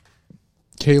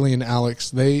 Kaylee and Alex,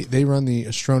 they run the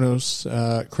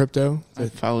Astronos crypto. I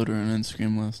followed her on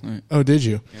Instagram last night. Oh, did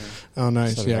you? Oh,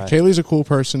 nice. So did Yeah, I. Kaylee's a cool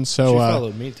person. So She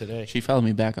followed me today. She followed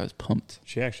me back. I was pumped.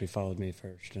 She actually followed me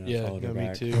first, and I Yeah, followed her no, me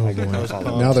back. too. Oh, I got boy. her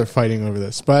followed. now they're fighting over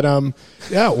this. But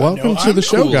yeah, welcome to I'm the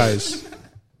show, cool. guys.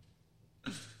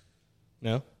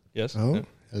 No? Yes? Oh, No?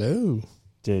 hello.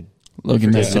 Did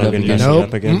Logan messed it up Logan again. messed it Nope.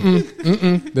 up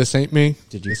again. This ain't me.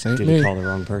 Did you This ain't did me. you call the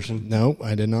wrong person? No,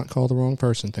 I did not call the wrong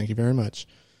person. Thank you very much.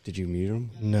 Did you mute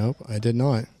him? Nope, I did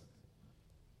not.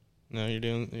 No,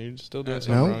 you're still doing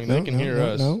something No, wrong. no, They can no, hear no,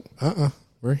 us. no.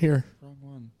 We're here. Wrong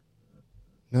one.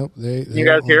 Nope. They You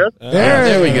guys hear us?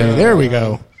 There we go. There we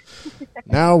go.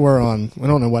 Now we're on. We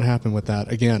don't know what happened with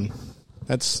that. Again,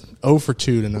 that's 0 for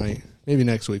 2 tonight. Maybe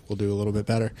next week we'll do a little bit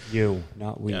better. You,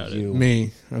 not we. Got it. You.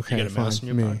 Me. You Okay, got a fine. mouse in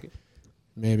your Me. pocket.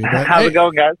 Maybe. But, How's hey, it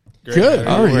going, guys? Great. Good.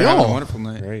 How How are are you? We're having a y'all? wonderful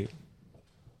night. Great.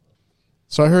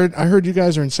 So I heard you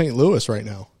guys are in St. Louis right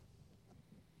now.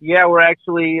 Yeah, we're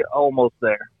actually almost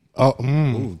there. Oh,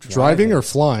 Ooh, driving or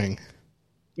flying?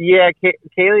 Yeah,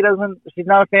 Kaylee doesn't. She's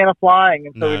not a fan of flying,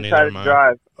 and so No, we neither decided am to I.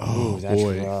 drive. Oh, Ooh, that's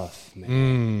boy. rough,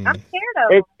 man. Mm.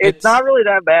 It's not really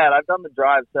that bad. I've done the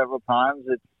drive several times.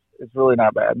 It's really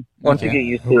not bad once you Okay. get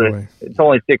used Oh, to boy. it. It's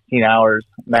only 16 hours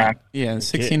max. Yeah,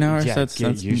 16 hours. yeah, That's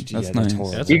get used to- that's yeah, nice. that's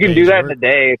horrible. That's You a can do day's that in work. a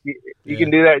day if you can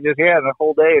do that just in a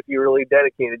whole day if you're really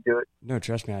dedicated to it. No,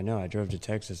 trust me, I know. I drove to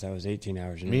Texas. That was 18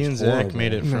 hours. Me it and was Zach horrible.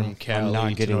 made it from I'm Cali not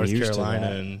to getting North used to Carolina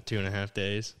that. in 2.5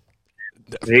 days.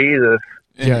 Jesus.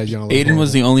 Yeah, you know, Aiden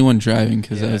was the only one driving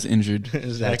because I Yeah. was injured.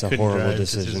 Zach That's a couldn't horrible drive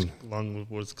 'cause decision. His lung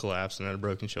was collapsed and had a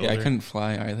broken shoulder. Yeah, I couldn't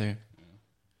fly either.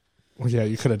 Well, yeah,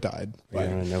 you could have died. We're on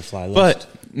a no-fly list.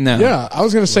 But no. Yeah, I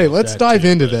was going to say, let's that dive too,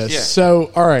 into but- this. Yeah.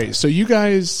 So, all right, so you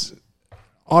guys,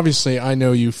 obviously, I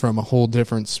know you from a whole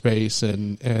different space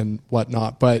and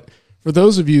whatnot, but for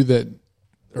those of you that,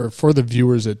 or for the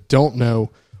viewers that don't know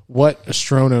what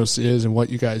Astronos is and what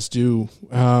you guys do,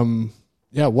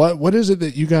 what is it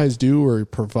that you guys do or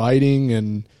providing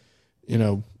and,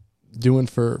 doing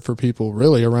for people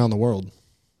really around the world?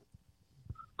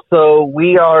 So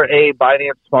we are a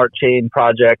Binance Smart Chain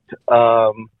project.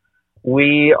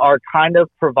 We are kind of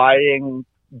providing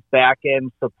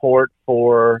back-end support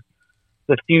for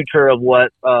the future of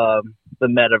what the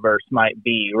metaverse might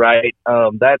be, right?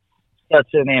 That's such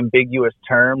an ambiguous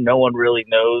term. No one really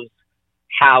knows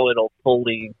how it'll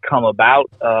fully come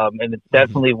about, and it's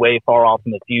definitely way far off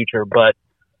in the future. But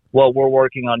what we're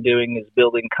working on doing is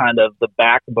building kind of the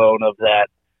backbone of that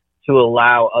to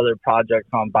allow other projects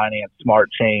on Binance Smart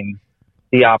Chain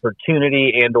the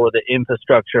opportunity and or the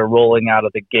infrastructure rolling out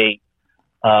of the gate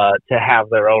to have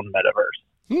their own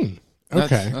metaverse.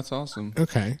 Okay. That's awesome.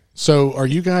 Okay. So are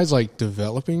you guys like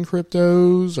developing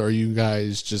cryptos? Are you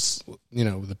guys just,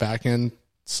 the back end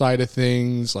side of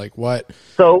things? Like what?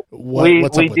 So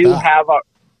what's we up with do that? have our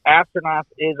Astronos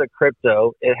is a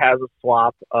crypto. It has a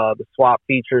swap. The swap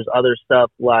features other stuff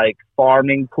like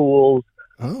farming pools,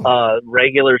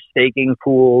 regular staking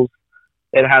pools.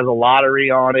 It has a lottery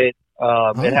on it.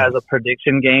 It has a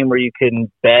prediction game where you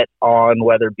can bet on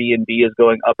whether B&B is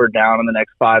going up or down in the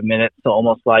next 5 minutes. So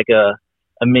almost like a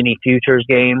mini futures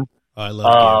game. Oh, I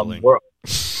love gambling.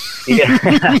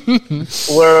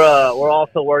 We're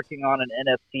also working on an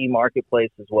NFT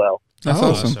marketplace as well. That's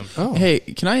Oh, awesome. Oh. Hey,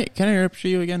 can I interrupt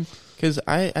you again? Because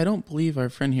I don't believe our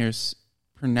friend here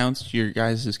pronounced your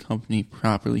guys' company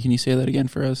properly. Can you say that again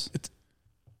for us?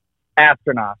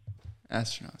 Astronaut.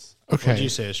 Astronauts. Okay. What did you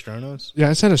say, Astronos? Yeah,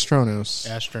 I said Astronos.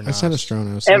 Astronauts. I said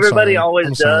Astronos. I'm Everybody sorry. always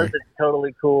I'm does. sorry. It's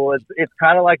totally cool. It's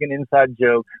kind of like an inside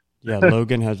joke. Yeah,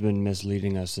 Logan has been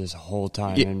misleading us this whole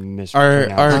time Yeah, and Our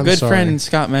I'm good sorry. friend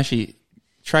Scott Meshy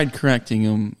tried correcting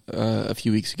him a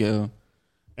few weeks ago.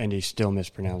 and he still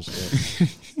mispronounced it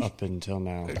up until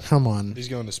now. Come on. He's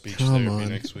going to speech Come therapy on.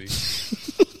 next week.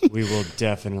 We will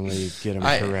definitely get him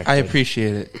corrected. I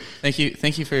appreciate it.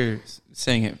 Thank you for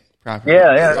saying it properly.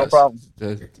 Yeah, for no us problem.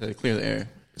 To clear the air.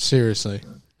 Seriously.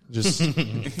 Just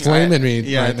flaming me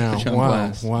Yeah, right now. put you on Wow.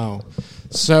 blast. Wow.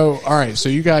 So, all right. So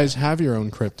you guys have your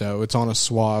own crypto. It's on a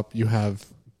swap. You have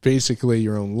basically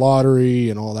your own lottery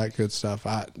and all that good stuff.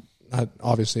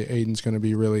 Obviously, Aiden's going to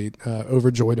be really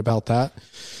overjoyed about that,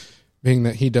 being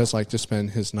that he does like to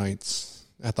spend his nights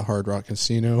at the Hard Rock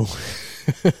Casino,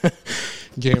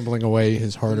 gambling away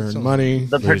his hard-earned money.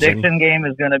 The prediction game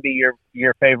is going to be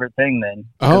your favorite thing then.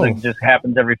 Oh. Because it just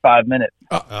happens every 5 minutes.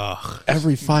 Ugh,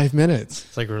 Every 5 minutes.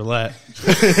 it's like roulette.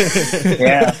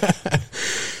 Yeah.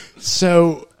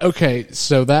 So, okay.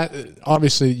 So that,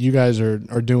 obviously, you guys are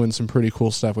doing some pretty cool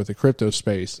stuff with the crypto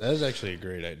space. That is actually a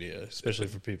great idea, especially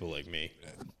for people like me.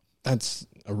 That's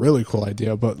a really cool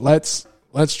idea, but let's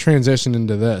transition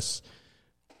into this.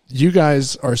 You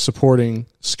guys are supporting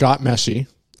Scott Meshy,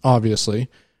 obviously.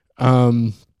 How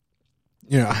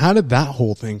did that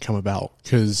whole thing come about?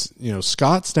 Because,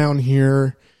 Scott's down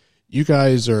here. You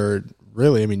guys are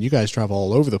really, you guys travel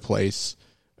all over the place.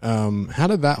 How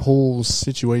did that whole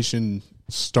situation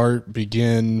start,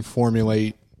 begin,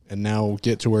 formulate, and now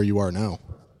get to where you are now?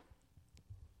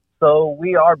 So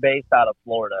we are based out of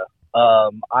Florida.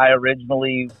 I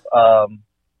originally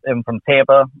am from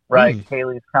Tampa, right?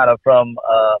 Kaylee's kind of from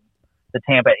the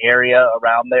Tampa area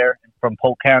around there, from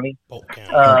Polk County. Polk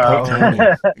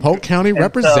County. Polk County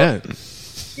represent.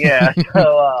 So, yeah.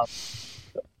 So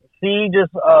she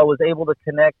just was able to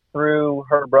connect through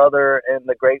her brother and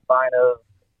the grapevine of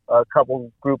a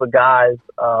group of guys,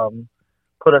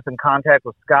 put us in contact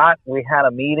with Scott. We had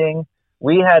a meeting.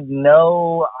 We had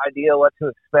no idea what to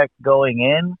expect going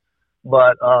in,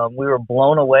 but we were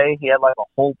blown away. He had like a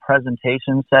whole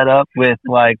presentation set up with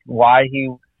like why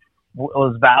he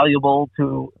was valuable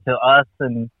to us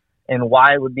and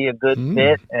why it would be a good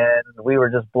fit. And we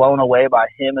were just blown away by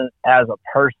him as a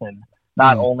person,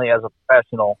 not only as a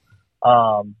professional.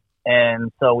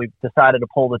 And so we decided to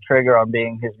pull the trigger on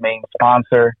being his main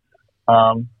sponsor.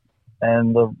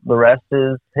 And the rest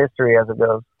is history as it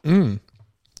goes.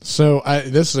 So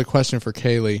this is a question for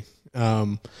Kaylee.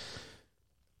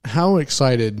 How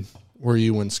excited were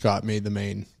you when Scott made the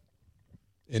main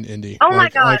in Indy? Oh my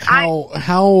God.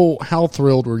 How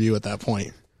thrilled were you at that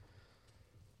point?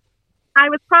 I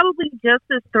was probably just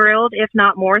as thrilled, if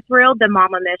not more thrilled, than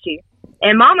Mama Meshi.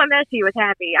 And Mama Meshi was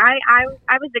happy. I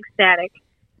was ecstatic.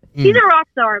 He's a rock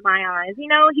star in my eyes. You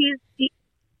know, he's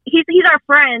our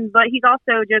friend, but he's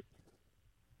also just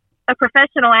a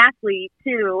professional athlete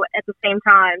too at the same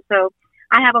time. So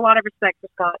I have a lot of respect for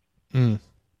Scott.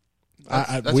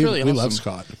 That's we really awesome. love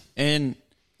Scott. And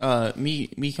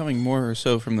me coming more or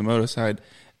so from the moto side,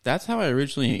 that's how I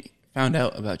originally found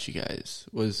out about you guys,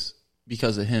 was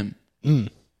because of him.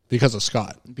 Because of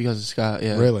Scott. Because of Scott,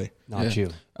 yeah. Really? Not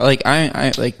you. Like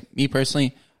I like me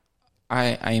personally,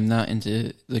 I am not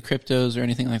into the cryptos or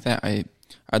anything like that.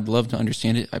 I'd love to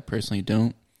understand it. I personally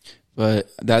don't.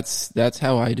 But that's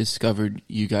how I discovered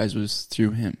you guys, was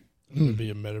through him. To be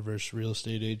a metaverse real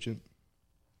estate agent.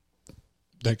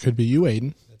 That could be you,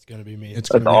 Aiden. That's gonna be me. That's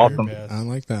awesome. I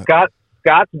like that.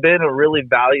 Scott's been a really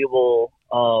valuable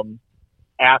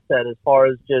asset as far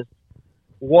as just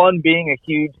one, being a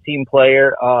huge team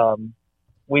player.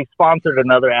 We sponsored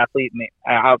another athlete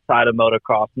outside of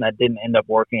motocross, and that didn't end up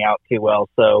working out too well.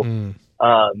 So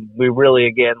we really,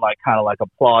 again, kind of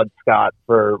applaud Scott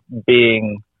for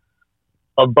being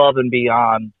above and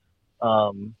beyond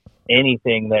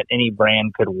anything that any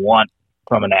brand could want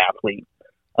from an athlete,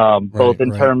 both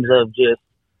in terms of just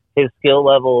his skill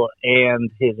level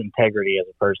and his integrity as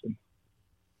a person.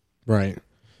 Right.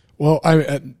 Well,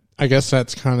 I guess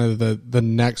that's kind of the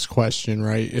next question,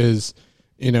 right? Is,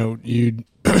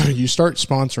 you start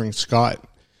sponsoring Scott,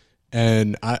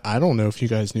 and I don't know if you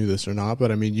guys knew this or not,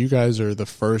 but I mean, you guys are the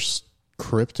first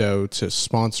crypto to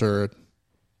sponsor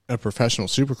a professional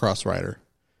supercross rider.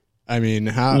 I mean,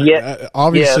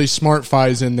 obviously Smart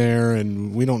Fi's in there,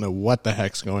 and we don't know what the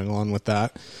heck's going on with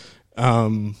that.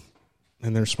 And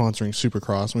they're sponsoring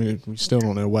Supercross. We still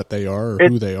don't know what they are or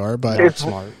who they are, but it's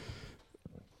smart.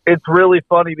 It's really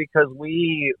funny because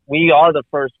we are the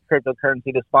first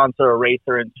cryptocurrency to sponsor a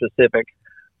racer in specific.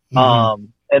 And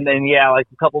then, a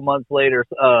couple months later,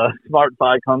 Smart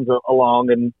Fi comes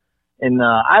along, and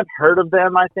I've heard of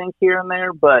them, I think, here and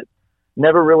there, but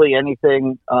never really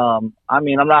anything. I'm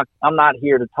not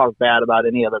here to talk bad about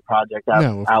any other project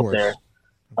out there.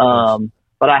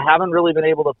 But I haven't really been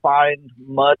able to find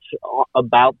much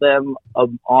about them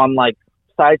on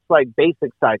sites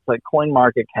basic sites like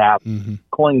CoinMarketCap,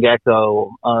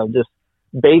 CoinGecko, just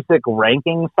basic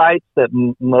ranking sites that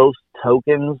most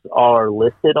tokens are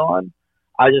listed on.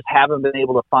 I just haven't been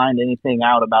able to find anything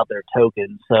out about their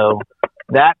tokens. So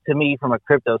that, to me, from a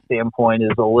crypto standpoint,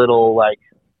 is a little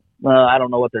I don't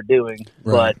know what they're doing,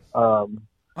 but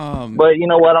you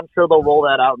know what? I'm sure they'll roll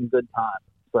that out in good time.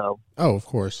 So, of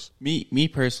course. Me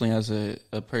personally, as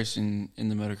a person in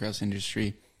the motocross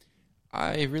industry,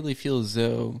 I really feel as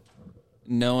though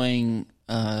knowing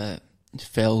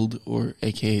Feld, or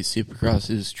aka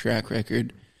Supercross's track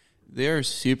record, they are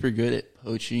super good at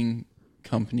poaching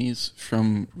companies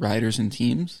from riders and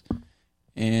teams.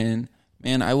 And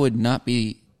man, I would not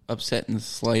be upset in the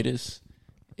slightest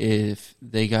if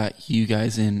they got you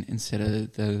guys in instead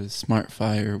of the Smart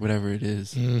Fi or whatever it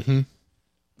is.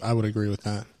 I would agree with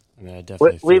that. I mean,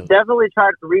 we've definitely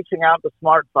tried reaching out to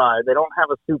Smart Fi. They don't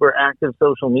have a super active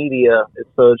social media,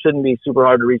 so it shouldn't be super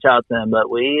hard to reach out to them. But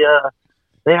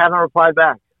they haven't replied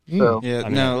back. So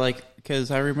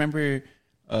because I remember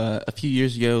a few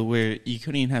years ago where you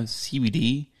couldn't even have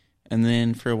CBD, and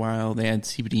then for a while they had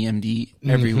CBD MD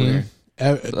everywhere.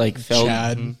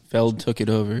 Feld took it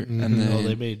over, and then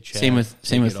they made Chad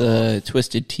same with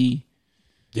Twisted Tea.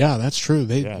 Yeah, that's true.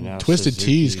 Twisted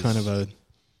Tea is kind of a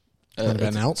kind of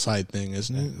an outside thing,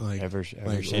 isn't it? Like, Ever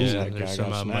like, since Yeah, that guy there's some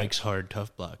got Mike's smacked. Hard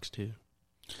Tough Blocks too.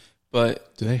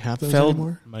 But do they have those Feld-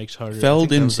 anymore? Mike's Hard.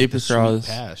 Feld and Sweet Superstars,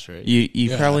 Pass, right? you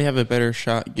Yeah. probably have a better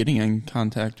shot getting in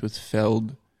contact with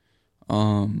Feld.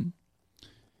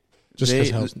 Just They-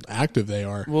 because how active they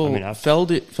are. Well, I mean,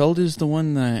 Feld is the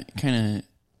one that kind of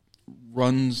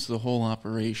runs the whole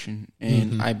operation,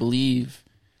 and I believe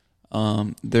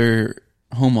their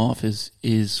home office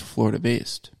is Florida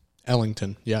based.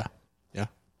 Ellington, yeah.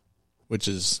 Which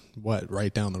is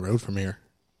right down the road from here,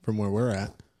 from where we're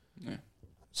at. Yeah.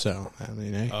 So I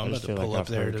mean, hey, I'm about just to feel pull like up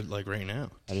I've there heard- right now.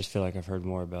 I just feel like I've heard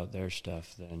more about their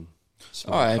stuff than.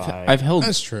 Oh, I've Smart held.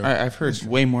 That's true. I've heard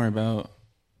way more about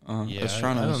Yeah,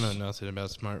 Astronos. I don't know nothing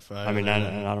about Smart 5. I mean,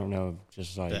 I don't know,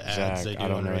 just like The ads Zach, they do I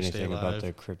don't on know Race anything Day about Live.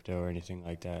 the crypto or anything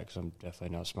like that because I'm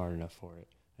definitely not smart enough for it,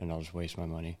 and I'll just waste my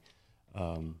money.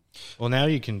 Well, now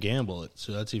you can gamble it,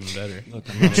 so that's even better. Look,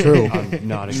 I'm not, True. I'm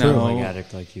not a No. gambling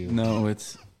addict like you. No,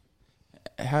 it's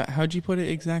how'd you put it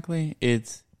exactly?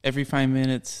 It's every 5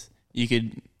 minutes you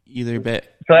could either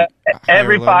bet. So high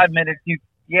every or low? 5 minutes, you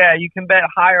can bet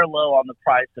high or low on the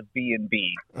price of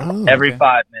B&B oh, every okay.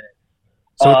 5 minutes.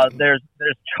 So- There's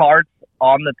charts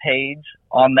on the page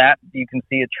on that. You can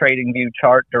see a trading view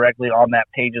chart directly on that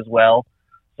page as well.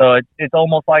 So it's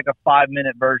almost like a 5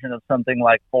 minute version of something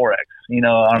like Forex,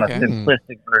 on Okay. a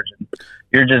simplistic version.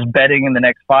 You're just betting in the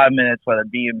next 5 minutes whether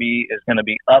B&B is going to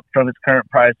be up from its current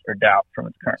price or down from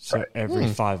its current So price. every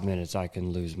 5 minutes I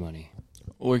can lose money.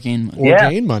 Or gain money. or Yeah.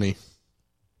 gain money.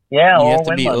 Yeah, You or have to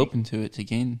win be money. open to it to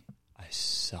gain. I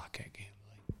suck at gambling.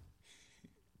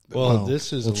 Well,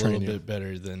 this is we'll a little train you. bit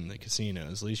better than the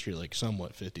casinos. At least you're like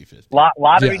somewhat 50-50.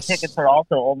 Lottery Yes. tickets are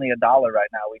also only $1 right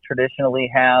now. We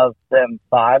traditionally have them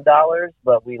 $5,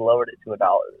 but we lowered it to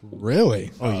 $1.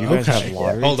 Really? Oh, you guys okay. have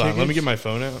lottery Hold on, tickets? let me get my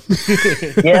phone out.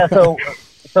 Yeah,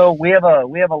 so we have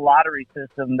a lottery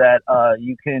system that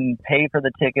you can pay for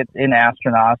the tickets in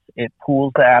Astronos. It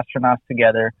pools the Astronauts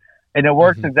together, and it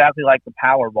works exactly like the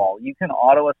Powerball. You can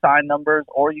auto assign numbers,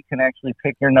 or you can actually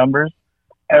pick your numbers.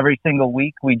 Every single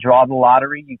week we draw the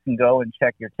lottery. You can go and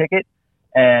check your ticket,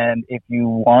 and if you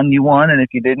won, you won, and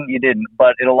if you didn't, you didn't.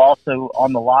 But it'll also,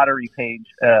 on the lottery page,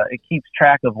 it keeps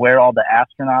track of where all the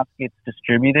Astronauts gets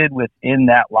distributed within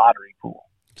that lottery pool,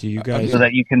 Do you guys? so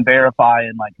that you can verify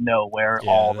and know where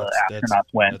Yeah, all the that's-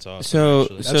 astronauts went. That's awesome. So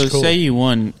actually. so That's cool. say you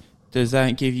won, does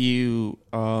that give you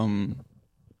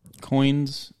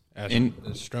coins in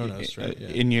Astronos, right? Yeah.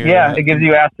 in your Yeah, it gives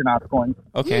you astronaut coins.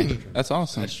 Okay, that's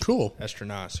awesome. Cool.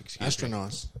 Astronos, excuse me.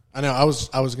 Astronos. I know. I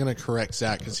was going to correct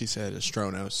Zach because he said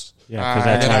Astronos. Yeah, because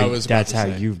that's And I how was about to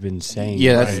say. you've been saying.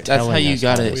 Yeah, it, that's right? that's how Telling you us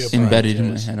got how it We embedded in my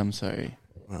apologize. head. I'm sorry.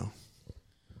 Wow.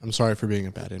 I'm sorry for being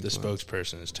a bad The influence.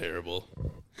 spokesperson is terrible.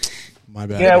 My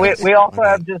bad. Yeah, guys. we also My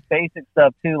have bad. just basic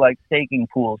stuff too, like staking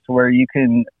pools, to where you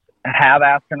can have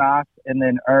astronauts and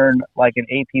then earn like an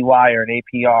APY or an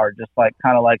APR, just like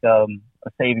kind of like a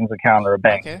savings account or a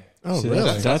bank. Okay, Oh, See,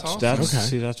 really? That's awesome. Okay.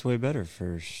 see, that's way better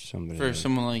for somebody. for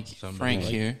someone like Frank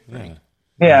here. yeah.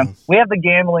 Yeah, we have the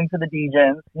gambling for the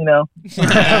degens,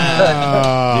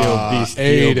 Ah, obese- the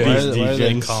Aiden. Why, obese- why are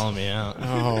they DJs. calling me out?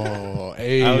 Oh, I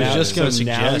Aiden. was now- just going to so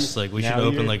now suggest, you- like, we now should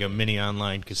open you're- like a mini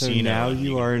online So casino. now and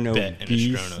you are an bet in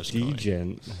obese Astronos coin.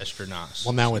 degen. Astronos.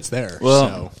 Well, now it's there.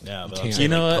 Well, so yeah, but can't- I'm saying, You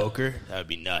know like, what? poker, that would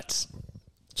be nuts.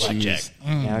 Blackjack.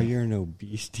 Now you're an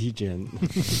obese degen.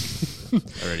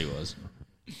 Already was.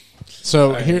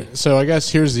 So here, so I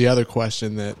guess here's the other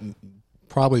question that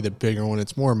probably the bigger one.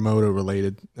 It's more moto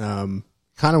related. Kind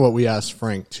of what we asked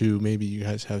Frank too. Maybe you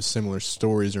guys have similar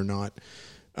stories or not.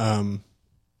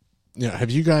 Have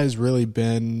you guys really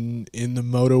been in the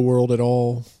moto world at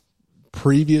all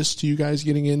previous to you guys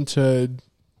getting into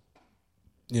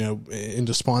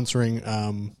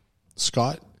sponsoring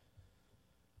Scott?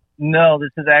 No, this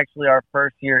is actually our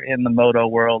first year in the moto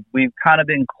world. We've kind of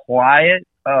been quiet,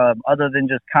 other than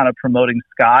just kind of promoting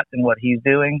Scott and what he's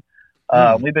doing.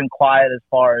 We've been quiet as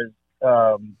far as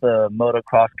the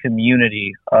motocross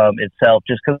community itself,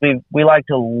 just because we like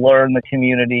to learn the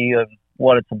community of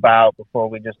what it's about before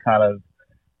we just kind of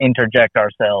interject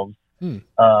ourselves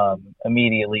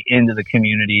immediately into the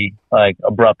community, like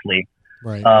abruptly.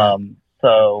 Right.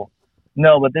 So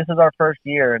no, but this is our first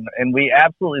year, and we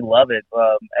absolutely love it.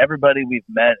 Everybody we've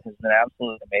met has been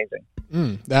absolutely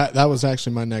amazing. That was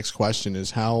actually my next question: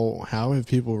 is how have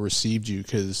people received you?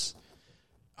 Because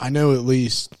I know, at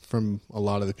least from a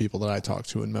lot of the people that I talk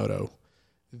to in moto,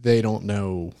 they don't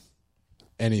know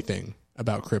anything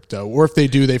about crypto, or if they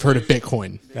do, they've heard of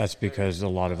Bitcoin. That's because a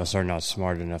lot of us are not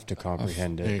smart enough to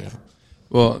comprehend There you it. go.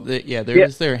 Well,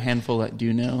 there are a handful that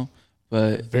do know,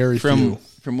 but Very from few.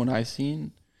 from what I've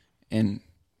seen, and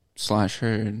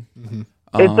heard. Mm-hmm.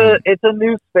 It's a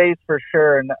new space for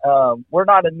sure, and we're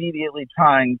not immediately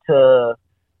trying to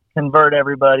convert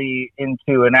everybody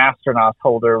into an Astronos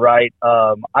holder, right?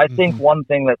 I think one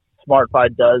thing that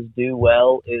SmartFi does do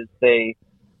well is they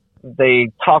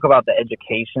talk about the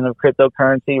education of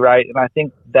cryptocurrency, right? And I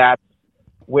think that's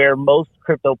where most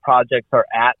crypto projects are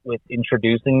at with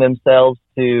introducing themselves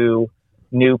to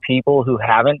new people who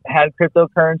haven't had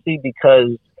cryptocurrency,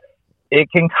 because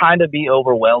it can kind of be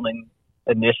overwhelming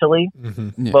initially.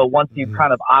 Yeah. But once you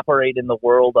kind of operate in the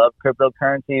world of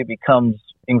cryptocurrency, it becomes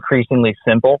increasingly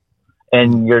simple.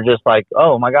 And you're just like,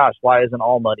 oh my gosh, why isn't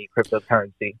all money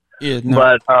cryptocurrency? Yeah, no.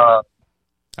 But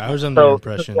I was under the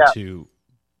impression to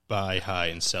buy high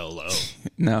and sell low.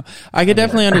 No, I could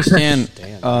definitely understand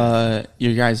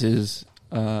your guys'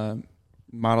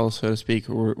 model, so to speak,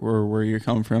 or where you're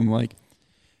coming from. Like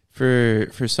for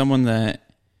someone that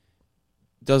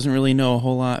doesn't really know a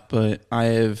whole lot, but I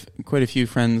have quite a few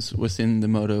friends within the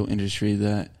moto industry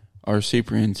that are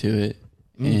super into it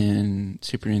and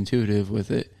super intuitive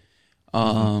with it.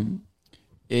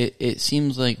 It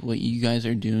seems like what you guys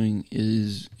are doing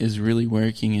is really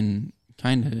working and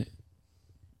kind of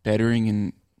bettering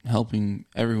and helping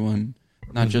everyone,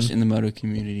 not just in the moto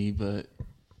community, but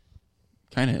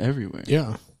kind of everywhere.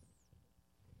 Yeah.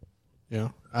 Yeah,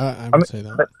 I would say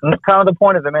that. That's kind of the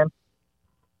point of it, man.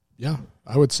 Yeah,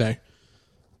 I would say.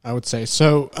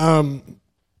 So,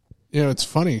 it's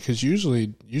funny because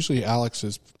usually Alex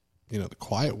is, the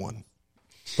quiet one,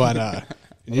 but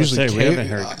usually we haven't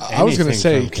heard. I was going to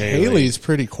say anything from Kaylee. Kaylee's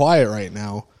pretty quiet right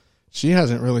now. She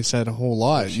hasn't really said a whole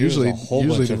lot. She was a whole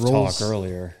bunch the of roles talk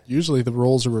earlier. Usually the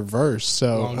roles are reversed.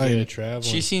 So Long day of travel.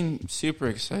 She seemed super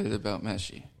excited about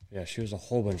Meshi. Yeah, she was a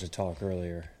whole bunch of talk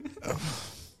earlier.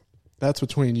 that's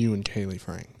between you and Kaylee,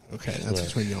 Frank. Okay, that's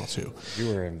between y'all two.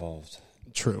 You were involved.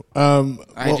 True.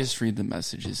 I just read the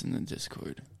messages in the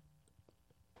Discord.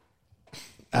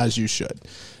 As you should.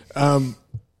 I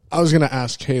was going to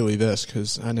ask Kaylee this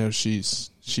because I know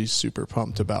she's super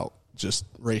pumped about just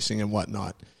racing and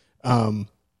whatnot.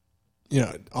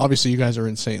 Obviously you guys are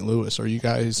in St. Louis. Are you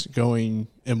guys going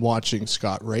and watching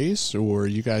Scott race, or are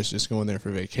you guys just going there for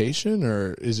vacation,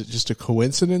 or is it just a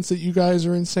coincidence that you guys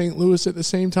are in St. Louis at the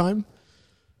same time?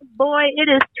 Boy, it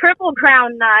is Triple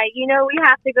Crown night. We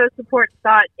have to go support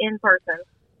Scott in person.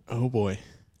 Oh boy.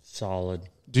 Solid.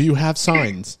 Do you have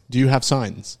signs?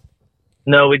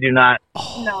 No, we do not.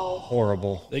 No.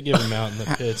 Horrible. They give them out in the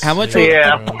pits. How much?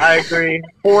 Yeah, I agree.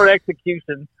 For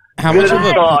execution. How much of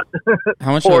a thought?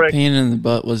 How much of a pain in the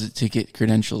butt was it to get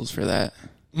credentials for that?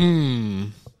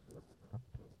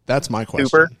 That's my question.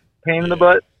 Super pain in the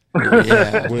butt.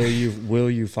 Yeah. Will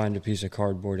you find a piece of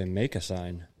cardboard and make a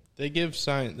sign? They give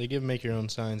make your own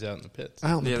signs out in the pits.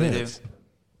 Out in the Yeah, they pits.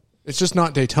 It's just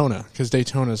not Daytona because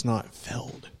Daytona's not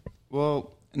filled.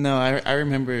 Well, no, I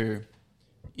remember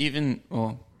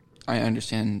I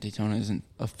understand Daytona isn't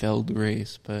a felled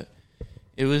race, but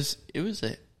it was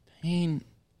a pain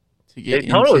to get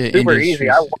Daytona was into super industry. easy.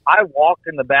 I walked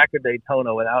in the back of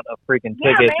Daytona without a freaking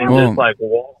ticket and man. just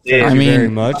walked in. Thank I you mean, very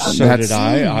much. So that's- did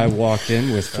I. I walked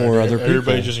in with four other people.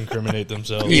 Everybody just incriminate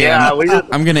themselves. Yeah, we just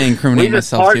I'm going to incriminate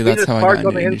myself too. That's how I got parked into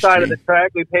on the inside industry. of the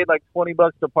track. We paid like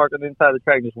 $20 to park on the inside of the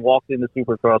track and just walked into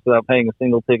Supercross without paying a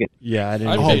single ticket. Yeah, I I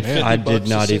didn't. paid man. I $50 did to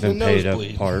not sit even in the pay to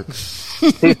nosebleed. park.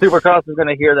 See, Supercross is going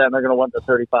to hear that and they're going to want the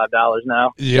 $35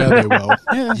 now. Yeah, they will.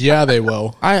 Yeah, they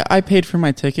will. I paid for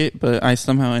my ticket, but I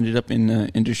somehow ended up in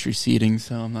industry seating,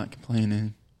 so I'm not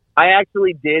complaining. I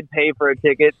actually did pay for a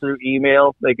ticket through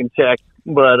email. They can check,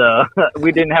 but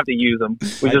we didn't have to use them.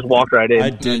 We just walked right in.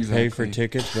 I did pay for Exactly.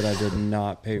 tickets, but I did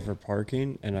not pay for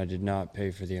parking, and I did not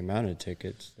pay for the amount of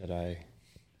tickets that I.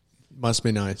 Must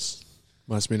be nice.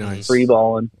 Free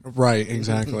balling. Right,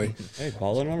 exactly. Hey,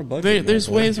 balling on a budget. There's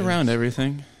my boy. ways around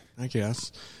everything. I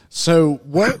guess. So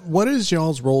what is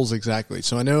y'all's roles exactly?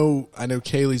 So I know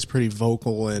Kaylee's pretty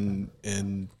vocal in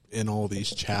all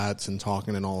these chats and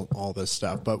talking and all this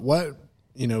stuff. But what,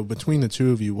 between the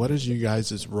two of you, what is you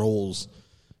guys' roles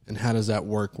and how does that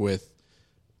work with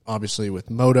obviously with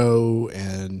Moto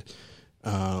and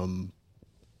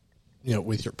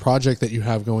with your project that you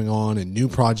have going on and new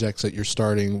projects that you're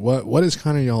starting? What is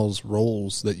kind of y'all's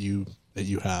roles that you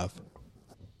have?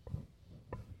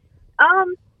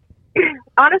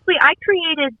 Honestly, I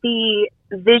created the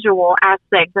visual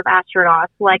aspects of Astronos.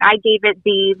 Like, I gave it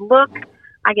the look,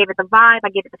 I gave it the vibe, I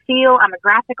gave it the feel. I'm a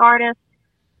graphic artist.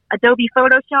 Adobe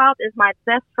Photoshop is my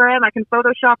best friend. I can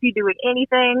Photoshop you doing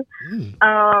anything.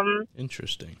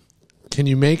 Interesting. Can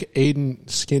you make Aiden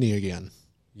skinny again?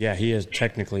 Yeah, he is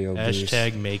technically obese.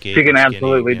 Hashtag make it. She can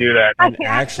absolutely do that. And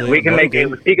actually, He can make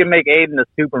Aiden a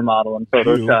supermodel in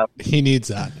Photoshop. He needs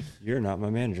that. You're not my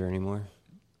manager anymore.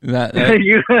 That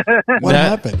What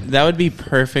happened? That would be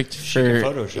perfect for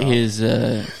Photoshop.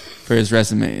 his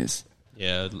resumes.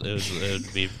 Yeah, it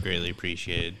would be greatly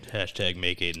appreciated. Hashtag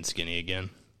make Aiden skinny again.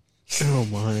 Oh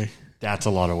my. That's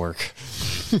a lot of work.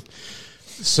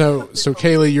 So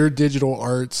Kaylee, you're digital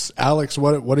arts. Alex,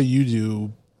 what do you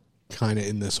do kind of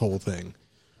in this whole thing?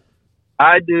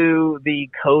 I do the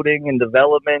coding and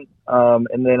development,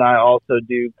 and then I also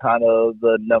do kind of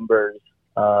the numbers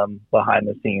behind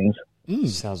the scenes.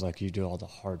 Sounds like you do all the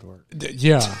hard work.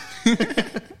 Yeah.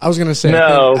 I was going to say,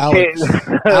 No,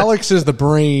 Alex is the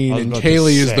brain and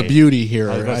Kaylee is the beauty here.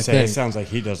 I was about to say, think. it sounds like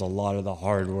he does a lot of the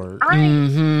hard work.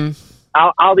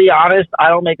 I'll be honest, I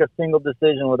don't make a single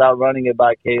decision without running it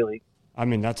by Kaylee. I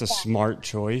mean, that's a smart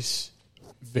choice.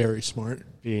 Very smart.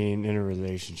 Being in a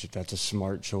relationship, that's a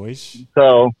smart choice.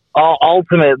 So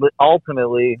ultimately,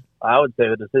 I would say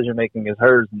the decision making is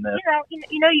hers in this.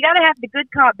 You know, you got to have the good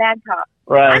cop, bad cop.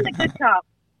 Right. I'm the good cop.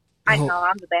 I know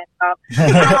I'm the bad cop.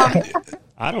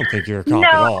 I don't think you're a cop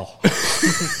at all.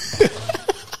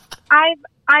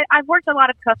 I've worked a lot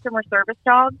of customer service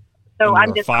jobs, so And I'm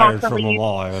you're just fired constantly. from them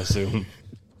all, I assume.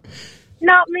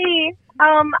 Not me.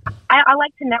 I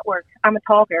like to network. I'm a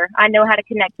talker. I know how to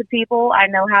connect to people. I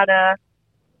know how to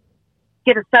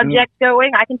get a subject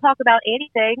going. I can talk about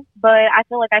anything, but I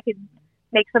feel like I could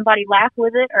make somebody laugh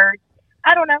with it, or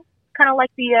I don't know, kind of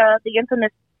like the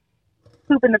infamous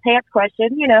poop in the pants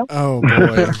question, you know. Oh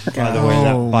boy!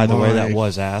 By the way, that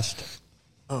was asked.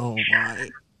 Oh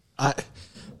my!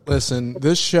 Listen.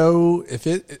 This show, if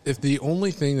the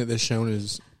only thing that this show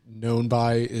is known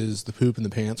by is the poop in the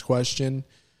pants question,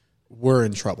 we're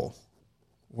in trouble.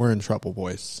 We're in trouble,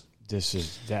 boys. This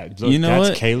is that. You know that's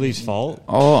what? Kaylee's fault.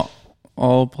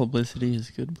 All publicity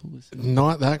is good publicity.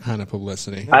 Not that kind of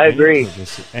publicity. I agree.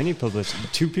 Any publicity.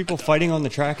 Two people fighting on the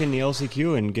track in the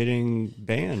LCQ and getting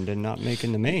banned and not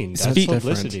making the main. That's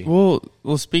publicity. Well,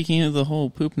 speaking of the whole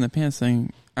poop in the pants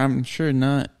thing, I'm sure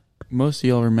not most of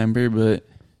y'all remember, but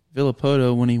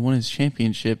Villapoto, when he won his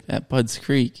championship at Budds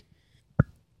Creek,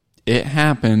 it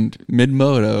happened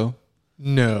mid-moto.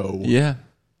 No. Yeah.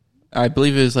 I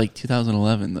believe it was like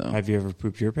 2011, though. Have you ever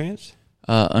pooped your pants?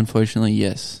 Unfortunately,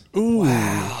 yes. Ooh.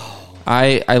 Wow.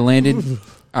 I landed.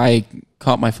 I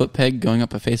caught my foot peg going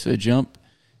up a face of a jump,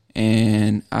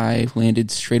 and I landed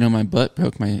straight on my butt,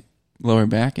 broke my lower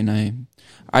back, and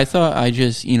I thought I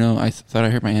just, I thought I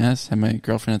hurt my ass. Had my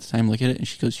girlfriend at the time look at it, and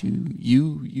she goes,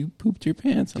 "You pooped your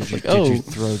pants." I was like, "Oh." Did you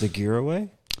throw the gear away?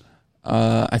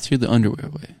 I threw the underwear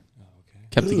away. Okay.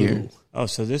 Kept the gear. Oh,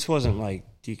 so this wasn't like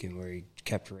Deacon where he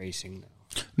kept racing.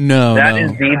 No, That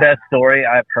is the best story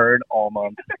I've heard all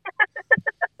month.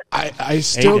 I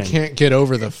still Aiden. can't get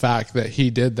over the fact that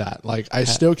he did that. Like, I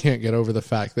still can't get over the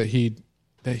fact that he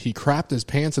crapped his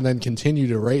pants and then continued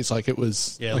to race like it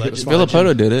was. Yeah, like it was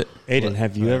Villapoto did it. Aiden,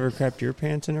 have you ever crapped your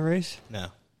pants in a race? No,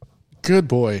 Good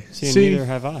boy. See, See, neither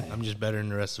have I. I'm just better than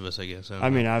the rest of us, I guess. I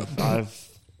mean, I've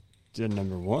done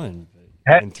number one.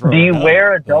 Do you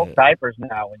wear adult diapers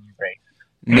now when you race?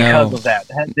 No. Because of that.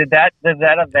 Does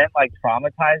that event like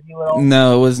traumatize you at all?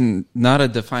 No, it wasn't. Not a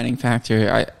defining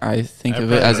factor. I think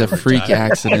of it as a freak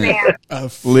accident. a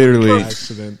freak Literally.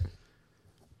 accident.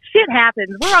 Shit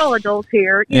happens. We're all adults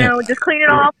here. You know, just clean it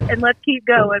off and let's keep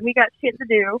going. We got shit to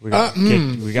do.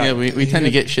 We tend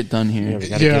to get shit done here. we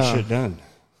got to get shit done.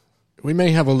 We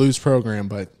may have a loose program,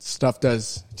 but stuff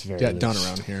does very get done loose.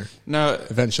 around here No,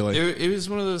 eventually. it was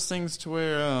one of those things to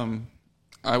where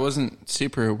I wasn't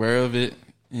super aware of it,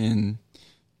 and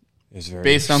It's very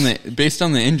based on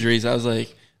the injuries, I was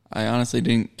like, I honestly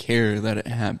didn't care that it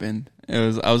happened. I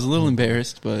was a little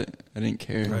embarrassed, but I didn't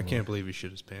care. I can't believe he shit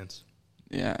his pants.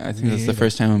 Yeah, I think that's the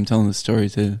first time I'm telling this story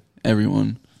to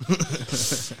everyone.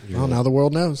 Well, now the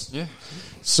world knows. Yeah.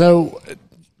 So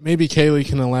maybe Kaylee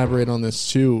can elaborate on this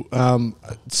too.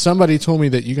 Somebody told me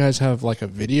that you guys have like a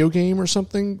video game or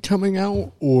something coming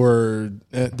out, or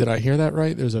did I hear that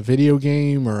right? There's a video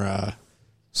game or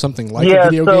something like a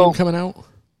video game coming out?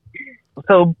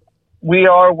 So we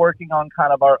are working on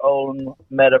kind of our own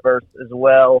metaverse as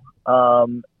well.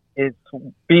 It's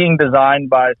being designed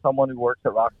by someone who works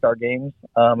at Rockstar Games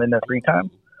in their free time.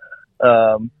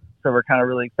 So we're kind of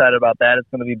really excited about that. It's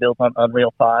going to be built on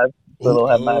Unreal 5, so it'll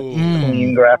have nice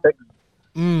clean graphics.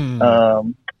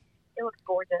 It looks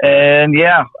gorgeous. And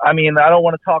yeah, I mean, I don't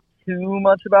want to talk too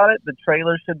much about it. The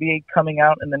trailer should be coming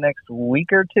out in the next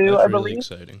week or two, That's I really believe.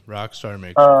 exciting. Rockstar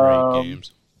makes great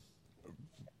games.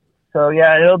 So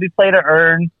yeah, it'll be play to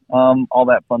earn, all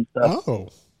that fun stuff. Oh.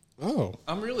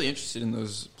 I'm really interested in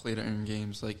those play to earn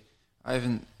games. Like I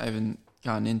haven't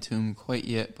gotten into them quite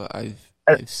yet, but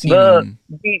I've seen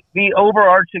the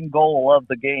overarching goal of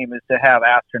the game is to have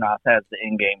Astronos as the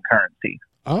in-game currency.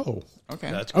 Oh,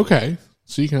 okay. That's cool. okay.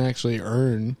 So you can actually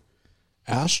earn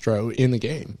Astro in the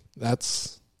game.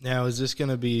 That's Now, is this going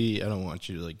to be? I don't want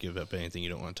you to like give up anything you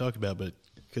don't want to talk about, but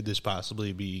could this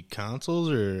possibly be consoles,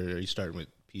 or are you starting with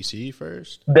PC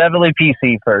first? Definitely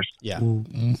PC first. Yeah,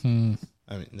 mm-hmm.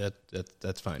 I mean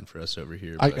that's fine for us over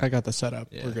here. I but got the setup.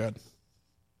 Yeah.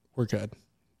 We're good.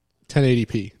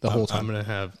 1080p the whole time. I'm gonna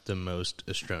have the most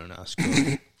Astronos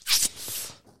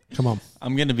score. Come on.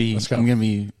 I'm gonna be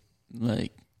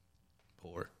like,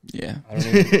 Poor. yeah. I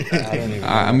don't even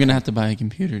I'm gonna have to buy a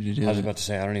computer to do I was it. about to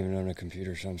say, I don't even own a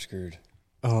computer, so I'm screwed.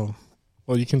 Oh,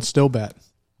 well, you can still bet.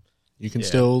 You can Yeah.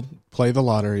 still play the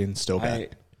lottery and still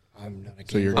bet. I'm not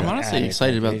a So you're gambler I'm good. honestly addict,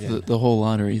 excited I about hate it. the whole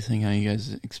lottery thing. How you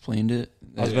guys explained it.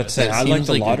 I was about to say, That I like seems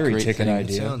the a lottery great ticket thing.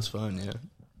 idea. Sounds fun. Yeah.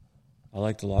 I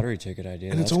like the lottery ticket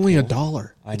idea. And it's That's only cool.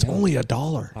 $1. I It's know. only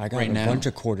 $1. I got Right a now. bunch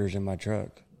of quarters in my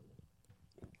truck.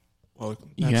 Well, that's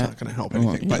Yeah. not going to help Well,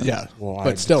 anything. But yeah, Well,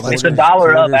 but still, that's It's $1 of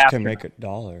quarters Astro. can make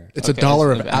 $1. it's Okay,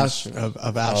 $1 so of of Astro.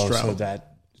 Of Astro. Oh, so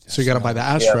that. So you got to buy the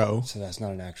Astro. So that's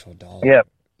not an actual dollar. Yeah,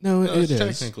 No, No, it it's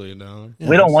is. technically $1. Yeah.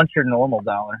 we don't want your normal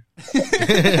dollar.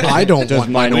 I don't Does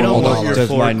want my my normal want dollar. your Does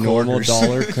four my normal quarters.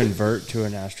 dollar convert to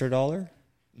an Astro dollar?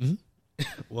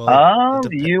 Well, it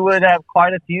dep- You would have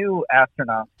quite a few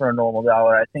astronauts for a normal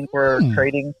dollar. I think we're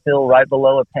trading still right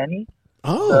below a penny.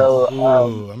 Oh, So,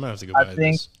 Ooh, I'm gonna have to go I buy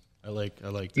think- this. I like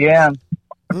this. Yeah,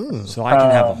 So I can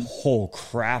have a whole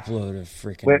crap load of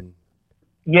freaking.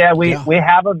 yeah, we Yeah.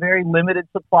 have a very limited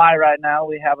supply right now.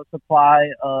 We have a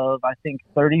supply of, I think,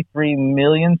 33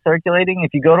 million circulating.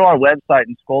 If you go to our website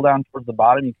and scroll down towards the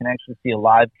bottom, you can actually see a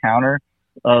live counter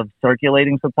of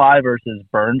circulating supply versus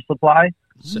burned supply.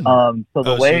 So, So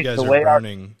the so way you guys the are way our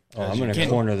burning. Oh, as I'm you going to go.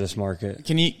 corner this market.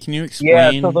 Can you yeah,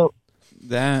 explain so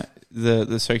that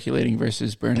the circulating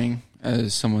versus burning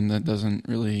as someone that doesn't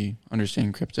really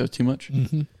understand crypto too much?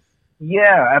 Mm-hmm.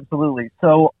 Yeah, absolutely.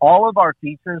 So all of our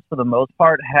features, for the most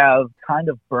part, have kind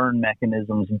of burn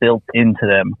mechanisms built into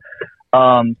them.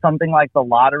 Something like the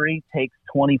lottery takes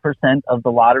 20% of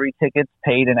the lottery tickets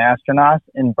paid in Astronos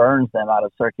and burns them out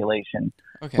of circulation.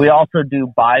 Okay. We also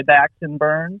do buybacks and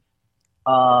burns,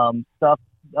 stuff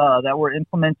that we're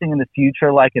implementing in the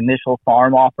future, like initial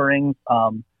farm offerings.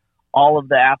 All of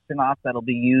the astronauts that'll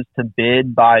be used to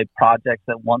bid by projects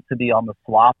that want to be on the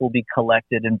swap will be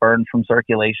collected and burned from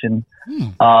circulation.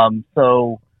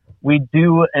 So we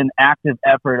do an active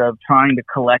effort of trying to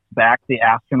collect back the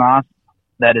astronauts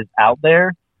that is out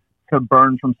there to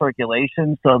burn from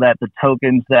circulation so that the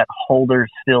tokens that holders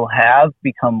still have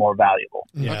become more valuable.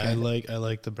 Yeah, Okay. I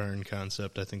like the burn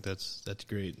concept. I think that's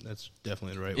great. That's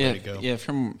definitely the right yeah, way to go. yeah.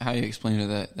 From how you explained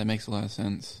it, that makes a lot of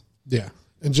sense. Yeah.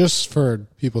 And just for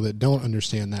people that don't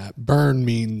understand that, burn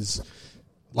means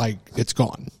like it's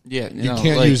gone. Yeah, You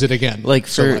can't use it again. Like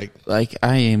So, for like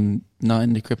I am not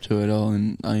into crypto at all,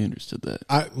 and I understood that.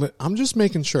 I'm just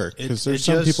making sure because there's it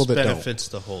some just people that don't. benefits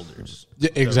the holders. Yeah,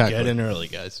 So exactly. get in early,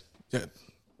 guys.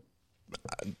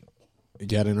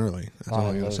 Get in early. That's all Buy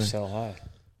I low, gotta say. sell high.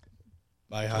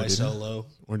 Buy high, sell low.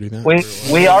 Or do that.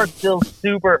 We are still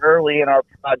super early in our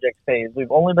project phase.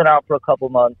 We've only been out for a couple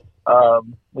months.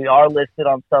 We are listed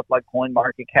on stuff like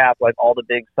CoinMarketCap, like all the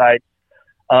big sites.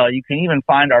 You can even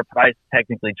find our price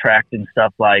technically tracked in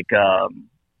stuff like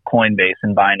Coinbase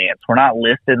and Binance. We're not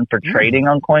listed for trading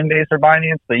on Coinbase or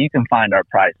Binance, but you can find our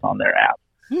price on their app.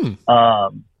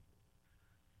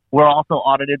 We're also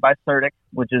audited by Certic,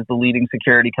 which is the leading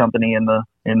security company in the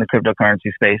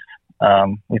cryptocurrency space.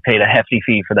 We paid a hefty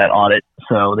fee for that audit,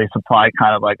 so they supply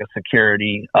kind of like a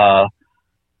security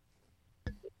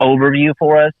overview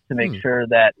for us to make sure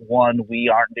that, one, we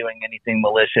aren't doing anything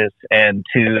malicious, and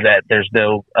two, that there's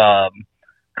no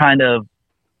kind of,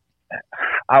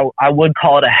 I would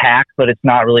call it a hack, but it's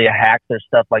not really a hack. There's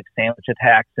stuff like sandwich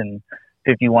attacks and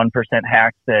 51%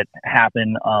 hacks that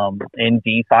happen in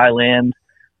DeFi land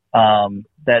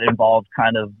that involve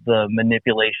kind of the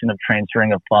manipulation of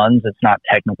transferring of funds. It's not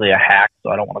technically a hack, so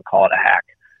I don't want to call it a hack.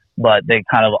 But they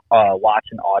kind of watch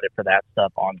and audit for that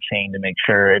stuff on chain to make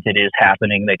sure if it is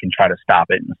happening, they can try to stop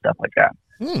it and stuff like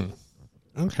that.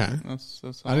 Okay. That's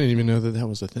I didn't even know that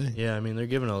was a thing. Yeah, I mean they're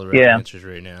giving all the right answers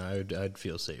right now. I'd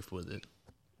feel safe with it.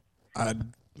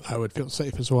 I would feel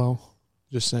safe as well.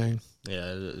 Just saying.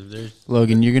 Yeah, there's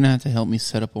Logan, you're gonna have to help me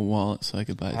set up a wallet so I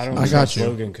could buy. I don't some. I got trust you.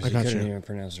 Logan because I he got couldn't you. even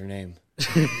pronounce her name.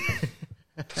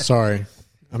 Sorry,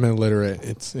 I'm illiterate.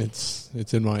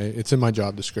 It's in my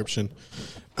job description.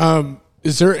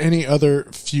 Is there any other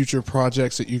future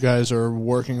projects that you guys are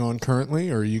working on currently,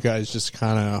 or are you guys just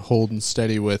kind of holding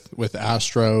steady with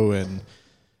Astro and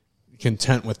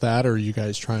content with that, or are you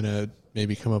guys trying to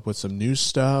maybe come up with some new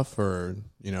stuff, or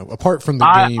apart from the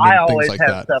game and things like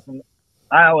that?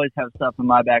 I always have stuff in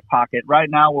my back pocket. Right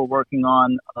now, we're working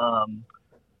on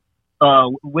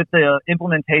with the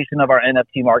implementation of our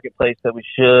NFT marketplace that we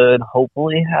should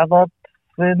hopefully have up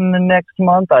in the next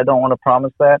month. I don't want to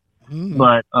promise that,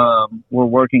 but we're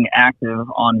working active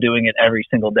on doing it every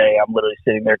single day. I'm literally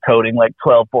sitting there coding like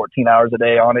 12, 14 hours a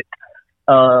day on it.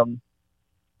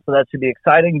 So that should be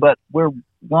exciting. But we're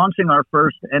launching our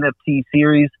first NFT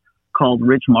series called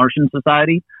Rich Martian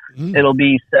Society. It'll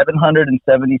be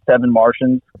 777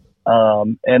 Martians,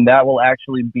 and that will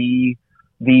actually be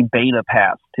the beta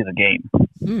pass to the game.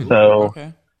 So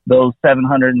those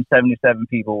 777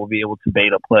 people will be able to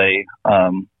beta play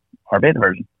our beta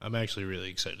version. I'm actually really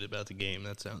excited about the game.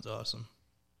 That sounds awesome.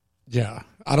 Yeah,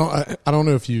 I don't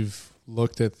know if you've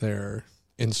looked at their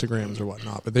Instagrams or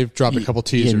whatnot, but they've dropped a couple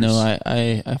teasers. Yeah, no,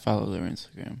 I follow their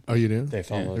Instagram. Oh, you do? They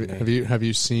follow me. Have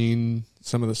you seen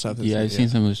some of the stuff? I've seen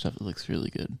some of the stuff that looks really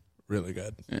good. Really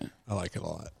good. Yeah, I like it a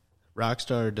lot.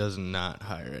 Rockstar does not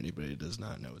hire anybody who does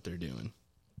not know what they're doing.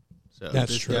 So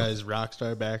That's this true. guy's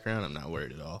Rockstar background, I'm not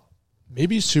worried at all.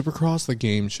 Maybe Supercross the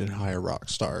game should hire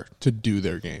Rockstar to do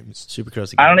their games.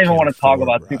 Supercross the game I don't even can't want to talk afford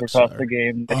about Rockstar. Supercross the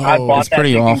game. Oh, I bought it's that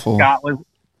pretty thinking awful.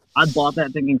 I bought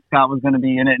that thinking Scott was going to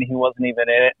be in it, and he wasn't even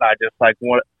in it. And I just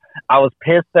I was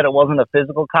pissed that it wasn't a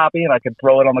physical copy, and I could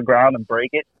throw it on the ground and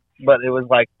break it. But it was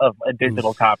like a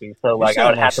digital copy, so like I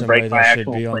would have to break my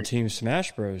actual. Should be on plate. Team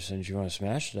Smash Bros. Since you want to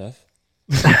smash stuff.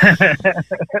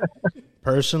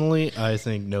 Personally, I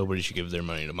think nobody should give their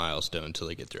money to Milestone until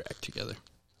they get their act together.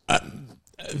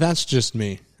 That's just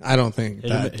me. I don't think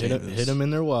Hit them in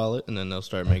their wallet, and then they'll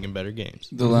start making better games.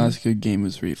 The last good game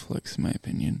was Reflex, in my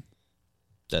opinion.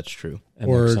 That's true.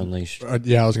 MX Unleashed.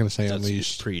 Yeah, I was going to say That's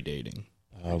Unleashed. predating.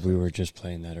 We were just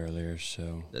playing that earlier,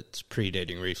 so. That's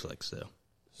predating Reflex, though.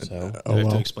 So? Do I have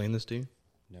to explain this to you?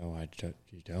 No,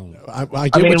 you don't. I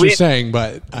get what you're saying,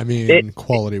 but I mean,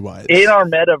 quality-wise. In our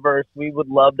metaverse, we would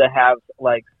love to have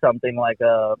like something like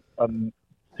a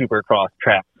Supercross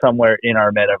track somewhere in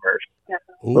our metaverse.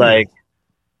 Ooh. Like,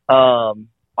 our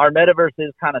metaverse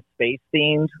is kind of space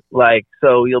themed. Like,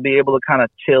 so you'll be able to kind of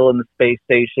chill in the space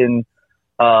station,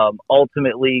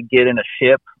 ultimately get in a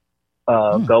ship,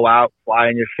 go out, fly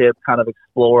in your ship, kind of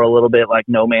explore a little bit like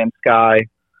No Man's Sky,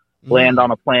 land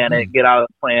on a planet, get out of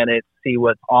the planet, see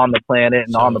what's on the planet,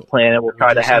 and on the planet we'll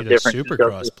try to have different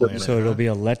Supercross planet. So it'll be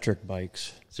electric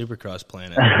bikes. Supercross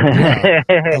planet.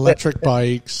 Electric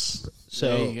bikes. So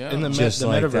There you go. in the Just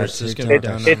like metaverse, that is going to be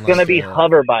TikTok. down It's going to be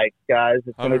hover bikes, guys.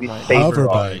 It's going to be Hover space Hover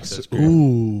bikes. bikes. That's great.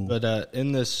 Ooh. But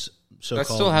in this so-called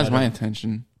That still has my meta-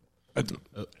 attention.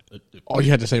 All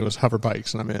you had to say was hover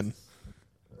bikes, and I'm in.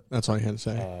 That's all you had to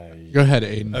say. Go ahead,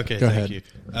 Aiden. Okay, Go thank ahead.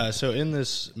 you. So in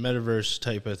this metaverse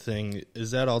type of thing,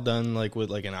 is that all done like with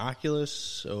like an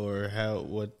Oculus, or how?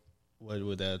 What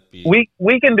would that be?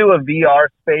 We can do a VR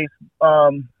space.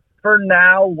 For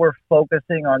now, we're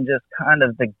focusing on just kind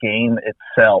of the game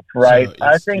itself, right? So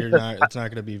I think it's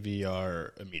not going to be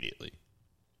VR immediately.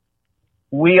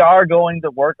 we are going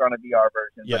to work on a VR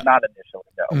version, Yeah. but not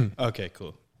initially. No, Okay,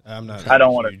 cool. I'm not. I don't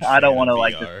a want huge to. I don't fan want to of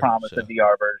like VR, just promise so- a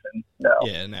VR version. No.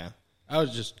 Yeah, no. I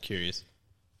was just curious.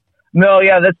 No,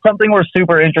 yeah, that's something we're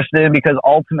super interested in because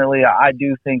ultimately I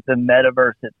do think the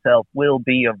metaverse itself will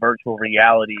be a virtual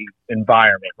reality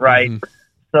environment, right? Mhm.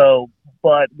 So,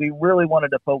 but we really wanted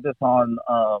to focus on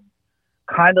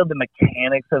kind of the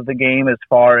mechanics of the game as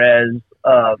far as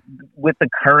with the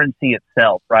currency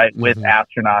itself, right? With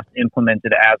Astronos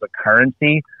implemented as a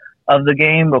currency of the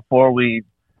game before we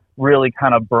really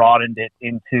kind of broadened it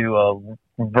into a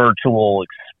virtual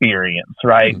experience,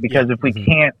 right? Because if we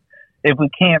can't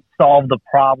solve the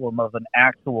problem of an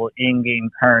actual in-game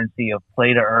currency of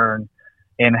play to earn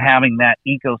and having that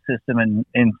ecosystem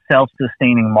and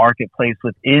self-sustaining marketplace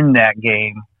within that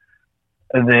game,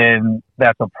 then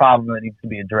that's a problem that needs to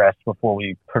be addressed before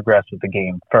we progress with the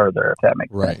game further, if that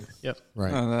makes sense. Yep.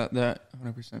 Right. No, that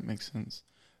 100% makes sense.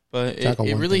 But Tackle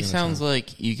it one really thing at a sounds time.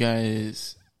 like you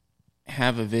guys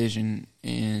have a vision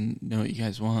and know what you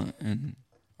guys want and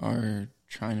are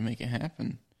trying to make it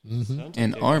happen.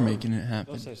 And are making it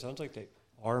happen. It sounds like they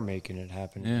are making it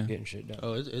happen. Yeah. And getting shit done.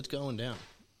 Oh, it's going down.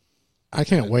 I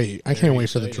can't wait. I can't wait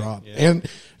for the exciting, drop. yeah. And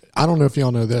I don't know if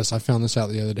y'all know this. I found this out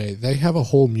the other day. They have a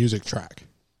whole music track.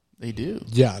 They do.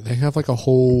 Yeah, they have like a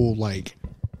whole like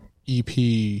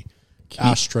EP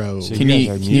Astro. So Can you you,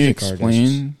 guys are can you music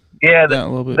explain Yeah, that a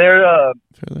little bit they're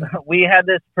further? we had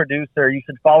this producer. You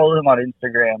should follow him on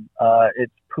Instagram.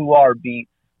 It's Puar Beats.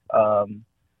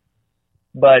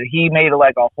 But he made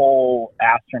like a whole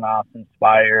Astronaut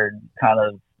inspired kind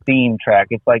of theme track.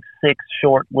 It's like 6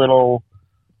 short little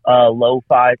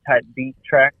lo-fi type beat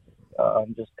tracks,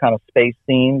 just kind of space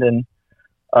themed, and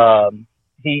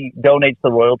he donates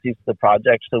the royalties to the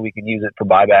project so we can use it for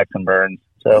buybacks and burns.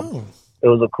 So it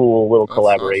was a cool little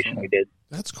collaboration we did.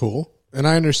 That's cool. And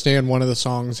I understand one of the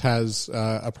songs has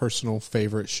a personal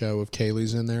favorite show of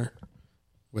Kaylee's in there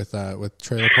with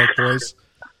Trailer Park Boys.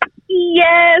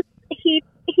 Yes, he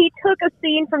took a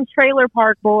scene from Trailer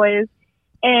Park Boys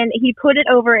and he put it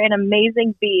over an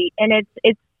amazing beat, and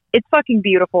it's fucking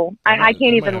beautiful. I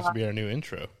can't even have lie. to be our new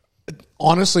intro.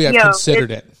 Honestly, I've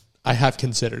considered it. I have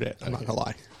considered it. I'm not gonna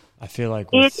lie. I feel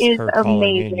like with It is her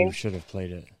calling in, amazing. you should have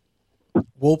played it.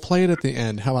 We'll play it at the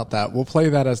end. How about that? We'll play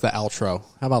that as the outro.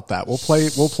 How about that? We'll play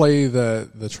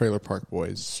the Trailer Park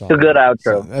Boys. It's a good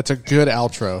outro. That's a good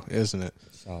outro, isn't it?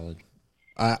 Solid.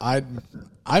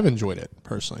 I've enjoyed it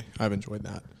personally. I've enjoyed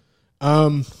that.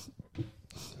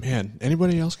 Man,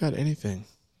 anybody else got anything?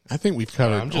 I think we've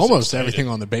covered almost everything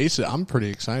on the basis. I'm pretty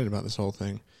excited about this whole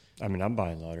thing. I mean, I'm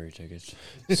buying lottery tickets.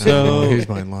 So, he's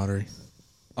buying lottery.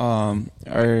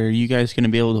 are you guys going to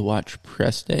be able to watch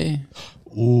press day?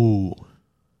 Ooh,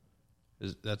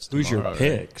 That's Who's your tomorrow,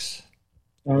 right? picks?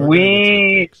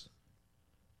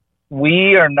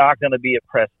 We are not going to be at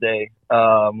press day.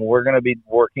 We're going to be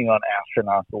working on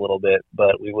Astronos a little bit,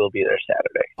 but we will be there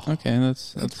Saturday. Okay,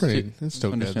 that's pretty. That's still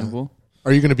good. understandable.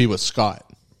 Are you going to be with Scott,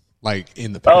 like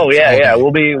in the pit? Oh yeah.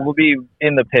 We'll be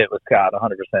in the pit with Scott,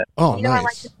 100%. Oh, You know, I like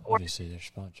nice. to sport. Obviously, they're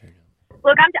sponsored.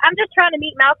 Look, I'm just trying to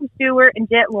meet Malcolm Stewart and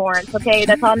Jet Lawrence. Okay,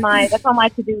 that's on my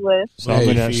to-do list. So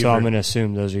I'm gonna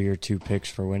assume those are your 2 picks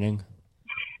for winning.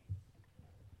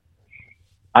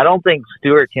 I don't think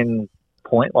Stewart can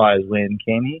point-wise win,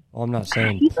 can he? Well, I'm not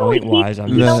saying He's always- point wise. I'm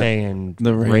the- just saying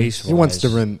the race. He wants to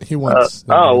run. He wants.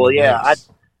 to Oh run well, the yeah. race.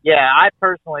 I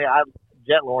personally,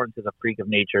 Jet Lawrence is a freak of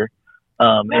nature.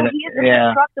 No, he is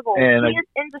indestructible. and He is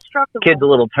indestructible. Kid's a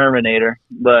little Terminator,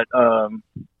 but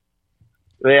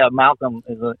yeah, Malcolm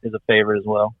is a favorite as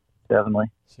well, definitely.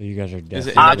 So you guys are it-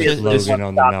 definitely is with it- Logan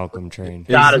on the Malcolm train.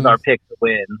 Scott is our pick to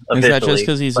win. Is that just officially.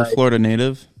 because he's a But, Florida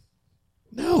native?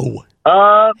 No.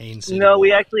 Haines City no, we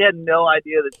boy. actually had no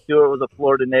idea that Stewart was a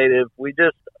Florida native. We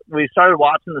started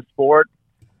watching the sport,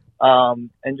 and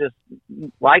just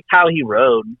liked how he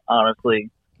rode. Honestly,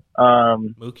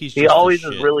 Mookie's he just always the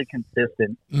is shit. really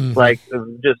consistent, Mhm. like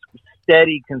just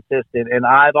steady, consistent. And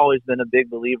I've always been a big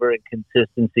believer in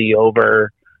consistency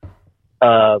over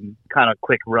kind of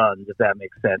quick runs, if that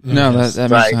makes sense. No, that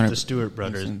makes Right. 100%. The Stewart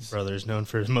sense. brothers known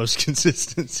for his most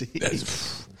consistency.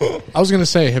 I was gonna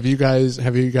say, have you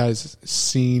guys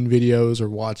seen videos or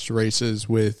watched races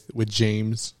with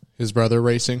James, his brother,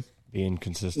 racing? Being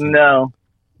consistent. No,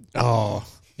 Oh,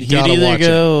 you He'd gotta either watch it.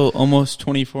 go almost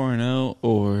 24-0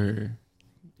 or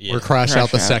Yeah. or crash out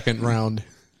the Crash out. second round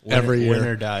every Win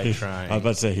year. or die trying. I was about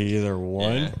to say he either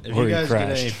won Yeah. If or you he guys get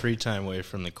crashed. any free time away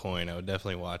from the coin, I would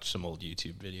definitely watch some old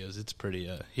YouTube videos. It's pretty.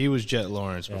 He was Jet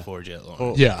Lawrence before Jet Lawrence.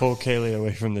 Pull, Yeah. pull Kaylee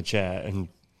away from the chat and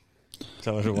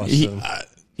tell her to watch He- them.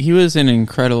 he was an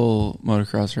incredible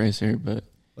motocross racer, but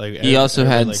Like he also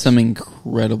everybody had likes- some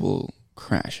incredible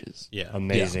crashes. yeah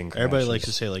Amazing. Everybody crashes. likes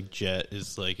to say like Jet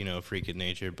is like a freak of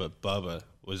nature, but Bubba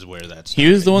was where that's. He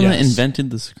was the one that Yes.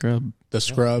 invented the scrub. The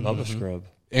scrub, Love a scrub.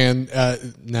 and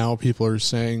now people are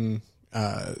saying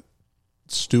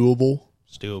stewable.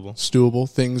 Stewable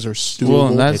things are stewable.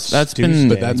 Well, that's It's been Tuesday.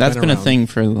 But that's been a around. thing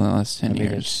for the last 10 I mean,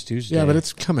 years. it's Tuesday. Yeah, but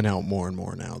it's coming out more and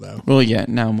more now, though. Well, yeah,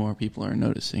 now more people are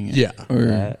noticing it. Yeah. or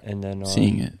that, and then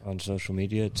seeing it. on social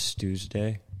media, it's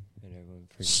Tuesday. And everyone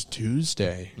It's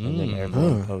Tuesday. and then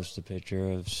everyone Huh. posts a picture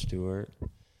of Stewart.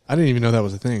 I didn't even know that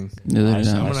was a thing. Neither I did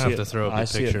see- I. I'm gonna I have see to it- throw up I a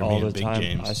see picture it of all me the and Big time.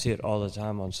 James. I see it all the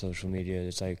time on social media.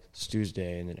 It's like it's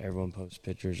Tuesday, and then everyone posts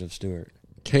pictures of Stewart.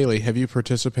 Kaylee, have you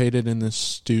participated in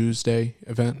this Tuesday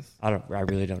event? I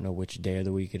really don't know which day of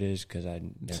the week it is because I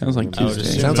never Sounds like remember.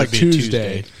 Tuesday. Sounds like It would be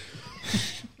Tuesday.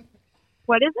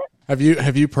 What is it?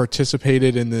 Have you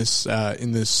participated in this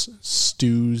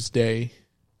Tuesday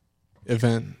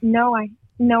event? No,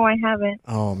 I haven't.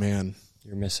 Oh man,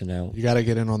 You're missing out. you got to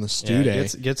get in on the Stew Yeah, Day.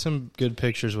 get some good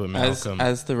pictures with As, Malcolm.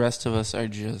 as the rest of us are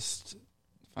just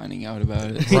finding out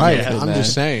about it. Right, I feel I'm bad.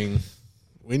 just saying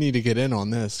we need to get in on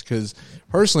this because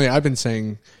personally, I've been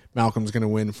saying Malcolm's going to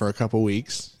win for a couple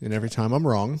weeks, and every time I'm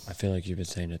wrong, I feel like you've been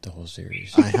saying it the whole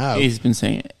series. I have. He's been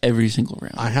saying it every single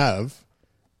round. I have.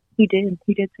 He did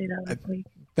say that last week.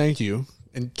 Thank you.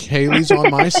 And Kaylee's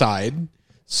on my side,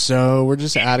 so we're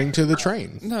just adding to the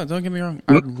train. No, don't get me wrong.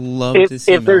 I'd love to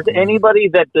see if there's Malcolm win. anybody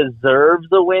that deserves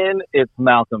a win, it's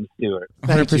Malcolm Stewart.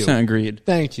 Thank you. 100% agreed.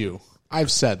 Thank you. I've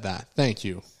said that. Thank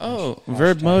you. Oh,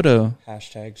 Verb Moto.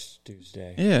 Hashtags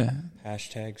Tuesday. Yeah.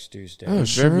 Hashtags Tuesday. Oh, Verb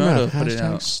sure Moto enough. put it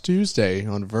out. Hashtags Tuesday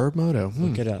on Verb Moto.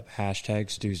 Look it up.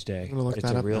 Hashtags Tuesday. gonna look It's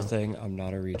that a up real now. thing. I'm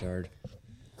not a retard.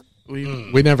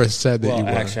 We never said that Well, you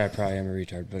were. actually, I probably am a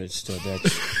retard, but it's still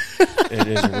it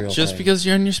is a real Just thing. because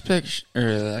you're on your spectrum,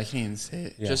 or I can't even say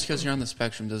it. Yeah. Just because you're on the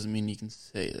spectrum doesn't mean you can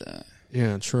say that.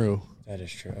 Yeah, true. That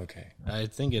is true. Okay. I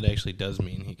think it actually does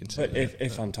mean he can say But that.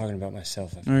 if I'm talking about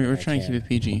myself, I feel We're like I trying to can. keep it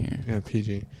PG here. Yeah,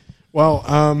 PG.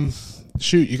 Well,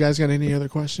 shoot, you guys got any other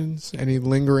questions? Any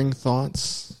lingering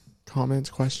thoughts, comments,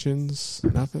 questions?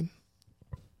 Nothing?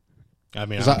 I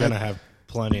mean, 'Cause I'm going to have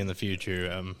plenty in the future.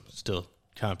 I'm still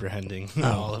comprehending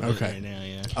all of okay. it right now,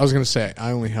 yeah. I was going to say,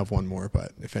 I only have one more,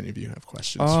 but if any of you have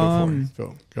questions,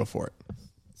 go for it.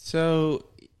 So,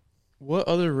 what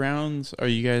other rounds are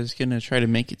you guys going to try to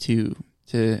make it to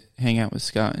hang out with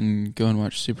Scott and go and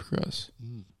watch Supercross?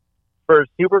 For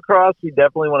Supercross, we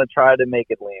definitely want to try to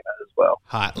make Atlanta as well.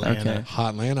 Hot Atlanta. Okay. Hot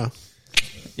Atlanta.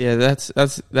 Yeah, that's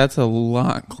a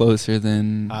lot closer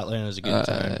than Hot Atlanta's a good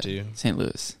time, too. St.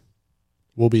 Louis.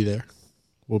 We'll be there.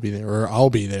 Or I'll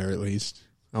be there at least.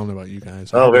 I don't know about you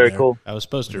guys. Oh, I'll be very there. cool. I was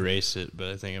supposed to race it, but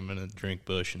I think I'm going to drink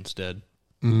Busch instead.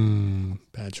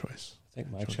 Bad choice. I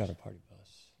think Mike's got a party bus.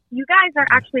 You guys are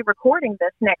actually recording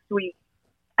this next week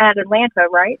at Atlanta,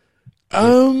 right?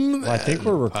 Well, I think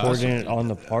we're recording possibly. it on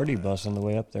the party bus on the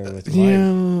way up there with Mike.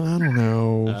 Yeah, I don't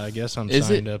know. I guess I'm Is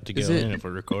signed it- up to go is it- in if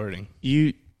we're recording.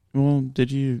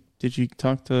 Did you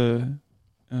talk to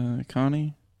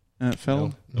Connie at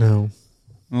Feld? No.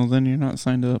 Well, then you're not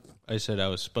signed up. I said I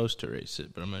was supposed to race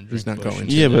it, but I'm going to drink He's not Busch going to.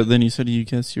 instead. Yeah, but then you said you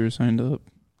guessed you were signed up.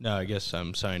 No, I guess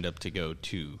I'm signed up to go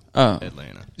to Oh,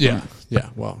 Atlanta. Yeah.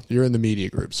 Well, you're in the media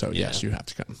group, so Yeah. yes, you have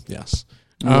to come. Yes.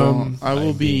 well, I will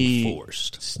I'm being be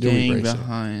forced. You'll be staying racing.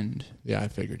 behind. Yeah, I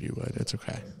figured you would. It's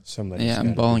okay. Somebody's I'm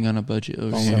gotta balling on a budget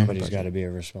over be, here. somebody's got to be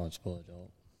a responsible adult.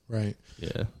 Right.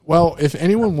 Yeah. Well, if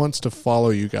anyone wants to follow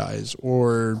you guys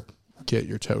or get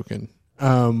your token,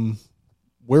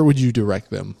 where would you direct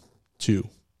them to?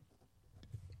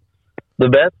 The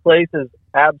best place is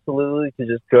absolutely to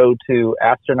just go to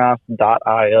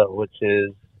astronos.io, which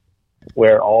is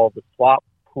where all the swap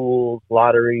pools,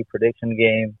 lottery, prediction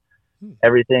game,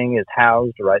 everything is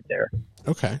housed right there.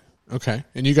 Okay.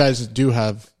 And you guys do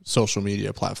have social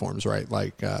media platforms, right?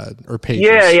 Like, or pages?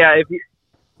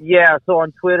 Yeah. So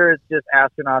on Twitter, it's just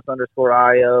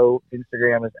astronauts_io.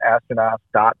 Instagram is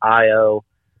astronauts.io.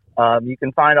 You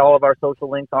can find all of our social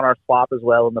links on our swap as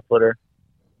well in the footer.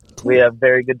 Cool. We have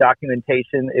very good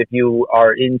documentation. If you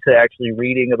are into actually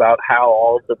reading about how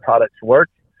all of the products work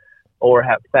or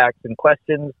have facts and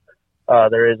questions,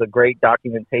 there is a great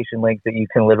documentation link that you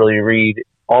can literally read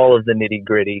all of the nitty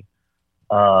gritty.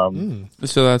 So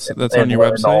that's on your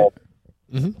website?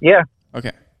 Yeah.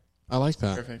 Okay. I like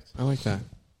that. Perfect. I like that.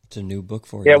 It's a new book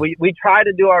for Yeah, you. we try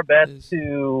to do our best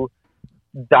to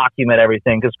document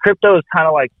everything because crypto is kind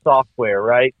of like software,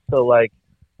 right? So like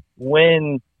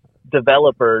when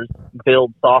developers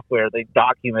build software, they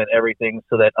document everything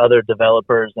so that other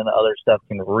developers and other stuff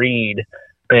can read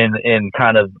and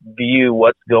kind of view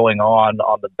what's going on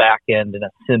the back end in a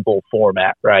simple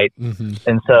format, right?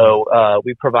 And so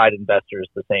we provide investors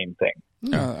the same thing.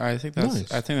 I think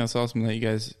that's awesome that you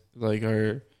guys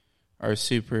are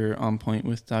super on point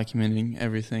with documenting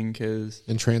everything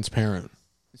and transparent.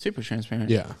 Super transparent.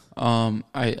 Yeah.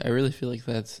 I really feel like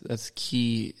that's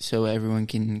key so everyone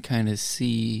can kind of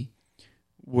see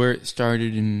where it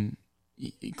started and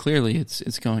clearly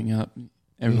it's going up.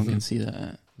 Everyone can see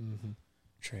that.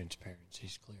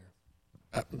 Transparency's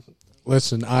clear.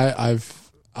 Listen,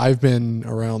 I've been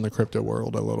around the crypto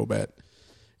world a little bit,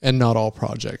 and not all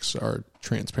projects are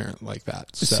transparent like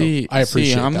that. So I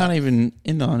appreciate I'm that. not even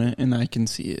in on it, and I can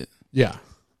see it. Yeah,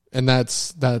 and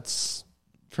that's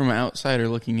from an outsider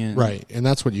looking in, right, and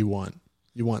that's what you want.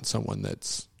 You want someone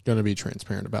that's going to be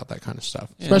transparent about that kind of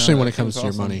stuff, especially when it comes to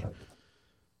your money.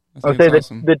 I'll say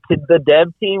the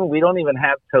dev team, we don't even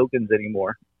have tokens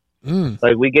anymore.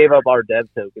 Like we gave up our dev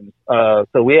tokens.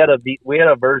 So we had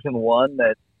a version 1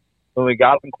 that when we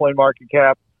got on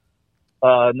CoinMarketCap,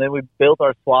 and then we built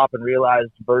our swap and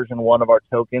realized version 1 of our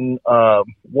token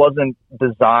wasn't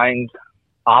designed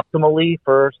optimally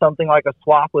for something like a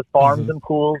swap with farms and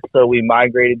pools. So we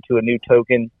migrated to a new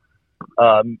token,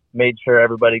 made sure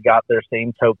everybody got their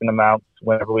same token amounts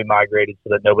whenever we migrated so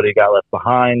that nobody got left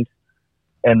behind.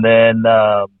 And then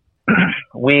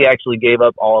we actually gave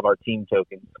up all of our team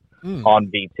tokens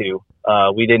on V2.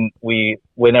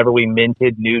 Whenever we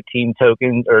minted new team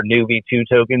tokens or new V2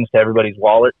 tokens to everybody's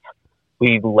wallets,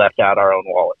 we left out our own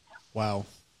wallet. Wow.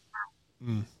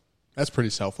 That's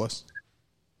pretty selfless.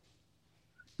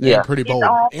 Yeah. And pretty bold. It's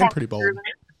all And pretty bold. proven.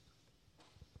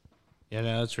 Yeah,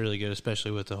 no, that's really good,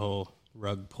 especially with the whole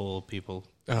rug pull people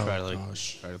Oh, try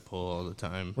to pull all the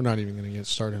time. We're not even going to get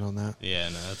started on that. Yeah,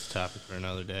 no, that's a topic for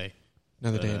another day.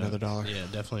 Another day, another dollar. Yeah,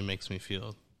 it definitely makes me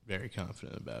feel very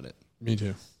confident about it. Me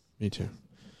too.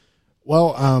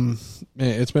 Well,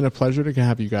 it's been a pleasure to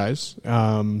have you guys.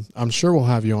 I'm sure we'll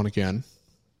have you on again.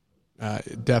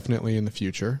 Definitely in the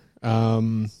future.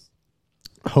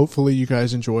 Hopefully you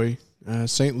guys enjoy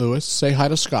St. Louis. Say hi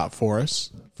to Scott for us,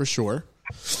 for sure.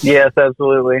 Yes,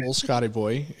 absolutely. Old Scotty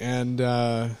boy. And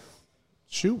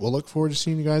we'll look forward to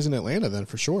seeing you guys in Atlanta then,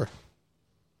 for sure.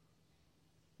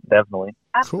 Definitely.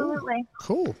 Absolutely.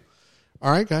 Cool.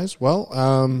 All right, guys. Well,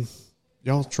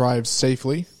 y'all drive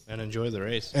safely. And enjoy the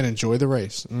race.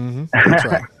 Mm-hmm. That's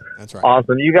right. That's right.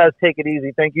 Awesome. You guys take it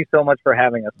easy. Thank you so much for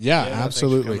having us. Yeah, Yeah,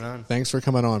 absolutely. Thanks for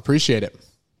coming on. Appreciate it.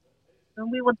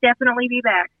 And we will definitely be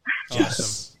back.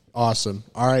 Yes. Awesome.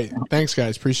 All right. Thanks,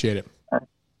 guys. Appreciate it.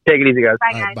 Take it easy, guys.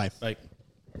 Bye, All right, guys. bye.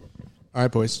 Bye. All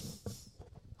right, boys.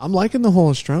 I'm liking the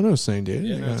whole Astronos thing, dude.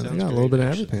 Yeah, I no, it got, sounds I got a little great, bit of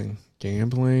actually. everything.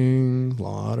 Gambling,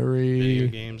 lottery, Video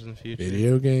games in the future.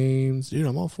 video games. Dude,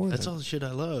 I'm all for That's that. all the shit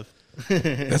I love.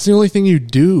 That's the only thing you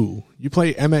do. You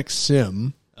play MX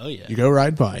Sim. Oh, yeah. You go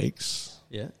ride bikes.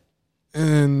 Yeah.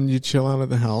 And you chill out at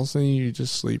the house and you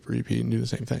just sleep, repeat, and do the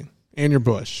same thing. And your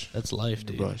bush. That's life, Your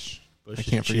dude. bush. Bush I is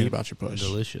can't forget cheap about your and bush.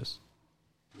 Delicious.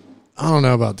 I don't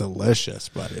know about delicious,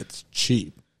 but it's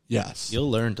cheap. Yes.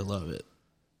 You'll learn to love it.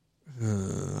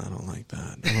 I don't like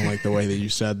that. I don't like the way that you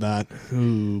said that.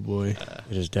 Oh, boy.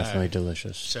 It is definitely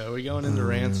delicious. So are we going into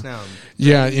rants now?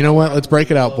 Yeah, you know what? Let's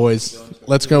break it out, boys.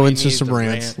 Let's go We into need some the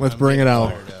rants. rant. Let's I'm bring it getting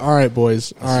out. fired up. All right,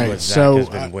 boys. All This is right. what Zach So has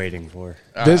been waiting for.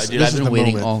 this Dude, I've is been the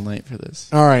waiting moment. all night for this.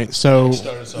 All right. So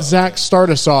Zach, start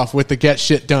us off with the get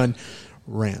shit done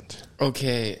rant.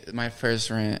 Okay, my first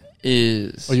rant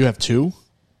is... Oh, you have two?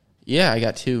 Yeah, I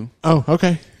got two. Oh,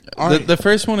 okay. All right. The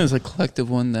first one is a collective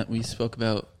one that we spoke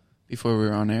about before we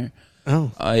were on air.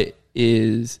 Oh.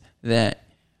 Is that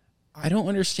I don't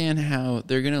understand how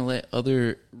they're going to let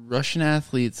other Russian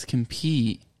athletes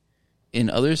compete in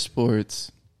other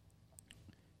sports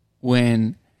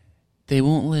when they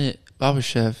won't let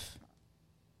Babashev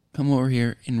come over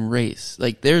here and race.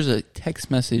 Like, there's a text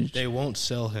message. They won't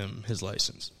sell him his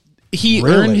license. He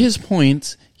Really? earned his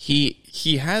points.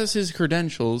 He has his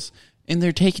credentials, and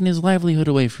they're taking his livelihood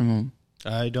away from him.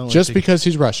 I don't Just like to- because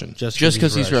he's Russian. just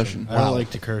 'cause he's Russian. I Wow. don't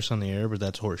like to curse on the air, but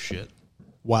that's horse shit.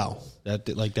 Wow.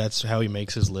 That's how he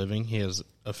makes his living. He has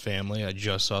a family. I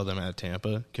just saw them at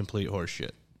Tampa. Complete horse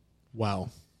shit. Wow.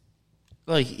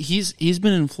 Like, he's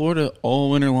been in Florida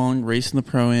all winter long, racing the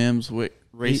Pro-Ams,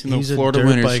 racing He's the a Florida dirt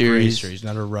Winter bike Series. racer. He's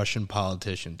not a Russian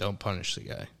politician. Don't punish the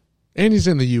guy. And he's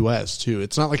in the U.S., too.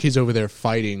 It's not like he's over there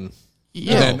fighting.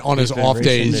 Yeah. And then on his he's been off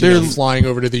racing days, the- they're flying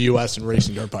over to the U.S. and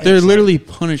racing dirt bikes. They're literally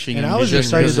punishing And him. I was just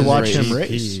excited because to of watch his him race.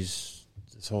 race.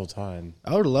 GPs this whole time.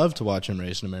 I would love to watch him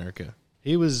race in America.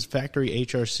 He was factory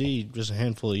HRC just a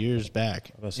handful of years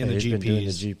back was in gonna the say, he's been doing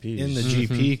the GPs. GPs. In the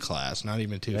GP class, not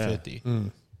even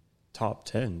 250. Top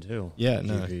 10, too. Yeah,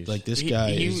 no, GPs. like this He-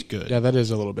 guy he- is good. Yeah, that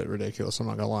is a little bit ridiculous. I'm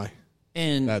not going to lie.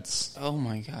 And That's oh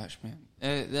my gosh, man,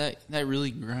 that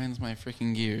really grinds my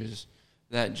freaking gears.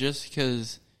 That just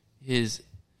because his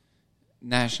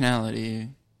nationality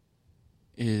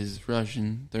is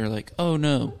Russian, they're like, oh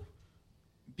no,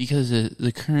 because of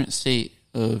the current state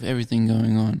of everything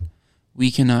going on,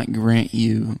 we cannot grant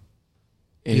you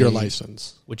your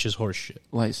license. which is horse shit.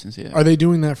 license. Yeah, Are they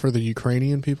doing that for the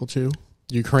Ukrainian people, too?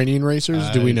 Ukrainian racers?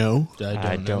 Do we know?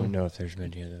 I don't know. if there's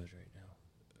many of those right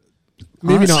now.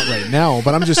 Maybe not right now,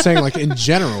 but I'm just saying, like, in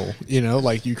general,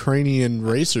 like Ukrainian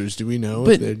racers, do we know?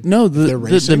 if they're- but no, they're the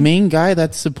racing? main guy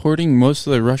that's supporting most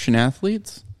of the Russian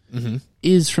athletes Mm-hmm.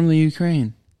 is from the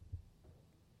Ukraine.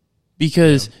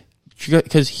 Because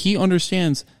he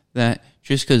understands that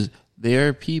just because they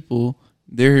are people,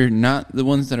 they're not the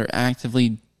ones that are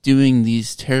actively doing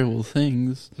these terrible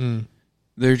things. Mm.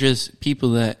 They're just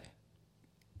people that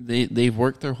they've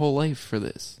worked their whole life for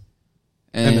this.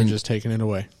 And they're just taking it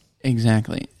away.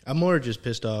 Exactly. I'm more just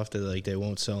pissed off that like they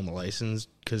won't sell him a license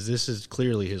because this is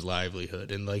clearly his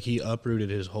livelihood, and like he uprooted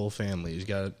his whole family. He's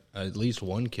got at least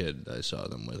one kid I saw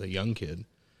them with, a young kid,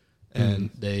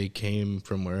 and they came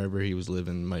from wherever he was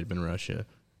living, might have been Russia,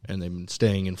 and they've been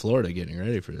staying in Florida getting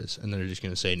ready for this, and they're just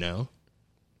going to say no.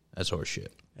 That's horseshit.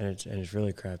 And it's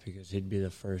really crap because he'd be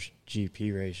the first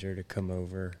GP racer to come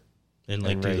over. And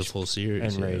like And do the race- full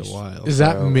series and in a race. while. Is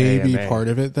that So, maybe AMA. part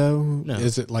of it, though? No.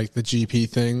 Is it like the GP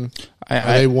thing? I-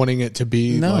 Are they wanting it to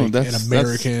be No, like that's an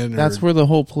American? That's or, where the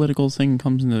whole political thing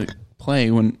comes into play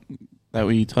that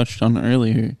we touched on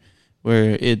earlier,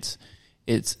 where it's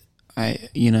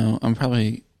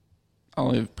I'm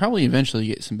I'll probably eventually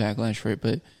get some backlash for it,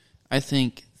 but I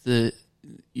think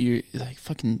you're like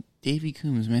fucking Davey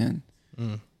Coombs, man.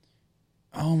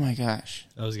 Oh my gosh.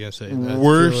 I was gonna say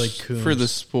worse for the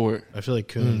sport. I feel like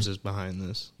Coombs is behind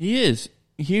this. He is.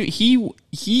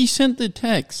 He sent the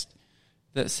text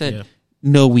that said,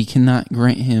 "No, we cannot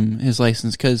grant him his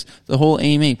license because the whole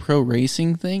AMA Pro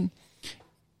Racing thing,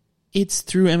 it's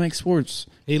through MX Sports."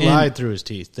 He lied through his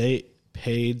teeth. They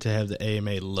paid to have the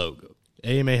AMA logo.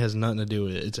 AMA has nothing to do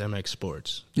with it. It's MX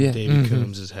Sports. Yeah. David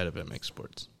Coombs is head of MX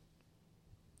Sports.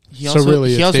 He also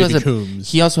has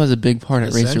Coombs. He also has a big part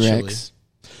at Racer X.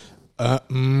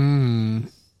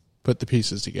 Put the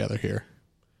pieces together here.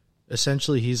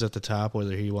 Essentially, he's at the top,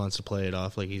 whether he wants to play it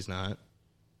off like he's not.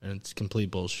 And it's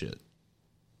complete bullshit.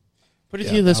 Put it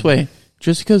to you this way.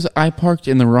 Just because I parked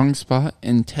in the wrong spot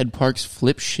and Ted Parks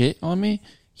flipped shit on me,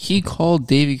 he called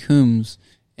Davey Coombs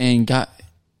and got...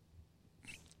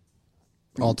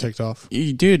 all ticked off.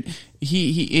 Dude,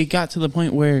 it got to the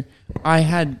point where I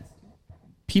had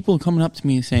people coming up to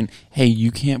me saying, "Hey, you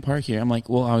can't park here." I'm like,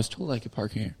 "Well, I was told I could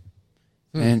park here."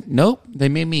 And nope, they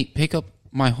made me pick up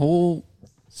my whole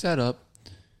setup.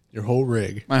 Your whole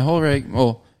rig. My whole rig.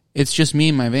 Well, it's just me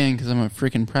and my van because I'm a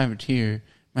freaking privateer.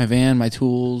 My van, my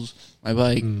tools, my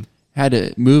bike. Had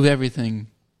to move everything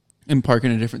and park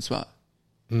in a different spot.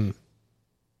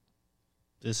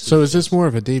 Is this more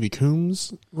of a Davey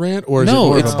Coombs rant, or is it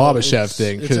more of a Babashev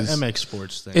thing? It's an MX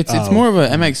Sports thing. It's more of a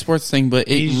MX Sports thing, but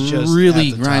it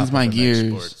really grinds my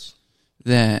gears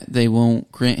that they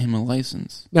won't grant him a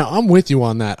license. Now, I'm with you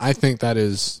on that. I think that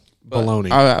is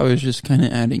baloney. I was just kind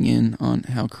of adding in on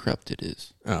how corrupt it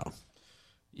is. Oh.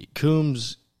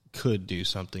 Coombs could do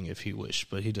something if he wished,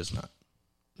 but he does not.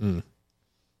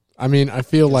 I mean, I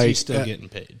feel like... he's still getting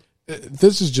paid.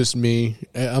 This is just me.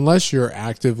 Unless you're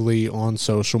actively on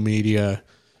social media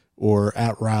or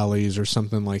at rallies or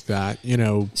something like that,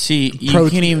 See, you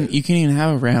can't even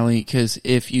have a rally because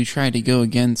if you try to go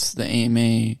against the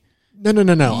AMA...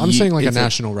 No. I'm saying like a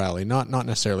national rally, not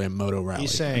necessarily a moto rally.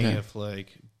 He's saying if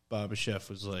like Babashev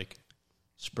was like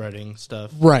spreading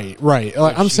stuff. Right.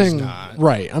 Like, I'm saying not.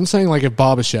 Right. I'm saying like if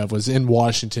Babashev was in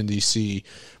Washington D.C.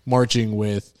 marching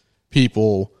with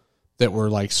people that were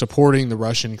like supporting the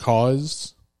Russian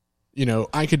cause,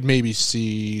 I could maybe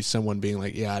see someone being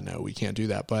like, "Yeah, no, we can't do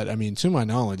that." But I mean, to my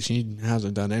knowledge, he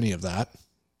hasn't done any of that.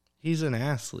 He's an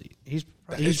athlete. He's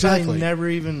exactly. probably never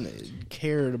even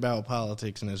cared about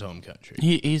politics in his home country.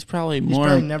 He's probably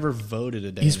never voted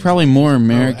a day. He's probably more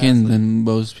American than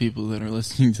most people that are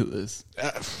listening to this.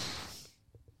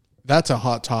 That's a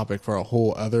hot topic for a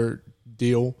whole other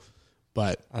deal.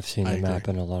 But I've seen the map,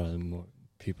 and a lot of the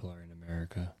people are in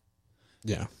America.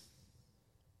 Yeah.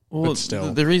 Well, but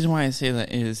still, the reason why I say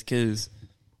that is because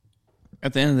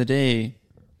at the end of the day,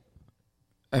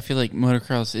 I feel like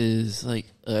motocross is like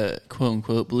a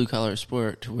quote-unquote blue-collar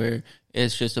sport to where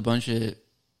it's just a bunch of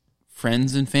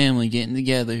friends and family getting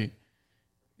together.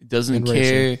 It doesn't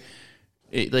care.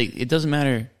 It doesn't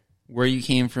matter where you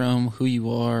came from, who you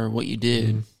are, what you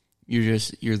did.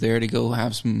 You're there to go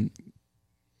have some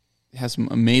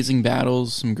amazing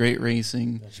battles, some great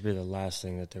racing. That should be the last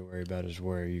thing that they worry about is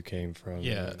where you came from.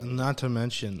 Yeah, not to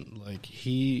mention, like,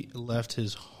 he left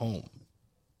his home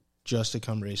just to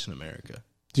come race in America.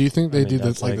 Do you think they do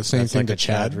the same thing to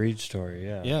Chad Reed story?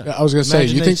 Yeah. I was going to say,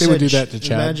 you think they would do that to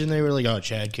Chad? Imagine they were like, "Oh,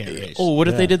 Chad can't race." Oh, what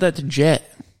if they did that to Jet?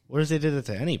 What if they did it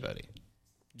to anybody?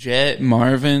 Jet,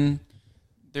 Marvin.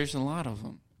 There's a lot of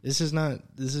them. This is not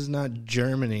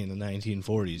Germany in the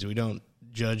 1940s. We don't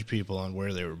judge people on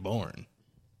where they were born.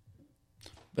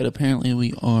 But apparently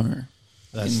we are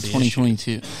in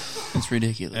 2022. It's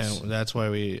ridiculous. And that's why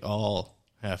we all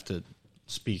have to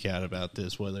speak out about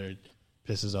this, whether it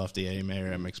pisses off the AMA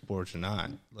or MX Sports or not.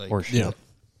 Like,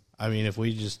 I mean,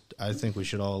 I think we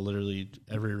should all literally,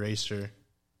 every racer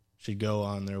should go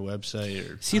on their website.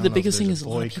 Or see, the biggest thing is a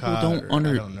lot of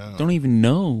people don't even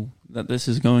know that this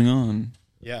is going on.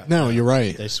 Yeah. No, you're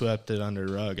right. They swept it under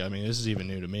the rug. I mean, this is even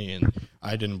new to me, and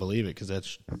I didn't believe it because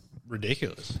that's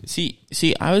ridiculous. See,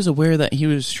 I was aware that he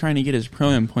was trying to get his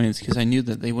pro-am points because I knew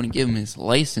that they wouldn't give him his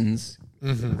license.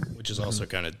 Which is also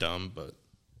kind of dumb, but...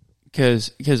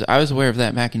 Because I was aware of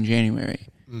that back in January.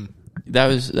 That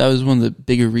was one of the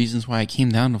bigger reasons why I came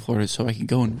down to Florida, so I could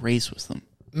go and race with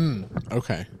them.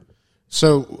 Okay.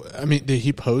 So, I mean, did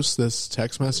he post this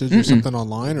text message or something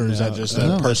online, or is that just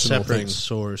a personal separate thing?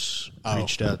 Source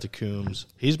reached out to Coombs.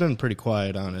 He's been pretty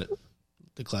quiet on it,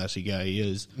 the classy guy he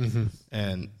is.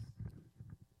 And,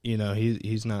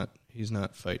 he's not he's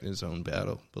not fighting his own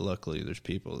battle. But luckily, there's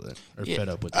people that are fed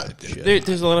up with that shit.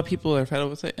 There's a lot of people that are fed up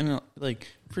with it, and like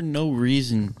for no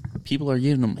reason, people are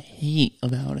giving him hate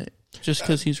about it just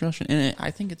because he's Russian, and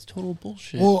I think it's total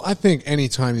bullshit. Well, I think any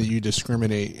time that you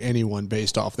discriminate anyone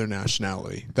based off their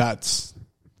nationality, that's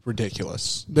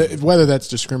ridiculous. Whether that's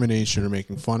discrimination or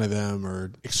making fun of them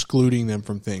or excluding them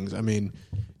from things. I mean,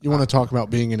 you want to talk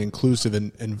about being an inclusive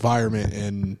environment,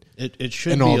 and it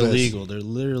should and be all illegal. They're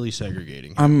literally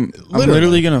segregating. I'm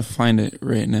literally gonna find it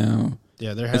right now.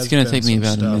 Yeah, it's gonna take me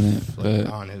about a minute, but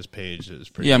on his page is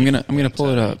pretty. Yeah, I'm gonna pull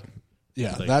it up.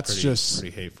 Yeah, like that's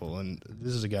pretty hateful, and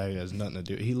this is a guy who has nothing to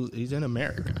do. He's in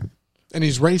America, and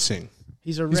he's racing.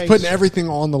 He's a He's racer. putting everything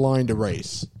on the line to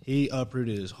race. He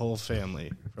uprooted his whole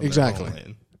family from Exactly. their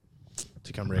homeland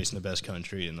to come race in the best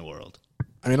country in the world.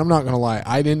 I mean, I'm not going to lie.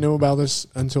 I didn't know about this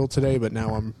until today, but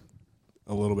now I'm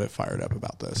a little bit fired up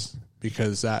about this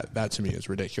because that to me is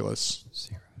ridiculous.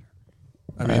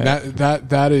 I mean,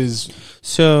 that is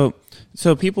so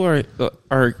people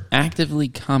are actively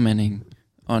commenting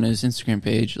on his Instagram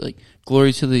page like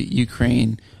 "Glory to the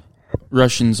Ukraine,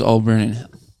 Russians all burn in hell."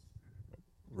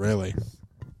 really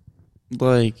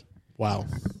Like, wow.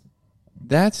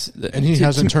 And he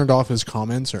hasn't turned off his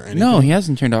comments or anything? No, he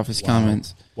hasn't turned off his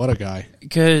comments. What a guy.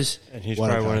 Because and he's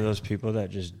probably one of those people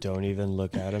that just don't even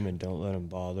look at him and don't let him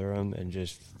bother him and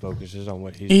just focuses on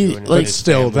what he's doing. But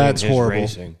still, that's horrible.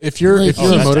 Racing. If you're a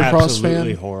motocross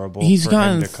fan, horrible. He's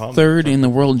gotten third in the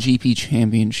World GP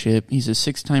Championship. He's a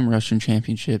 6-time Russian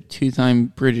championship,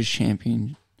 2-time British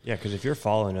champion. Yeah, because if you're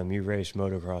following him, you race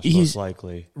motocross most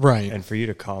likely. Right. And for you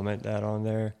to comment that on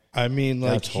there, I mean,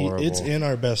 like, it's horrible. in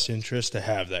our best interest to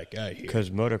have that guy here.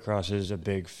 Because motocross is a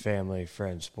big family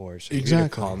friend sport. So exactly. For you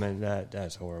to comment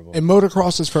that's horrible. And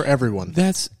motocross is for everyone.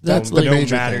 That's the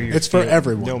major thing. It's for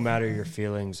everyone. No matter your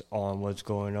feelings on what's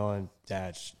going on,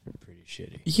 that's pretty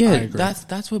shitty. Yeah,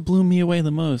 that's what blew me away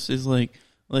the most. Is like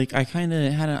I kind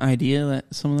of had an idea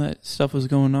that some of that stuff was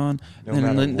going on,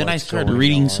 and then I started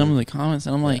reading some of the comments,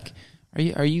 and I'm like,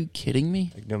 "Are you kidding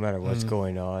me?" Like, no matter what's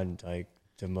going on, like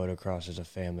the motocross is a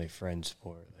family friend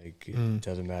sport. Like it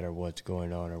doesn't matter what's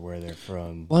going on or where they're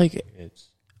from. Like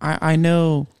I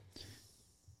know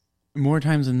more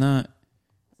times than not,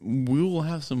 we will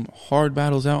have some hard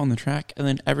battles out on the track, and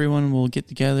then everyone will get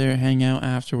together, hang out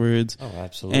afterwards. Oh,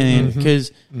 absolutely. And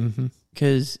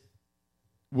because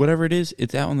whatever it is,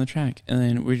 it's out on the track, and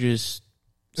then we're just.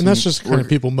 And that's just kind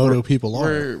of moto people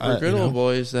are. We're good old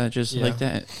boys that just like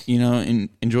that, and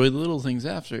enjoy the little things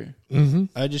after. Mm-hmm.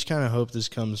 I just kind of hope this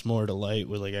comes more to light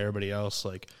with like everybody else.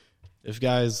 Like, if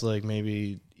guys like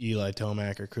maybe Eli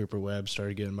Tomac or Cooper Webb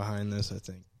started getting behind this, I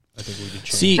think we could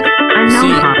change.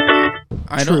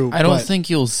 I don't think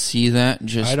you'll see that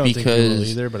just I don't because think you will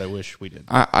either, but I wish we did.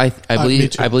 I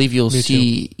believe you'll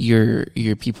see your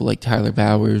people like Tyler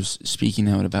Bowers speaking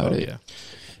out about it. Yeah.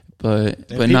 But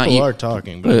and not people are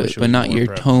talking, but not your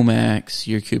Tomacs,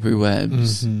 your Cooper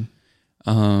Webbs.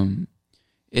 Mm-hmm.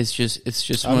 It's just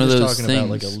I'm one of just those talking things. about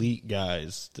like elite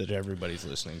guys that everybody's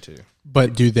listening to.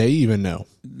 But do they even know?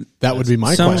 That would be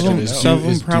my question. Some of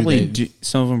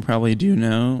them probably do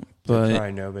know, but they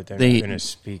probably know, but they're not going to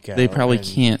speak out. They probably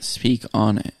can't speak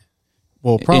on it.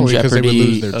 Well, probably because they would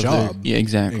lose their job. Yeah,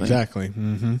 exactly.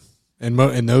 Mm-hmm.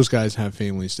 And those guys have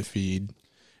families to feed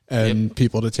and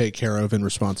people to take care of and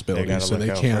responsibilities, so they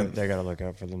can't. They got to look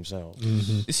out for themselves.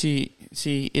 Mm-hmm.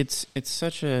 See, it's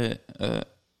such a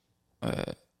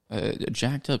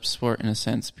jacked up sport in a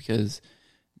sense because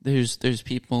there's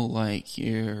people like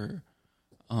your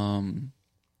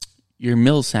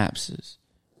Millsapses,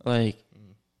 like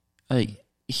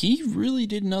he really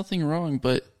did nothing wrong,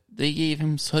 but they gave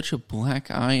him such a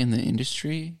black eye in the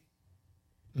industry.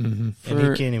 Mm-hmm. And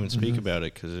he can't even speak about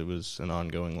it because it was an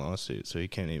ongoing lawsuit, so he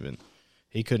couldn't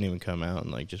even come out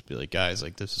and like just be like, guys,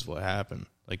 like this is what happened.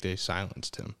 Like they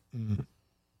silenced him. Mm-hmm.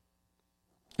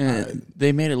 And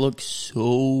they made it look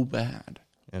so bad,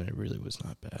 and it really was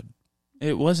not bad.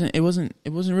 It wasn't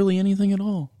really anything at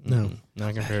all. No,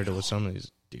 not compared to what some of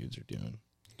these dudes are doing.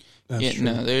 That's true.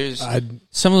 No, there's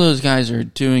some of those guys are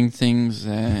doing things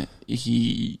that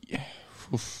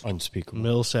unspeakable.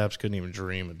 Millsaps couldn't even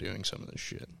dream of doing some of this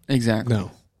shit. Exactly.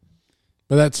 No,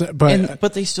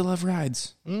 but they still have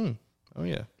rides. Oh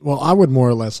yeah. Well, I would more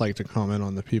or less like to comment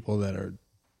on the people that are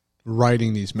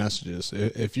writing these messages.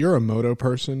 If you're a moto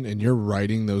person and you're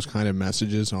writing those kind of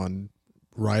messages on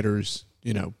riders,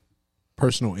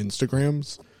 personal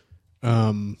Instagrams,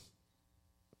 I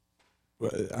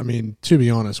mean, to be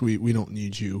honest, we don't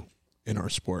need you in our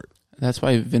sport. That's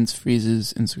why Vince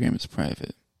Freeze's Instagram is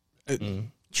private.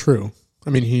 True. I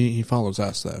mean, he follows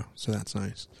us though, so that's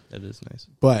nice. That is nice.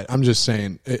 But I'm just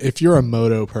saying, if you're a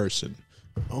moto person,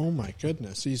 oh my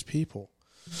goodness, these people.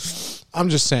 I'm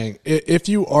just saying, if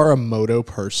you are a moto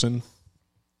person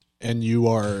and you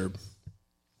are,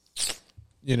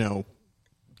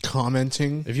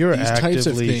 commenting, If you're these types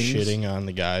of actively things, shitting on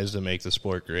the guys that make the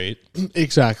sport great,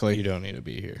 exactly, you don't need to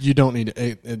be here. you don't need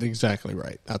to. Exactly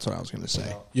right. That's what I was going to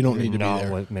say. You don't need to be not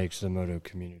there. what makes the moto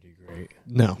community great.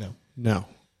 No.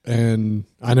 And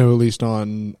I know at least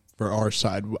for our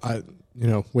side,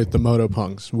 with the Moto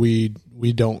Punks, we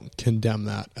don't condemn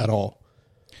that at all.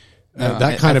 No,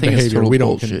 That kind of think it's behavior, total we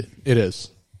don't. bullshit. It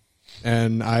is,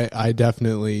 and I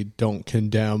definitely don't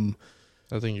condemn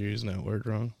I think you're using that word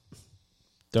wrong.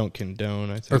 Don't condone,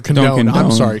 I or think. condone. I'm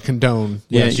condone. sorry, condone.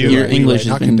 Yeah, Yes, your you're right, English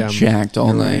you're has right, been not condemn. jacked all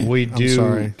You're night. right. We I'm do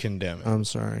sorry. condemn it. I'm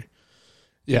sorry.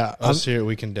 Yeah, Us here,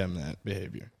 we condemn that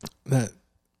behavior.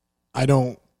 I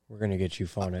don't We're gonna get you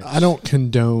phonics. I don't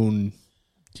condone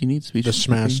Do you need speech? the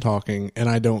smash talking, and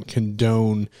I don't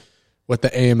condone what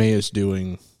the AMA is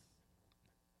doing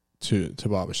to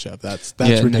Babashev. That's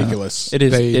Yeah, no. ridiculous. It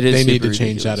is- They it is need to super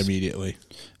change that ridiculous. immediately.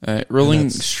 All right, rolling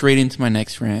that's- straight into my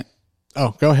next rant.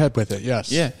 Oh, go ahead with it.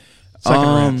 Yes. Yeah. Second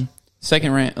rant.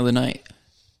 Second rant of the night.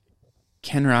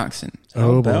 Ken Roxon. How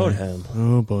Oh about boy. him?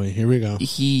 Oh boy. Here we go.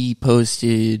 He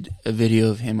posted a video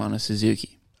of him on a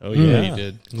Suzuki. Oh, yeah, Yeah. you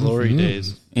did. Glory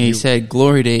days. And he said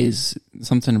glory days,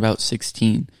 something about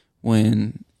 16,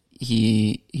 when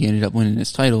he ended up winning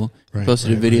his title. Right,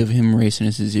 Posted a right, video right. of him racing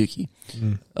a Suzuki.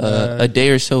 A day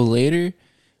or so later,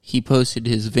 he posted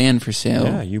his van for sale.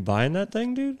 Yeah, you buying that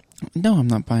thing, dude? No, I'm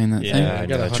not buying that Yeah, thing. I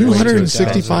got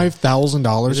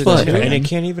 $265,000 Is it for a $200? van? And it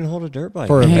can't even hold a dirt bike.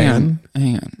 For a Hang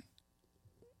van? on.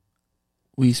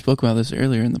 We spoke about this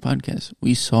earlier in the podcast.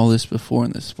 We saw this before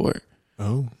in the sport,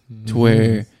 Oh. to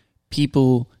where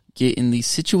people get in these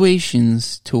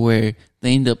situations to where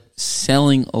they end up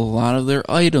selling a lot of their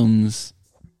items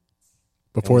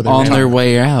Before they on their retire.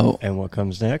 way out. And what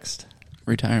comes next?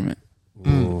 Retirement.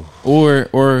 Ooh.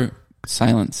 Or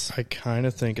silence. I kind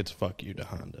of think it's fuck you to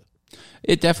Honda.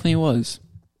 It definitely was.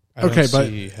 I don't Okay, but-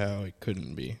 see how it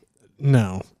couldn't be.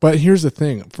 No. But here's the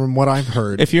thing. From what I've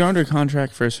heard, If you're under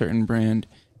contract for a certain brand,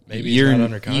 Maybe he's you're not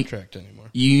under contract anymore.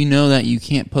 You know that you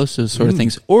can't post those sort of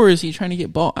things. Or is he trying to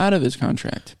get bought out of his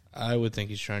contract? I would think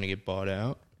he's trying to get bought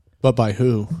out. but by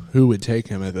who? Who would take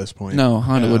him at this point? No,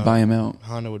 Honda would buy him out.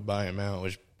 Honda would buy him out,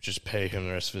 which just pay him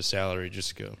the rest of his salary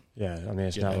just to go. Yeah, I mean,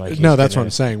 it's Yeah. not like No, he's that's what gonna- I'm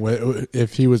saying.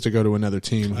 If he was to go to another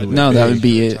team, who would No, it that be? would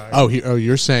be it. Oh,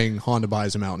 you're saying Honda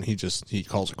buys him out and he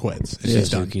calls it quits. And he's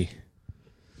done. Suzuki.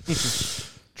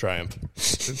 Triumph.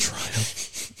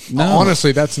 No.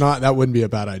 Honestly, that wouldn't be a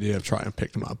bad idea if Triumph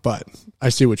picked him up. But I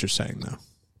see what you're saying, though.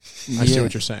 I see Yeah.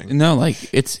 what you're saying. No, like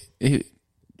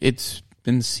it's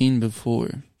been seen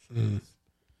before.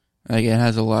 Like it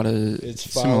has a lot of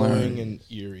It's similar. following an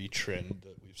eerie trend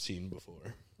that we've seen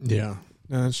before. Yeah,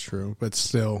 no, that's true. But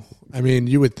still, I mean,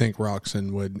 you would think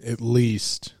Roxon would at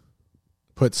least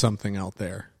put something out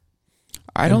there.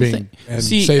 I and don't being- think. and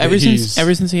See, say that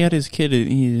ever since he had his kid,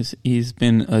 he's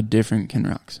been a different Ken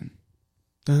Roxon.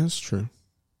 That's true.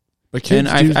 But kids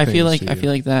And do I feel things like to I you.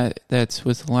 feel like that's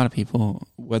with a lot of people,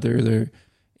 whether they're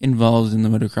involved in the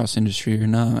motocross industry or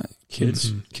not.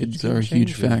 Kids Kids are can a huge change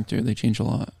you. factor. They change a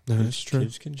lot. that is true.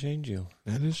 Kids can change you.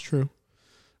 That is true.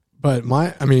 But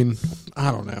I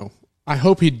don't know. I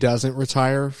hope he doesn't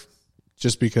retire,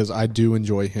 just because I do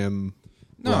enjoy him.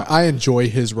 No. I enjoy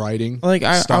his riding. Like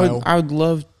style. I would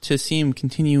love to see him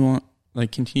continue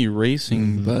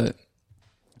racing, but I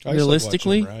just like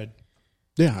realistically, watching him ride.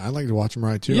 Yeah, I like to watch him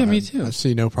ride too. Yeah, me I too.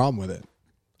 see no problem with it.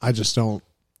 I just don't.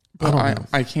 but I don't know.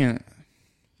 I can't.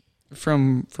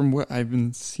 From what I've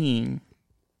been seeing,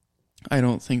 I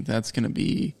don't think that's going to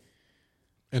be.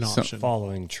 An So- option.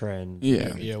 Following trend.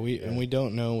 Yeah. Yeah, we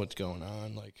don't know what's going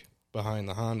on like behind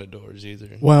the Honda doors either.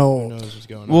 Well- who knows what's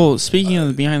going on? Well, speaking of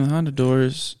the behind the Honda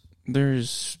doors,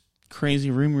 there's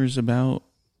crazy rumors about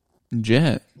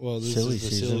Jet. Well, this Silly is the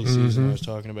season. silly season Mhm. I was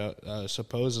talking about.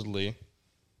 Supposedly,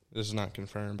 this is not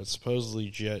confirmed, but supposedly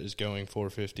Jet is going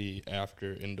 450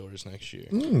 after indoors next year.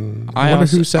 I wonder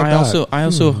who said that. I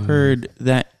also heard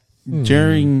that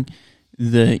during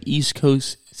the East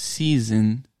Coast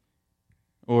season,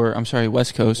 or I'm sorry,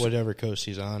 West Coast, Whatever coast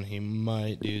he's on, he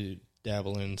might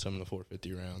dabble in some of the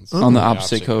 450 rounds on the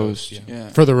opposite coast. Yeah.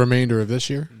 For the remainder of this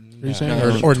year, are you saying?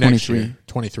 No, or next 23. year?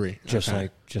 23. Just Okay.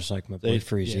 like my boy They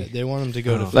Freezy. Yeah, they want him to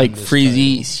go to Like this Freezy,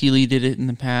 title. Seeley did it in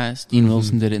the past. Dean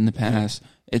Wilson did it in the past.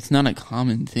 It's not a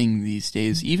common thing these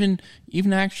days. Even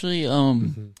actually,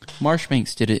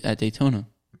 Marshbanks did it at Daytona.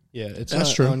 Yeah, it's That's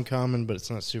not true. uncommon, but it's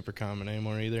not super common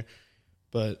anymore either.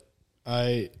 But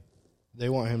I they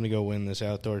want him to go win this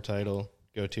outdoor title,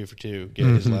 go 2 for 2, get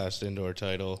his last indoor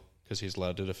title because he's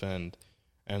allowed to defend,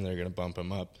 and they're going to bump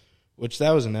him up, which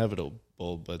that was inevitable.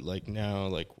 But like now,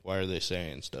 like why are they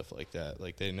saying stuff like that?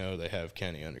 Like they know they have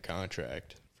Kenny under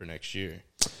contract for next year.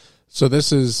 So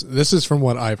this is from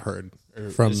what I've heard.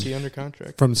 From, is he under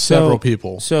contract? From several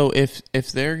people. So if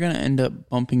they're going to end up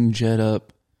bumping Jet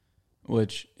up,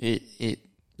 which it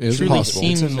is truly possible.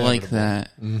 seems It's like inevitable.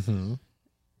 that,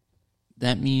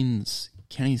 that means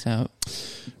Kenny's out.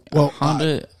 Well,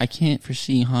 Honda, I can't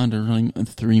foresee Honda running a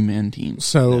 3-man team.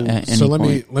 So at any let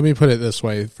point. me put it this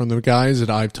way: from the guys that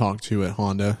I've talked to at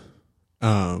Honda,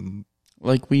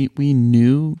 Like we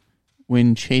knew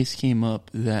when Chase came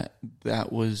up that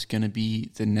was going to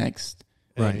be the next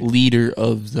Right. leader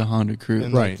of the Honda crew.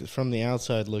 And Right. like, from the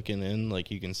outside looking in,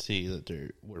 like you can see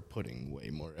that we're putting way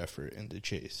more effort into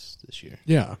Chase this year.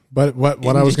 yeah. But what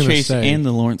I was going to Chase say, and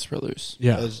the Lawrence brothers.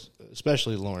 yeah,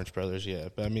 Especially Lawrence brothers, yeah.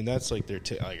 But I mean, that's like their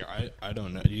like I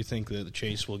don't know. Do you think that the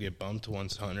Chase will get bumped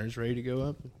once Hunter's ready to go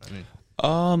up? I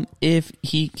mean, If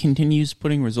he continues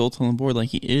putting results on the board like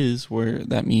he is, where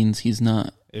that means he's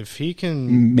not. if he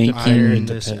can Making iron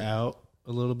this independent. out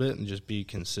a little bit and just be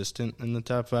consistent in the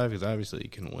top 5, because obviously he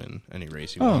can win any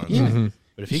race he Oh, wants. yeah.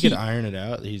 But if he could iron it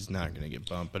out, he's not going to get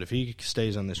bumped. But if he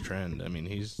stays on this trend, I mean,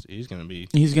 he's going to be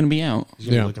He's going to be out. he's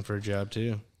going to Yeah. be looking for a job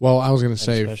too. well, I was going to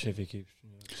And say, especially if he keeps,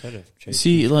 said if Chase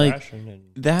See, keeps like, crashing and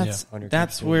That's Hunter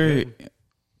that's keeps doing where, good.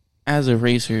 as a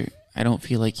racer, I don't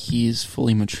feel like he's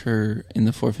fully mature in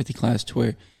the 450 class to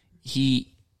where he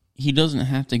doesn't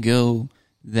have to go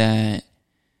that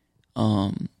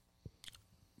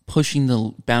pushing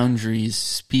the boundaries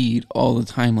speed all the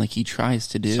time like he tries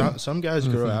to do. Some guys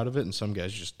grow out of it, and some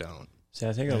guys just don't. See,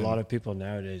 I think a lot of people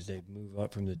nowadays they move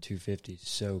up from the 250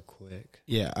 so quick.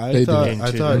 Yeah, They I do.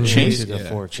 thought Chase- into the yeah.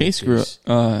 450s.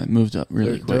 Chase moved up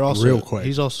really quick. They're also, Real quick.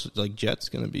 He's also like Jet's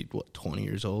going to be 20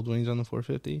 years old when he's on the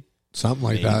 450. something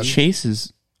like Maybe. that. Chase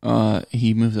is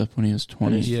he moved up when he was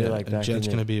 20. I just feel like and back Jet's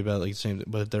in going to the- be about like the same,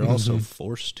 but they're also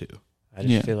forced to. I just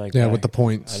Yeah. feel like Yeah, back, with the I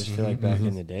points. just feel like back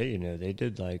in the day, they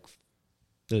did like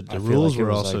The I feel rules like it were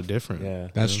was also like- different. Yeah,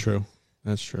 That's true.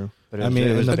 That's true. but I mean,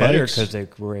 it was and the better bikes- because they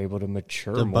were able to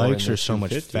mature. The more in bikes the are so much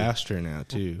 250. faster now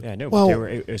too. Yeah, no, Well-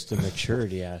 but it's the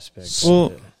maturity aspect. Well,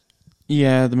 of it.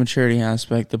 Yeah, the maturity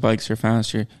aspect, the bikes are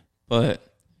faster, but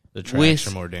The tracks With-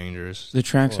 are more dangerous. the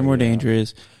tracks Oh, are more yeah.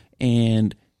 dangerous,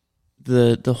 and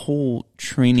the whole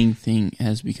training thing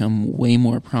has become way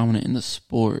more prominent in the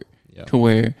sport Yeah. to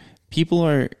where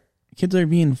kids are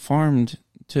being farmed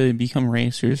to become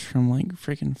racers from like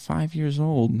freaking 5 years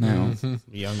old now.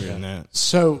 Younger than that.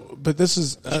 So, but this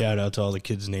is Shout out to all the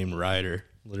kids named Ryder.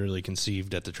 Literally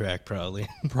conceived at the track, probably.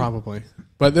 probably.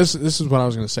 But this is what I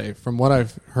was going to say. From what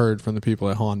I've heard from the people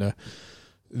at Honda,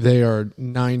 they are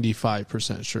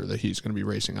 95% sure that he's going to be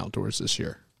racing outdoors this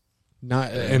year.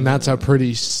 And that's a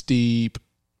pretty steep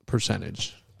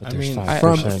percentage. But I there's mean,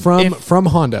 5%. From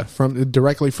Honda,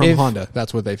 directly from If- Honda.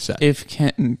 That's what they've said. If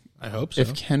Ken I hope so.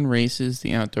 if Ken races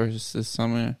the outdoors this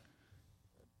summer,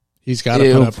 He's got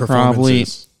to put up probably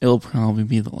performances. it'll probably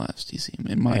be the last you see him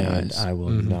in my and eyes. I will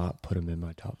not put him in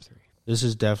my top 3. This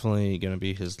is definitely going to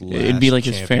be his last It'd be like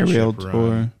his farewell championship tour.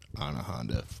 run on a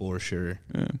Honda, for sure.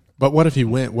 Yeah. But what if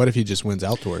he just wins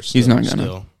outdoors? He's not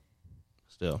gonna.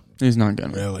 Still. He's not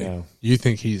gonna. Really? No. You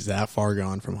think he's that far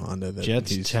gone from Honda that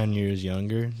Jet's he's 10 years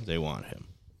younger. They want him.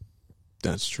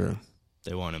 That's true.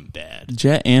 They want him bad.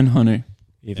 Jet and Hunter.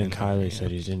 Even And Kylie Hunter,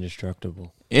 said he's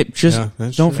indestructible. It just Yeah,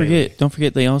 that's don't true.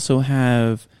 forget they also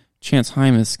have Chance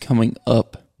Hymas coming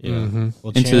up. Yeah. Mhm.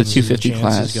 Well, Into the Chance 250 Chance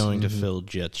class. is going to fill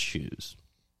Jet's shoes.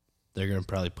 They're going to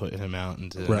probably put him out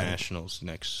into the Right. Nationals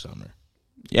next summer.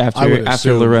 Yeah, I would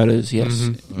after assume- Loretta's, yes.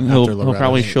 Mhm. He'll After he'll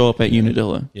probably Loretta's. show up at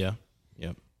Unadilla. Yeah.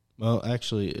 Yep. Well,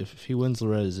 actually, if he wins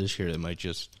Loretta's this year, they might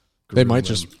just They might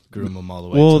him- just- groom him all the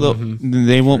way. Well, to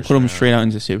they won't first put him round. straight out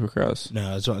into Supercross.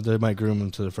 No, they might groom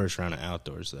him to the first round of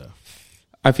outdoors, though.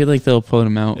 I feel like they'll put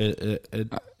him out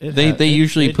They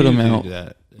usually put him out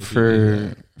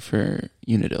for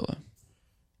Unadilla.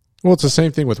 Well, it's the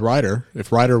same thing with Ryder.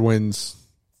 If Ryder wins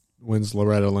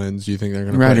Loretta Lynn's, do you think they're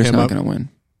going to put Ryder's him not up? going to win.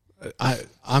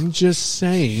 I'm just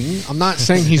saying. I'm not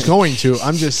saying he's going to.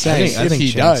 I'm just saying I if think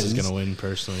he Chance does, is going to win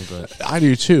personally, but I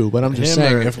do too. But I'm just Him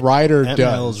saying or- if Ryder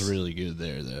ML's does, really good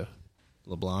there, though.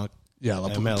 LeBlanc. yeah,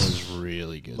 ML is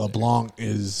really good. there. LeBlanc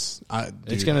is.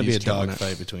 It's going to be a killing it.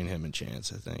 dogfight between him and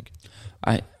Chance, I think.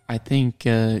 I think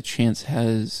Chance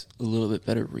has a little bit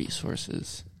better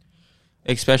resources,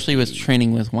 especially with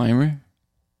training with Weimer.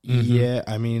 Yeah,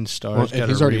 I mean, Star's Well, got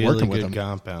he's a already really working with good him.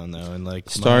 compound, though. And like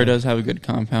Star does have a good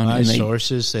compound. My and they,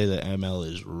 sources say that ML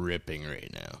is ripping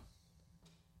right now.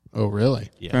 Oh, really?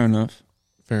 Yeah. Fair enough.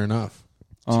 Fair enough.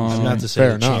 I'm not to say fair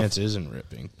that enough. Chance isn't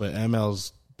ripping, but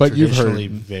ML's But you've traditionally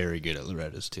heard- very good at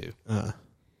Loretta's too. Uh,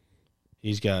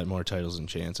 He's got more titles than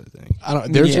Chance, I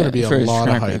think. there's going to be a for his lot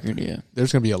of track hype. record, yeah.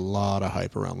 There's going to be a lot of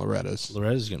hype around Loretta's.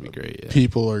 Loretta's going to be great. Yeah.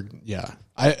 People are, yeah.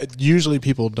 Usually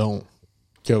people don't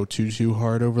go too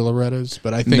hard over Loretta's,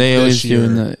 but I think They this always year,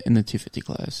 do in the 250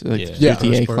 class, like Yeah.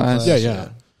 50A Sport class. yeah.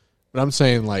 But I'm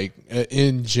saying, like,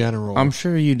 in general, I'm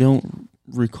sure you don't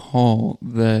recall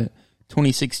the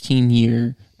 2016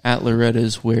 year at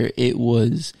Loretta's where it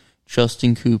was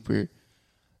Justin Cooper,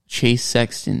 Chase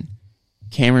Sexton,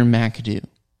 Cameron McAdoo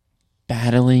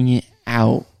battling it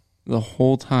out the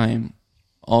whole time,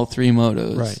 all three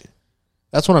motos. right.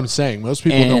 That's what I'm saying. Most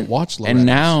people don't watch Loretta's. And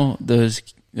now those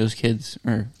kids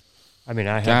are. I mean,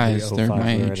 I have Guys, the they're 05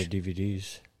 my Loretta age.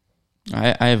 DVDs.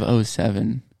 I have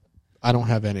 07. I don't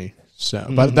have any. So,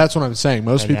 but that's what I'm saying.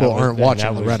 Most And people that was- aren't and watching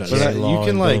that was Loretta's. very But you long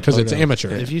can, like- because it's photo.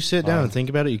 amateur. If you sit down and think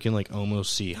about it, you can like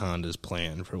almost see Honda's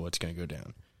plan for what's going to go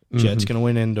down. Jet's going to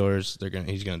win indoors.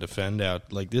 He's going to defend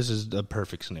out. Like this is a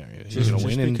perfect scenario. He's going to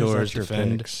win indoors,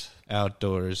 defend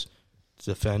outdoors,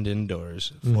 defend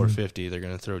indoors. 450. They're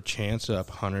going to throw Chance up.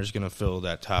 Hunter's going to fill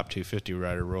that top 250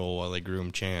 rider role while they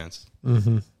groom Chance,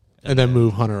 and then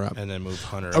move Hunter up. and then move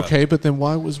Hunter up. Okay, but then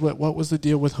what was the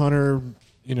deal with Hunter?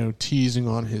 Teasing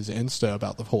on his Insta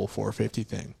about the whole 450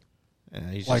 thing.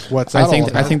 He's Like, just- what's that I all think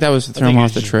about? I think that was to I throw think him he off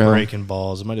was the just trail. breaking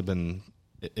balls. It might have been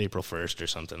April 1st or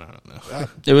something. I don't know.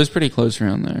 It was pretty close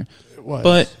around there. It was.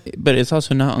 But it's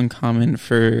also not uncommon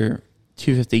for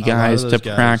 250 A lot of guys those to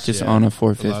guys, practice yeah. on a A lot of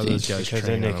 450. those guys Because train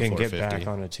then they on a can get 450. back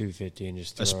on a 250 and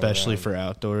just throw Especially around. for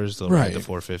outdoors, they'll Right. ride the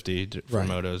 450 for Right.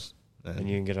 motos. And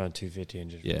you can get on 250 and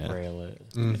just Yeah. rail it.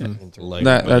 Mhm. And throw Like- it.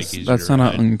 That's easier that's to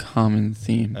not ride. an uncommon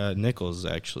theme. Nichols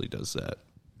actually does that.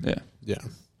 Yeah. Yeah.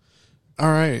 All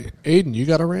right, Aiden, you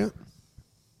got a rant?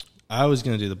 I was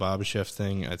going to do the Bob Chef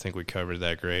thing. I think we covered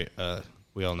that great.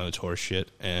 We all know it's horse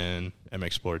shit, and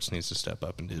MX Sports needs to step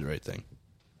up and do the right thing.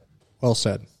 Well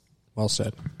said. Well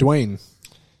said. Dwayne,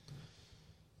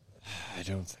 I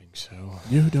don't think so.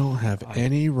 you don't have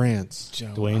any rants.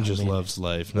 Dwayne just loves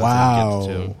life. Nothing Wow. He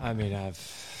gets to. I mean,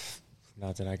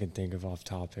 not that I can think of off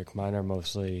topic. Mine are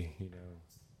mostly,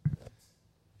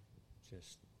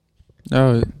 just Yeah,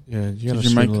 Oh, you gotta Did your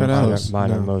shoot mic a cut little out? close.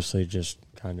 mine are No. mostly just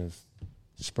kind of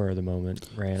spur of the moment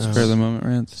rants. spare the moment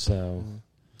rants. So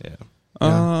Yeah.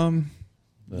 Yeah.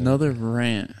 but- Another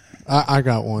rant. I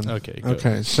got one. Okay, go.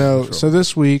 Okay. So Control.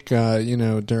 this week,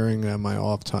 during my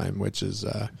off time, which is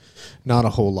not a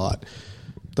whole lot,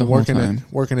 The I'm whole working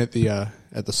time.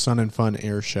 at the Sun and Fun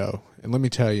Air Show, and let me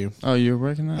tell you, Oh, you were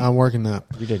working that? I'm working that.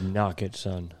 You did not get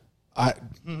sun.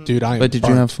 Dude, I am. But did you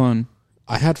burnt. have fun?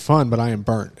 I had fun, but I am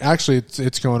burnt. Actually,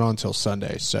 it's going on till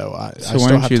Sunday, so I So still why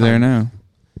aren't have you there time now?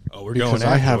 Oh, we're because going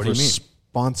I after. have What do you mean?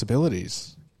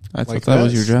 responsibilities. I thought Like that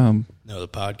was your this. job. No, the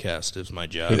podcast is my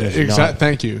job. It is.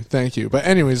 Exactly. Thank you. But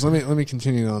anyways, let me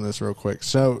continue on this real quick.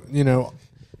 So I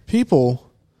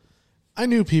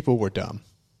knew people were dumb.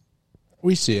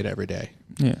 We see it every day.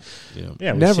 Yeah. Yeah.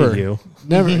 Yeah, we Never, see you.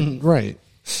 never, right?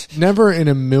 Never in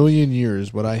a million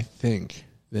years would I think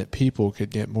that people could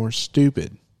get more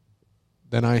stupid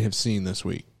than I have seen this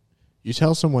week. You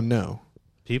tell someone no.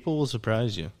 People will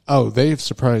surprise you. Oh, they've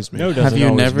surprised me. No, Have doesn't you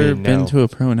always never mean been no. to a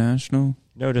pro national?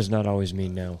 No does not always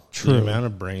mean no. The amount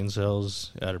of brain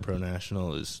cells at a pro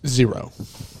national is Zero.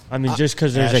 I mean, just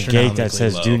because there's a gate that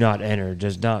says astronomically "do low. not enter"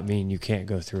 does not mean you can't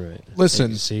go through it.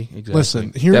 Listen, see exactly.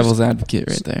 listen. Here's Devil's advocate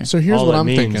right there. so here's All what it I'm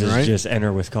means thinking, is right? just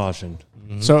enter with caution.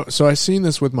 So I seen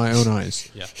this with my own eyes.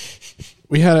 Yeah.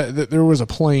 We had there was a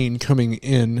plane coming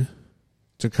in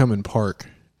to come and park,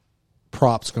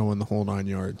 props going the whole 9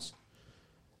 yards,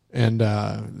 and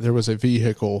there was a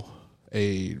vehicle,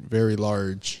 a very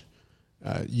large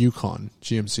Yukon,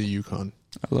 GMC Yukon.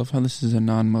 I love how this is a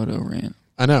non-moto rant.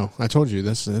 I know. I told you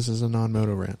this is a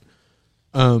non-moto rant.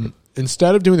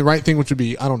 Instead of doing the right thing, which would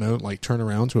be, I don't know, like turn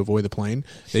around to avoid the plane,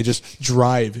 they just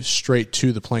drive straight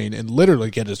to the plane and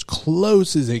literally get as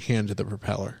close as they can to the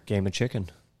propeller. Game of chicken.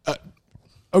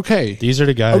 Okay. These are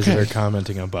the guys Okay. that are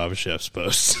commenting on Bob Chef's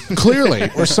posts. Clearly,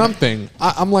 or something.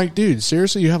 I'm like, dude,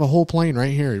 seriously, you have a whole plane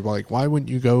right here. Like, why wouldn't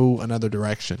you go another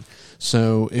direction?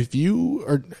 So if you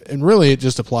are, and really, it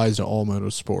just applies to all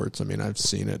motorsports. I mean, I've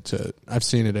seen it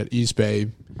at East Bay,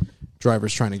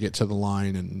 drivers trying to get to the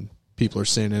line, and people are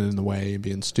standing in the way and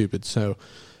being stupid. So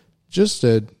just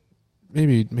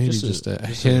maybe just a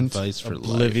hint. Advice for life.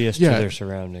 Oblivious Yeah. to their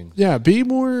surroundings. Yeah, be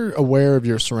more aware of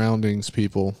your surroundings,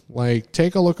 people. Like,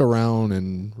 take a look around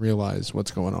and realize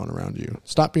what's going on around you.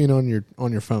 Stop being on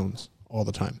your phones all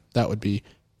the time. That would be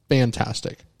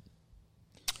fantastic.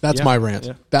 That's my rant.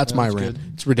 Yeah. That's my That's rant.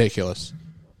 good. It's ridiculous.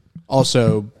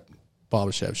 Also,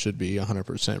 Babashev should be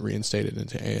 100% reinstated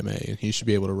into AMA, and he should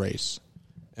be able to race.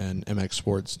 And MX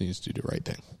Sports needs to do the right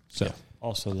thing. So,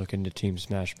 Also, look into Team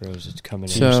Smash Bros. It's coming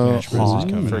So- in Smash Bros. hot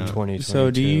is coming for out. 2022.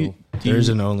 So do you There's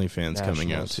an OnlyFans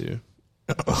coming out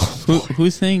Nationals. too. who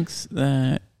thinks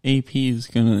that AP is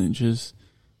gonna just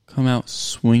come out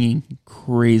swinging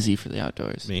crazy for the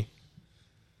outdoors? Me.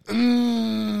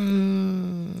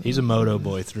 He's a moto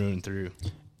boy through and through.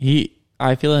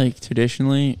 I feel like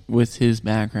traditionally, with his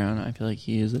background, I feel like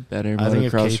he is a better I think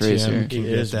if motocross KTM racer. can He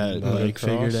get is that motocross. bike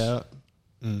figured out,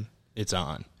 it's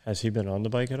on. Has he been on the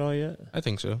bike at all yet? I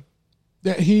think so.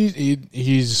 yeah,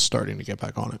 he's starting to get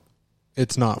back on it.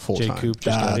 It's not full Jay time. Coop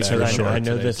just got That's back for on Because sure. sure. I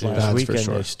know Today, this too. last That's for weekend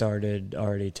sure. they started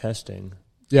already testing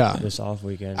Yeah. this off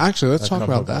weekend. Actually, let's A talk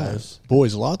about couple that. guys.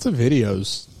 Boys, lots of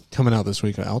videos coming out this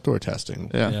week of outdoor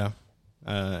testing. Yeah.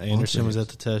 Anderson was at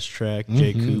the test track.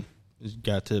 Jay Mhm. Coop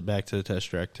got back to the test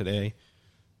track today.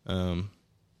 I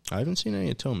haven't seen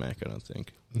any of Tomac, I don't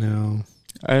think. No.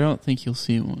 I don't think you'll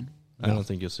see one. I don't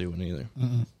think you'll see one either.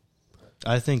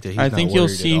 I think that he's I not think you'll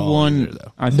worried see at all one. either,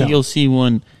 though. I think No. you'll see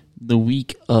one the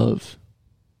week of.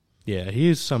 Yeah, he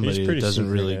is somebody that pretty doesn't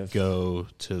really secretive. go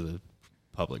to the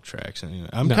public tracks anyway.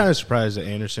 I'm No. kind of surprised that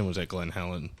Anderson was at Glen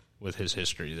Helen with his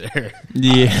history there.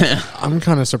 Yeah, I'm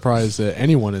kind of surprised that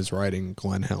anyone is riding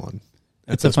Glen Helen.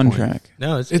 at it's a this fun point. track.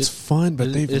 No, It's fun,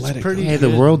 but they've it's let it pretty go. Hey, the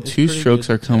good. World It's Two pretty Strokes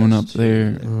good are coming up test,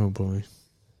 there. too. Oh, boy.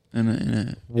 In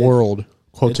a, World.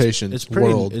 Quotations. It's pretty.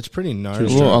 World. It's pretty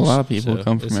gnarly. Well, a lot of people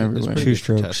come from it's everywhere. pretty Two good for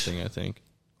strokes. testing, I think.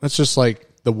 That's just like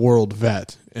the world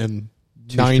vet, and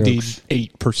Two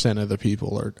 98% of the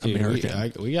people are Dude,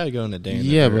 American. we got to go in the day in the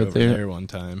Yeah, dirt but over they're- there one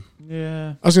time.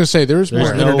 yeah. I was going to say, there's more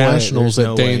There's no way- internationals there's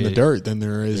at no Day in the way- Dirt than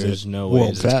there is There's at no way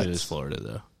World it's as good as Vets. Florida,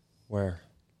 though. Where?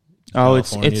 Oh,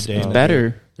 California it's Day in the better.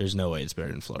 Dirt. There's no way it's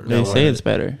better than Florida. They No say way. it's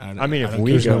better. I mean, if don't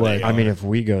we care go, what they I mean, are. if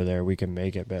we go there, we can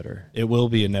make it better. It will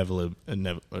be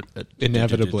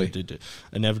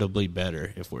inevitably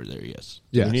better if we're there. Yes.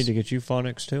 Yes. We need to get you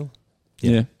phonics too.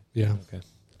 Yeah. Yeah.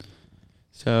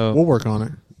 So We'll work on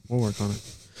it.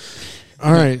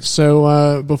 All right.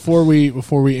 So before we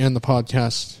end the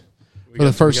podcast, for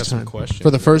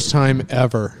the first time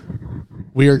ever,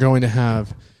 we are going to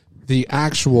have the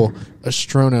actual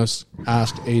Astronos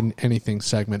Ask Aiden Anything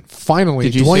segment. Finally,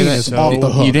 did you Dwayne say that? is off the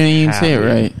hook. You didn't even say it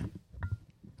Happy. right.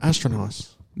 Astronos.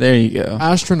 There you go.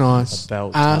 Astronauts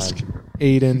About Ask time.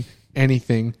 Aiden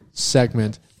Anything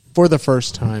segment for the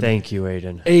first time. Thank you,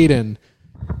 Aiden. Aiden,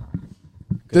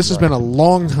 this has been a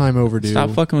long time overdue.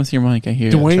 Stop fucking with your mic. I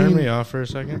hear. Dwayne- Turn me off for a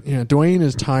second. Yeah, Dwayne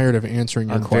is tired of answering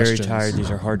your I'm questions. very tired. These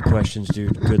are hard questions,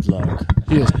 dude. Good luck.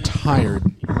 He is tired.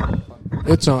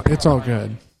 It's all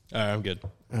good. All right, I'm good.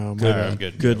 Oh, Good, my I'm bad.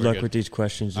 good. Good We're luck good. with these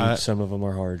questions, dude. Some of them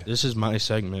are hard. This is my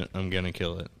segment. I'm gonna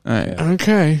kill it. All right.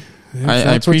 Okay. If I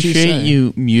that's what appreciate say.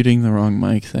 you muting the wrong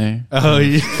mic there. Oh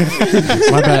yeah.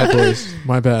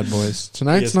 My bad, boys.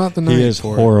 Tonight's not the night. he is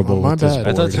for horrible It. My with this bad.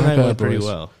 I thought board. My tonight bad, went pretty boys.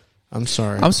 well. I'm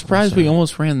sorry. I'm surprised we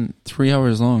almost ran 3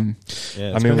 hours long.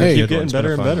 Yeah, I mean, been a we keep good one. getting It's been better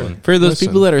a and fun better. one. For those Listen.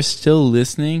 people that are still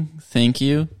listening, thank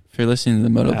you for listening to the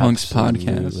Moto Punks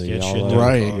podcast. Absolutely. Get shit Y'all done. are,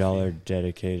 Right. y'all are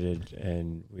dedicated,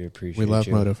 and we appreciate We love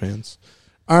you. Moto fans.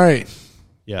 All right.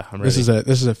 Yeah, I'm ready. This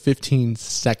is a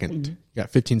 15-second. You got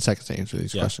 15 seconds to answer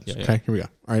these Yeah, questions. yeah, yeah. Okay, here we go.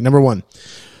 All right, number one.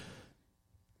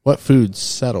 What foods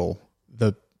settle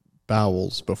the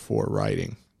bowels before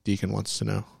riding? Deacon wants to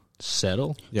know.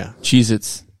 settle. Yeah.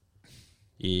 Cheez-Its.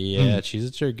 Yeah,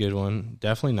 Cheez-Its are a good one.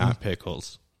 Definitely not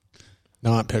pickles.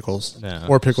 Not pickles. No.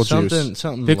 Or pickle juice.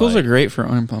 Something Pickles light. are great for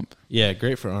arm pump. Yeah,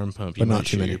 great for arm pump. You But not might too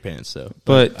shit many. your pants though.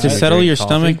 But to I- settle drink your coffee.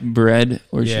 stomach, bread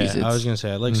or yeah, Cheez-Its. I was gonna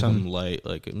say I'd like something light,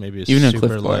 like maybe Even a super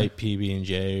Cliff Bar. light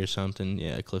PB&J or something.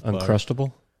 Yeah, Cliff Bar.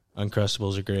 Uncrustable.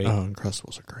 Uncrustables are great. Oh,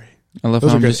 Uncrustables are great. I love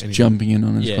Those how are I'm good just anything. jumping in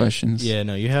on his yeah, questions. Yeah,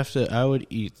 no, you have to. I would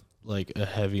eat like a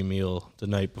heavy meal the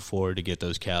night before to get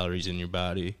those calories in your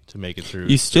body to make it through.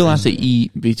 You still have to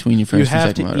eat between your first You and have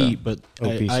second to moto. eat, but I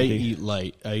Obesity. eat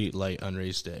light. I eat light on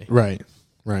race day. Right.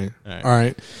 All right. All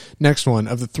right. Next one.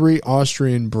 Of the 3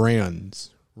 Austrian brands,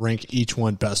 rank each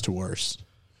one best to worst.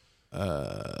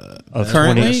 Of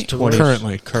Currently?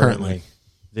 20 Currently.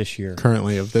 This year.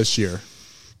 Currently of this year.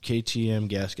 KTM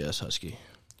Gas Husky.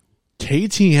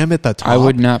 KTM at the top. I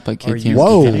would not put Are KTM. you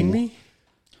Whoa. kidding me?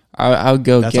 I would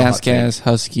go That's a hot Gas,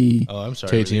 Husky. Oh, I'm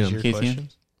sorry. KTM. Were these your KTM?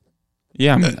 questions?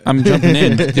 Yeah, I'm jumping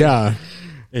in. Yeah.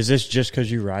 Is this just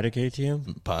because you ride a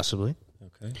KTM? Possibly.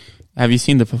 Okay. Have you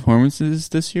seen the performances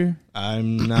this year?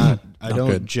 I'm not. I Not don't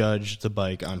good. judge the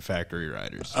bike on factory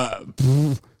riders.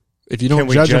 If you don't Can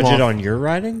we judge judge them it off, on your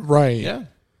riding? right. yeah.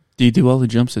 Do you do all the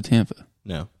jumps at Tampa?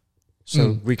 No.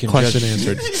 So we can Question judge.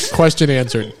 answered. Question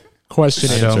answered. Question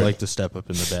I answered. don't like to step up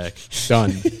in the back.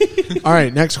 Done. All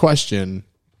right, next question.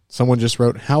 Someone just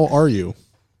wrote, "How are you?"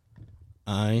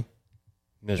 I am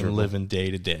Miserable. living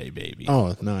day to day, baby.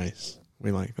 Oh, nice.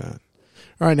 We like that.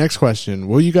 All right, next question.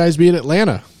 Will you guys be in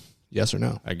Atlanta? Yes or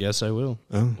no? I guess I will.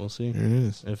 Oh, We'll see. there it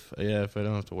is. If I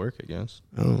don't have to work, I guess.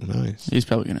 Oh, nice. He's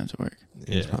probably gonna have to work.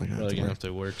 He's Yeah, probably probably gonna gonna have to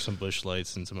have to work some bush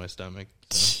lights into my stomach.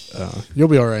 So. work. You'll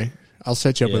be all right. I'll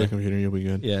set you up with Yeah. a computer. You'll be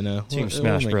good. Yeah, no. Team we'll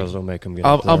Smash make Bros it. will make him get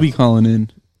I'll up there. be calling in.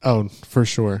 Oh, for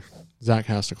sure. Zach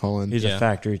has to call in. He's Yeah. a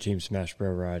factory Team Smash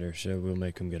Bro rider, so we'll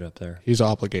make him get up there. He's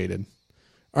obligated.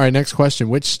 All right, next question.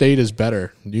 Which state is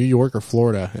better, New York or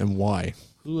Florida, and why?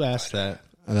 Who asked that?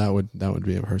 That would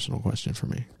be a personal question for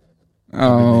me.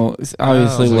 Oh, it's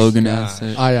obviously Oh, my Logan gosh. asked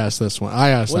it. I asked this one. I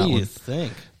asked What that do you one.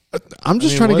 think? I'm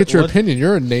just I mean, trying to what- get your what- opinion.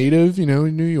 You're a native,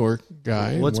 New York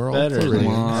guy. and What's we're all better, Floridians.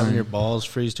 like, Come on. having your balls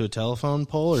freeze to a telephone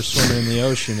pole or swimming in the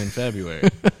ocean in February?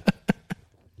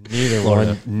 Neither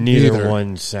Florida. one. Neither Neither.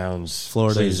 one sounds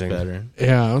Florida is pleasing. better.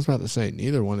 Yeah, I was about to say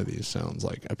neither one of these sounds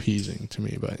like appeasing to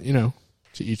me, but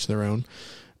to each their own.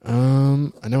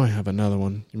 I know I have another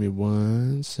one. Give me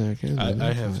 1 second.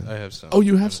 I have some. Oh,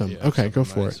 you have some? Yeah, Okay, some go of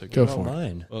for mine, it. so Go Oh, for it.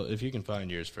 mine. Well, if you can find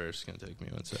yours first, it's gonna take me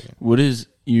 1 second. What is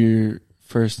your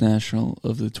first national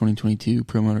of the 2022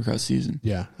 pro motocross season?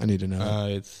 Yeah, I need to know.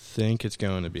 I think it's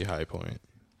going to be High Point.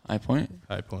 High Point.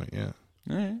 High Point, yeah.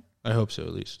 All right, I hope so,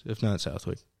 at least. If not,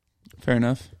 Southwick. fair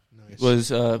enough. Nice.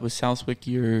 Was Southwick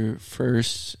your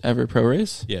first ever pro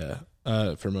race? Yeah.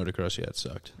 For motocross, yeah, it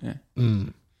sucked. Yeah.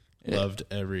 Yeah. Loved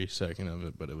every second of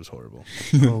it, but it was horrible.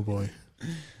 Oh boy.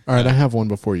 All right, I have one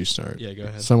before you start. Yeah, go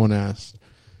ahead. Someone asked,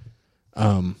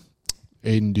 Aiden,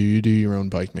 do you do your own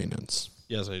bike maintenance?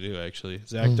 Yes, I do, actually.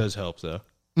 Zach does help, though.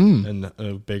 Mm.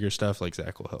 And bigger stuff like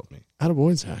Zach will help me.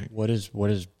 Attaboy, Zach. What is?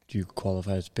 Do you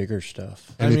qualify as bigger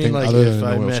stuff? I mean, Anything like, other if than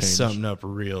I an oil mess change. something up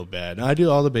real bad. I do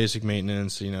all the basic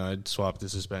maintenance. I'd swap the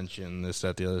suspension, this,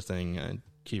 that, the other thing. I'd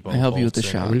keep all I help you with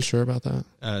bolts the in. Are shock. we sure about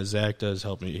that? Zach does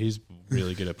help me. He's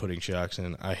really good at putting shocks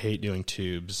in. I hate doing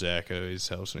tubes. Zach always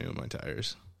helps me with my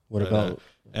tires. What But, about?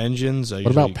 engines? What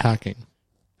about packing?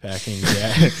 packing?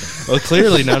 Yeah. Well,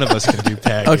 clearly none of us can do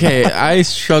packing. Okay, I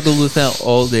struggled with that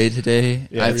all day today.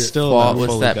 Yeah, I've it's still fought not with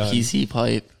fully that done. PC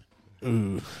pipe.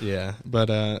 Ooh, yeah. But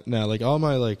no, like all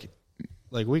my like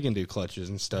we can do clutches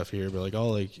and stuff here, but like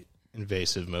all like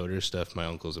invasive motor stuff, my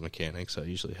uncle's a mechanic, so I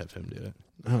usually have him do it.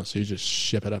 Oh, so you just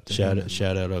ship it up to him.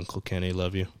 Shout out Uncle Kenny,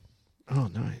 love you. Oh,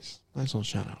 nice. Nice little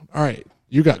shout out. All right.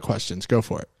 You got questions. Go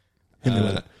for it. Hit me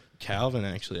with it. Calvin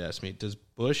actually asked me, does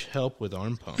Bush help with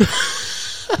arm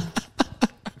pumps?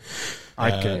 I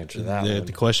can answer that one.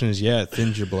 The question is, yeah, it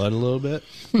thins your blood a little bit.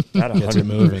 That Gets it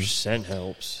moving. 100%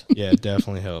 helps. Yeah, it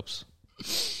definitely helps.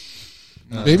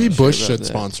 Maybe Bush about should that.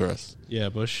 sponsor us. Yeah,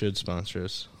 Bush should sponsor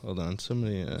us. Hold on,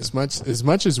 somebody. As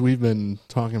much as we've been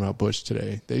talking about Bush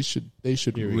today, they should Here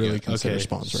we really go. consider Okay,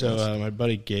 sponsoring so us. my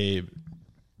buddy Gabe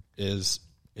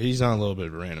he's on a little bit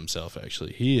of a rant himself.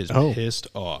 Actually, he is Oh. pissed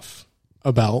off.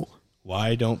 About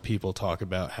Why don't people talk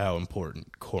about how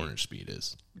important corner speed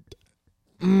is?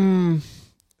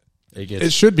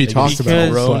 it should be talked about.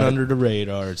 Thrown but- under the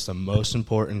radar. It's the most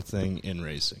important thing in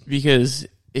racing. Because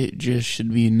it just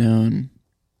should be known.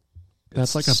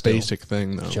 That's like a Still- basic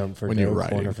thing, though. Jump for when dough, you're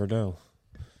riding. corner for dough.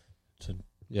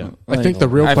 Yeah, I think the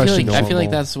real I question. Feel like, I feel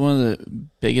like that's one of the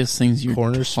biggest things you're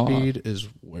corner taught. speed is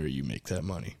where you make that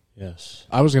money. Yes.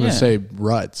 I was going to Yeah. say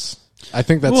ruts. I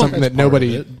think that's Well, something that's that part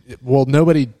of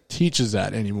nobody teaches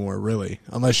that anymore, really,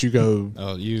 unless you go.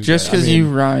 Oh, you Just guys- because you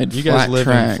ride you flat guys live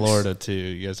tracks, in Florida too.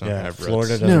 You guys don't Yeah, have Florida ruts.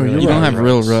 doesn't No, really you're you don't right. have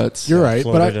real ruts. You're right,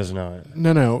 Florida but does not.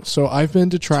 no. So I've been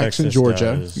to tracks in Texas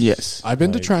Georgia. does. Yes. I've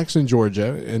been to Like- tracks in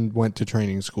Georgia and went to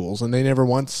training schools, and they never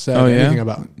once said Oh, yeah? anything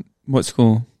about. What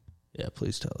school? Yeah,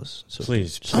 please tell us. So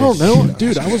Please. I don't know,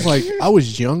 dude. I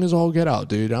was young as all get out,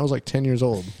 dude. I was like 10 years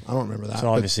old. I don't remember that. So but-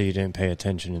 obviously you didn't pay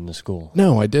attention in the school.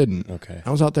 no, I didn't. Okay. I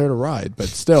was out there to ride, but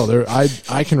still,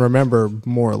 I can remember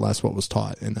more or less what was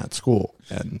taught in that school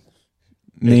and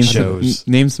Name shows.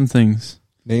 some, name some things.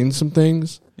 named some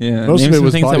things. Yeah, Most name of it some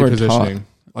was things body that were positioning. Taught.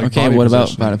 Like Okay, body what about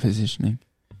positioning. body positioning?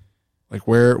 Like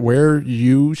where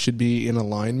you should be in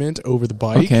alignment over the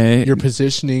bike. Okay. Your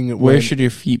positioning. Where when- should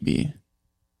your feet be?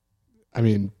 I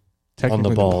mean,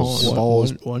 technically balls.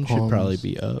 balls. one should palms. probably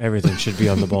be up. Everything should be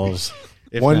on the balls.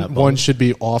 If One not one both. should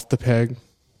be off the peg.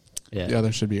 Yeah. The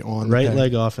other should be on the Right peg.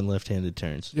 leg off and left-handed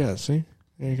turns. Yeah. See,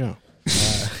 there you go.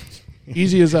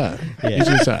 Easy as that. Yeah.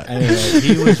 Easy as that. Anyway,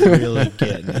 he was really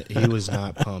getting it. He was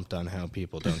not pumped on how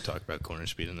people don't talk about corner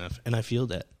speed enough, and I feel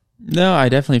that. No, I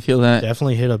definitely feel that.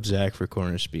 Definitely hit up Zach for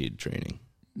corner speed training.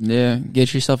 Yeah,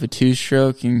 get yourself a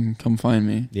 2-stroke and come find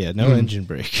me. Yeah, no engine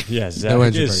brake. Yeah, Zach No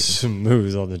engine is braking.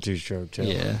 smooth on the 2-stroke too.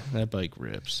 Yeah, that bike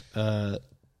rips.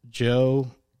 Joe,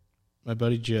 my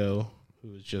buddy Joe, who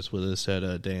was just with us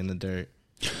at Day in the Dirt.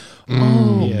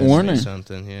 Oh, He had to Warner. say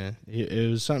something. Yeah, it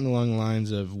was something along the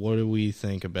lines of, "What do we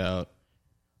think about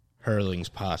Hurlings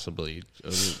possibly,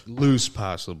 loose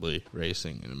possibly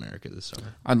racing in America this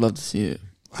summer?" I'd love to see it.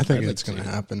 I think I'd it's like going to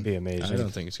to happen. Be amazing. I don't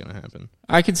think it's going to happen.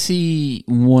 I could see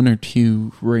 1 or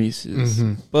 2 races,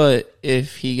 but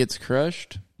if he gets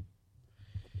crushed,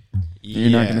 you're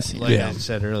not going to see like it. I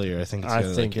said earlier, I think it's I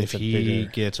gonna, think like, it's if a he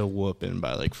bigger- gets a whooping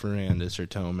by like Ferrandis or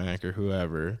Tomac or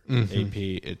whoever, AP,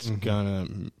 it's gonna,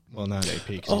 well, not AP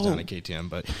because he's on a KTM,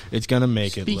 but it's gonna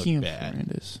make Speaking it of look bad.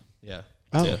 Ferrandis, Yeah.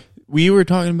 Oh. Yeah. we were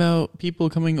talking about people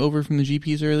coming over from the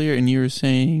GPs earlier, and you were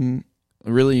saying,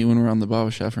 really, when we were on the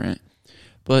Baba Chef rant,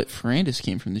 but Ferrandis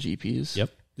came from the GPs.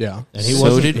 Yep. Yeah. And he so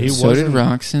wasn't, did he so did wasn't-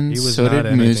 Roxon. He was So not did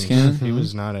anything. Mooskin. He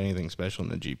was not anything special in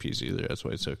the GPs either. That's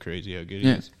why it's so crazy how good he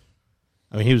Yeah. is.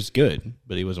 I mean, he was good,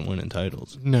 but he wasn't winning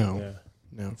titles. No.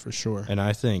 Yeah. No, for sure. And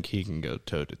I think he can go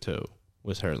toe to toe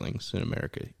with Hurlings in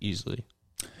America easily.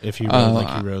 If he rode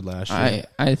like he rode last year.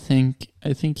 I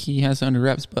think he has under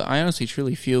reps, but I honestly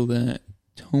truly feel that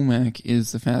Tomac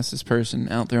is the fastest person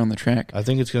out there on the track. I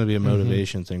think it's going to be a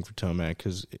motivation thing for Tomac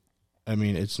because, I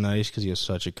mean, it's nice because he has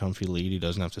such a comfy lead. He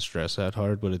doesn't have to stress that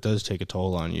hard, but it does take a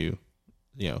toll on you,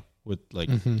 with like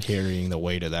carrying the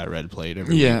weight of that red plate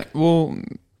every week. Well,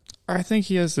 I think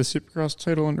he has the Supercross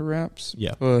title under wraps.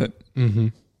 Yeah. But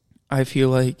I feel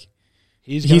like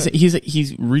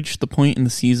He's reached the point in the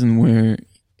season where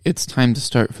it's time to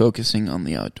start focusing on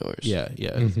the outdoors. Yeah.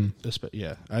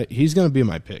 He's going to be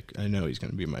my pick. I know he's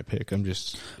going to be my pick. I'm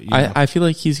just. I feel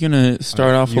like he's going to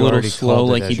start off a You little already slow called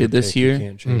it like as he your did this pick. You year.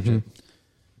 can't change it.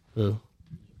 Who?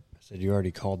 I said you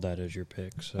already called that as your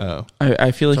pick. So. Oh,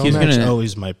 I feel like he's Tomac's going to.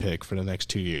 always my pick for the next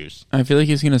 2 years. I feel like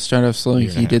he's going to start off slow like Year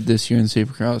and a he half. did this year in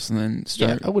Supercross, and then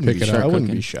start. I wouldn't pick it be. up. I wouldn't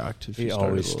cooking. be shocked if He he started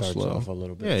always a little starts slow. off a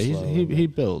little bit Yeah, slow. he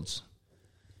builds.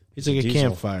 He's like a diesel.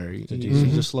 campfire.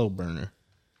 He's a slow burner.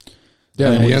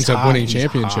 Yeah, and he he's ends up hot. winning He's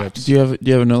championships. Do you have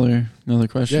another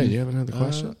question? Yeah, you have another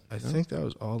question? I think that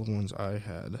was all the ones I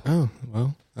had. Oh,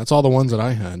 well, that's all the ones that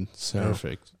I had. So,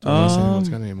 Perfect. Let's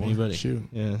got any more? Anybody? Shoot.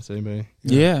 Yeah, is anybody?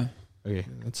 Yeah. Okay.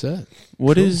 That's it.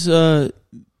 What is the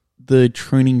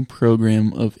training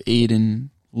program of Aiden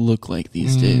look like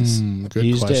these days? Good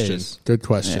These question. days. Good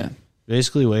question. Yeah.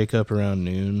 Basically, wake up around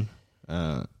noon,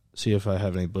 see if I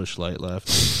have any bush light left.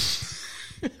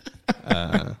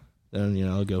 Then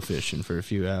I'll go fishing for a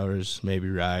few hours, maybe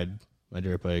ride my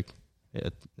dirt bike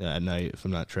at night if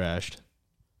I'm not trashed,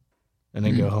 and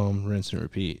then go home, rinse and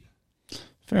repeat.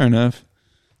 Fair enough.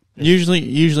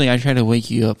 Usually I try to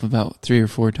wake you up about 3 or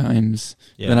 4 times.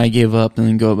 Yeah. Then I give up and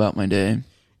then go about my day.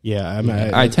 Yeah,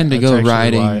 I tend to that's go actually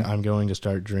riding. why I'm going to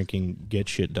start drinking Get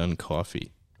Shit Done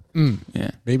coffee.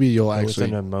 Yeah. Maybe you'll With actually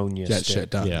an ammonia get stick. shit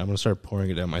done. Yeah, I'm going to start pouring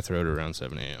it down my throat around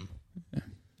 7 a.m.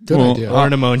 Good Well, idea. Or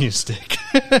an ammonia stick.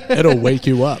 It'll wake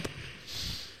you up.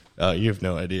 You have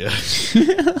no idea.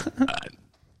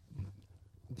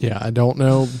 Yeah, I don't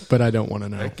know, but I don't want to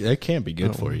know. That can't be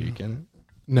good for you, can it?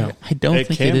 No. I don't It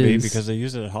think can it be is. because they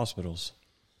use it at hospitals.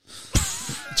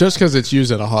 Just because it's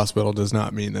used at a hospital does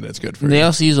not mean that it's good for they you.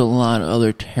 also use a lot of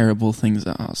other terrible things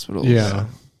at hospitals. Yeah.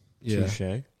 Yeah.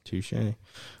 Touche.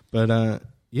 But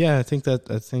I think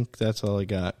that's all I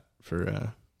got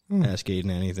for Ask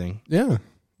Aiden Anything. Yeah.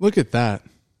 Look at that.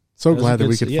 So That was glad a that good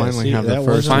we could s- yeah, finally see, have that that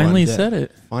first was one. Finally that- said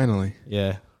it. Finally.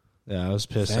 Yeah, I was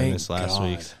pissed I Thank missed last God.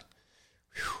 week.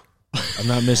 I'm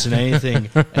not missing anything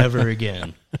ever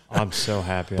again. I'm so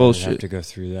happy I Bullshit. didn't have to go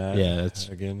through that. Yeah, that's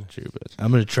again. true, but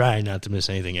I'm gonna try not to miss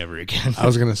anything ever again. I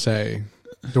was going to say,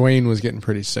 Dwayne was getting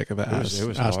pretty sick of that. It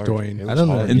was Ask hard. Dwayne. It I was don't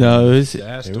know. hard. No, it was,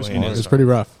 Ask It was Dwayne hard. It is was pretty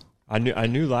rough. I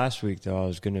knew last week though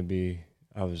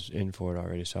I was in for it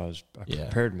already, so I Yeah.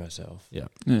 prepared myself. yeah.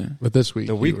 But this week.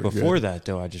 The you week were before good. that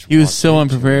though, I just He was walked so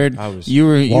into it. unprepared. I was. You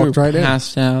were Walked right in.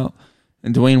 passed out,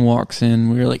 and Dwayne walks in.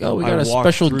 We were like, "Oh, we got I a walked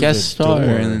special through guest the star," door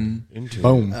and then into it.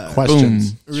 Boom.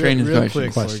 Questions. boom, straight into real the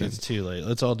quick questions. before it gets too late.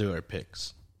 Let's all do our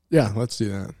picks. Yeah, let's do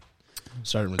that.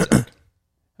 Starting with Zach.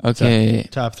 Okay,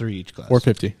 Top 3 each class.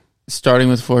 450. starting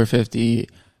with 450,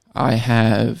 I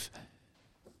have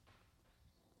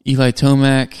Eli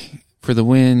Tomac for the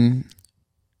win,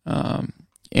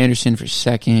 Anderson for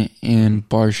second, and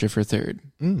Barsha for third.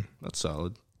 That's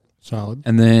solid. Solid.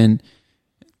 And then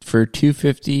for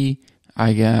 250,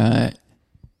 I got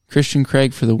Christian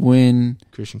Craig for the win.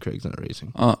 Christian Craig's not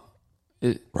racing. Wrong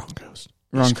coast.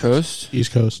 Wrong coast.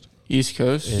 East Coast. East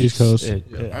Coast. East Coast. I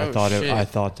Oh, thought shit. I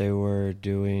thought they were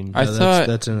doing. I No, thought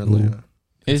that's in Atlanta.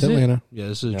 Is It's it? Atlanta. Yeah,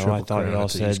 this is a No, triple I thought crown. y'all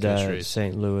It's an East said Coast race.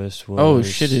 St. Louis was. Oh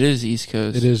shit! It is East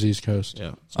Coast. It is East Coast.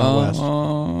 Yeah. It's not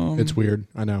West. It's Um, weird.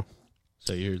 I know.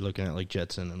 So you're looking at like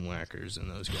Jetson and Whackers and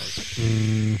those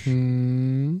guys.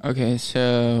 Hmm. Okay,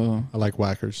 so I like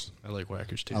Whackers. I like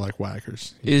Whackers too. I like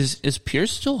Whackers. is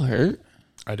Pierce still hurt?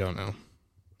 I don't know.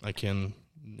 I can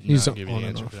He's not give you on the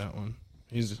and answer off. for that one.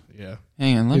 He's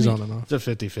Hang on, let He's me on and off. it's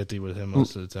a 50-50 with him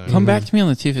most of the time. come back to me on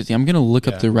the 250. I'm gonna look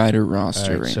Yeah. up the rider All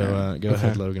roster right, right so now. go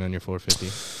ahead, Logan, on your 450.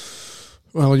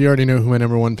 Well, you already know who my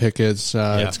number one pick is.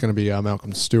 Yeah. It's going to be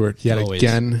Malcolm Stewart. Yet Always.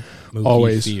 again, Mookie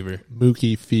always Fever.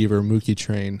 Mookie Fever, Mookie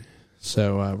Train.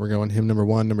 So we're going him number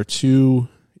one. Number two,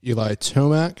 Eli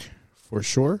Tomac for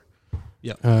sure.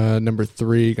 Yep. Number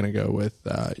three, going to go with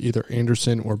either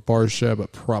Anderson or Barsha,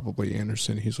 but probably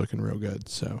Anderson. He's looking real good.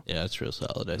 So Yeah, it's real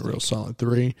solid. I a think. real solid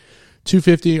three.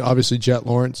 250, obviously Jet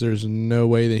Lawrence. There's no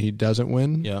way that he doesn't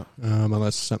win. Yeah.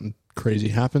 Unless something crazy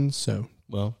happens. So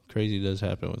Well, crazy does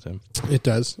happen with him. it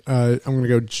does. I'm going to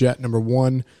go Jet number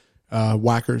one,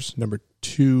 Whackers number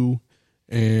two,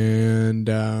 and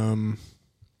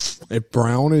if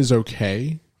Brown is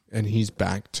okay and he's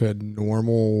back to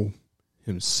normal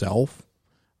himself,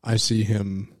 I see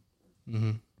him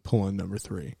pulling number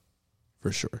three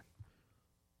for sure.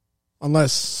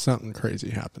 Unless something crazy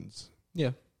happens.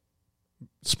 Yeah.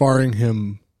 Sparring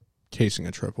him, casing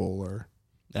a triple or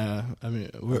I mean,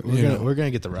 You know. we're gonna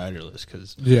get the rider list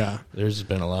because yeah. there's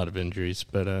been a lot of injuries.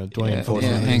 But Dwayne, Yeah, Ford,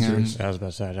 yeah, hang on. I was about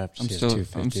to say I'd have to I'm see still his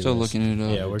 250 I'm still list. looking it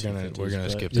up. yeah, we're gonna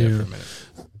 250s, skip but- that Yeah. for a minute.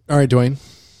 All right, Dwayne.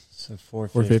 So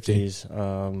 450s.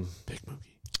 Big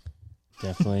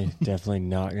Mookie. Definitely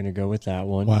not going to go with that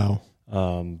one. Wow.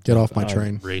 Get off my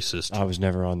train. Racist. I was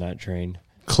never on that train.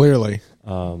 Clearly.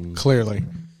 Um, Clearly.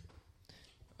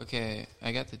 Okay,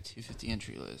 I got the 250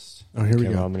 entry list. Oh, here we okay,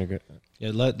 go. well, I'm going to go. Yeah,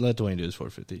 let Dwayne do his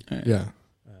 450. All right. Yeah.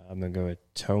 I'm going to go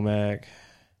with Tomac,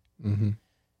 Mm-hmm.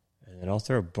 and then I'll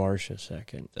throw Barsha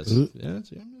second, That's Ooh.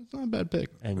 it's not a bad pick.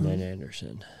 and then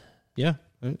Anderson. Yeah,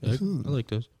 I like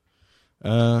those.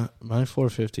 My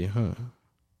 450, huh?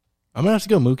 I'm gonna have to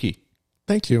go Mookie.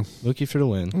 Thank you. Mookie for the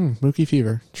win. Mookie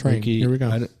Fever. Train. Mookie, Here we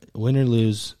go. Win or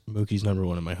lose, Mookie's number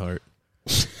one in my heart.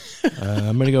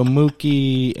 I'm gonna go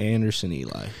Mookie, Anderson,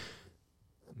 Eli.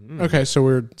 Okay, so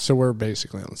we're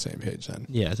basically on the same page then.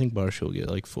 Yeah, I think Barsha will get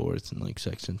like fourth and like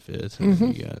Sexton fifth. And then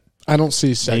we got I don't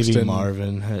see Sexton. maybe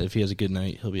Marvin. If he has a good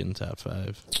night, he'll be in the top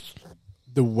five.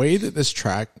 The way that this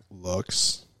track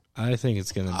looks, I think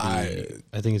it's gonna be.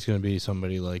 I think it's gonna be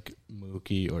somebody like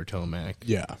Mookie or Tomac.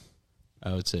 yeah,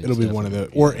 I would say it'll it's be one of the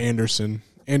definitely- or Anderson.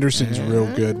 Anderson's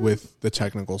real good with the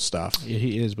technical stuff. Yeah,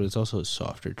 he is, but it's also a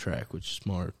softer track, which is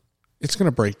more. It's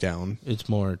gonna break down. It's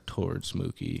more towards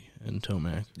Mookie and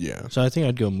Tomac. Yeah, So I think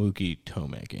I'd go Mookie,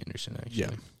 Tomac, Anderson. Actually,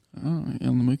 yeah. Oh, on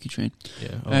the Mookie train.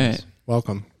 yeah. All right,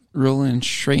 Welcome. rolling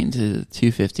straight into the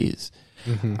 250s.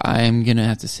 Mm-hmm. I'm gonna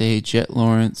have to say Jet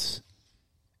Lawrence,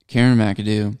 Karen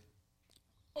McAdoo,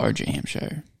 RJ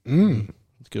Hampshire. It's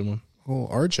a good one. Oh,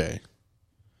 RJ.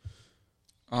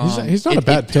 Um, He's not a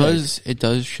bad pick. It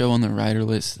does show on the rider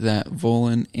list that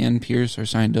Volan and Pierce are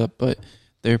signed up, but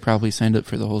they're probably signed up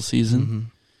for the whole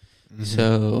season. Mm-hmm.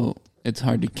 So it's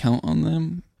hard to count on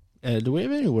them. Do we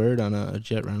have any word on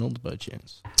Jet Reynolds by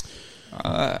chance?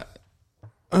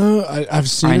 I've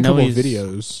seen I a know couple of he's-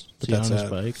 videos, but Is he that's on his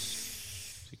it. bike?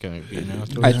 Is he going to be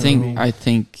announced? I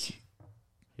think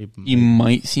you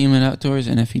might see him at outdoors,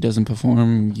 and if he doesn't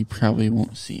perform, you probably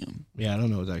won't see him. Yeah, I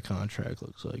don't know what that contract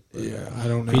looks like. But Yeah, I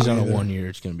don't know. if he's on a either. 1 year,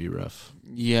 it's going to be rough.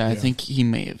 Yeah, I Yeah. think he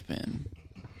may have been.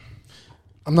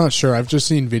 I'm not sure. I've just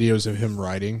seen videos of him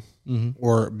riding,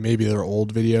 or maybe they're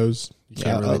old videos. You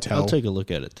can't really tell. I'll take a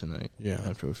look at it tonight. Yeah.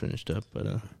 After we're finished up, but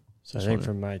So I Just think wanna-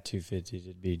 for my 250s,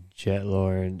 it'd be Jet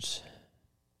Lawrence,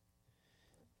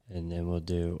 and then we'll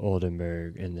do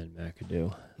Oldenburg, and then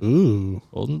McAdoo. Ooh,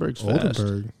 Oldenburg's fast.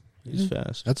 Oldenburg. He's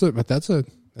fast. That's an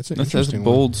That's interesting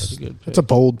bold. That's a good pick. That's a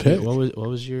bold pick. What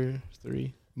was your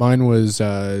three? Mine was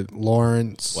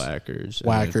Lawrence. Whackers.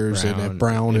 Whackers, and if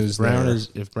Brown is there.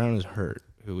 If Brown is hurt,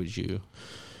 who would you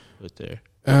put there?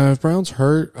 If Brown's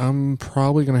hurt, I'm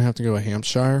probably gonna have to go with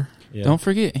Hampshire. Yeah. Don't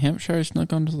forget, Hampshire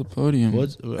snuck onto the podium.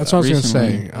 That's what I was gonna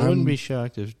Recently. say. I wouldn't be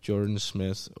shocked if Jordan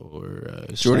Smith or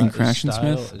Jordan Smith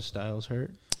Smith? Is Styles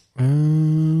hurt?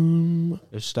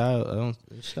 If Styles,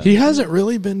 He hasn't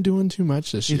really been doing too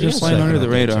much this He's year. just flying under the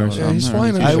radar. Yeah, he's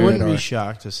flying under I the wouldn't radar. be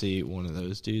shocked to see one of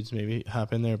those dudes maybe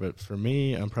hop in there, but for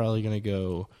me, I'm probably gonna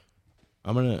go.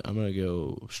 I'm gonna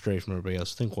go straight from everybody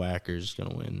else. I think Whacker's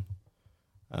gonna win.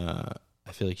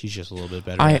 I feel like he's just a little bit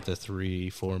better at the 3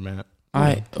 format.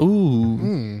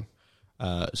 So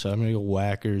So I'm gonna go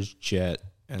Whackers, Jet,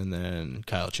 and then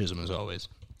Kyle Chisholm as always.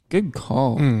 Good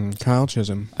call. Kyle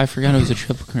Chisholm. I forgot it was a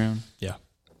Triple Crown. Yeah.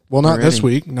 Well, not this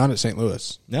Already. week. Not at St.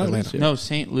 Louis. No, Atlanta. it's- No,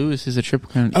 St. Louis is a Triple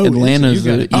Crown. Oh, Atlanta's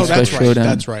the East that's West right. Showdown.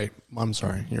 That's right. I'm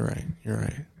sorry. You're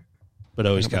right. But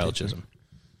always Kyle Chisholm.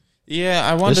 Yeah,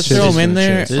 I wanted This to throw is him in his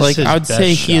there. chance. This Like is his I would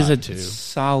say, best he is a shot, too.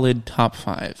 solid top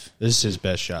 5. This is his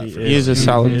best shot. For He is a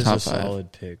solid He is top a 5.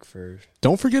 solid pick for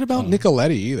Don't forget about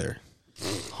Nicoletti either.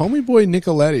 Homie boy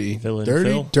Nicoletti. Villain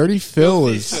Phil? Dirty Phil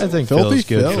is. I think Filthy Phil's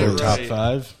good Phil for is top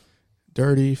 5.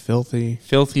 dirty, filthy,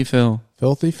 Filthy Phil.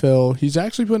 filthy Phil. He's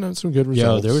actually putting out some good Yo,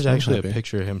 results. there was I'm actually a happy.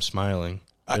 picture of him smiling.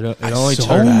 I It saw only took,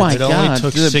 that. Oh my it only God.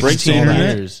 took Did it break the 16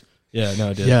 internet? years. Yeah,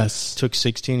 no, it did. Yes. Took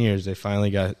 16 years. They finally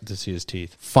got to see his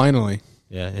teeth. Finally.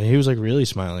 Yeah, and he was like really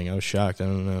smiling. I was shocked. I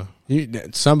don't know.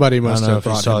 Somebody I must don't know have if he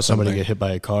brought saw him somebody something. get hit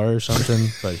by a car or something,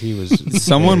 but he was.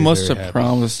 Someone very, must very have happy.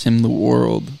 promised him the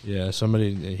world. Yeah,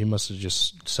 somebody. He must have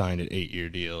just signed an 8-year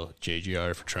deal,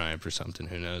 JGR for Triumph or something.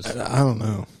 Who knows? I don't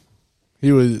know.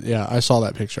 He was. Yeah, I saw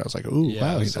that picture. I was like, ooh, Yeah,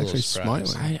 I wow, was he's a little actually surprised.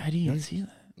 smiling. I didn't even see that.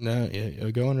 No, yeah,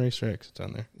 go on RaceRex. It's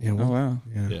on there. Yeah, Oh wow.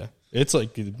 yeah. Yeah, it's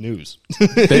like the news.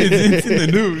 It's in the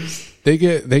news. They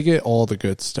get all the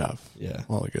good stuff. Yeah.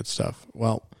 All the good stuff.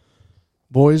 Well,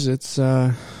 boys, it's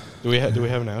Do we have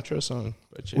an outro song?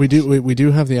 by chance? we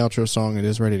do have the outro song. It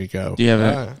is ready to go. Do you have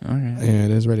Ah. it? All right. Yeah,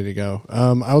 it is ready to go.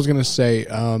 I was gonna say,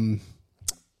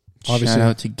 obviously, Shout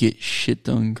out to Get Shit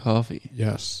Done Coffee.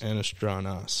 yes, And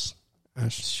Astronos.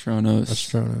 Astronos.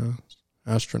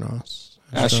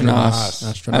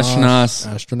 Astronauts,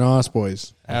 Astronauts.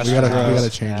 boys. We Astronauts. gotta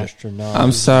change it. astronaut.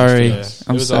 I'm sorry. Yeah.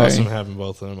 I'm it was sorry. awesome having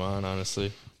both of them on.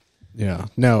 Honestly. Yeah,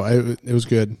 no, it was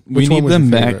good. We Which one need was them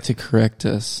your back favorite? to correct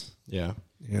us. Yeah.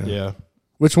 Yeah. Yeah.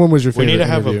 Which one was your We favorite need to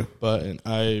have interview? a button.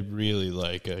 I really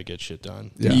like Get Shit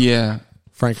Done. Yeah.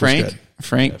 Frank was good.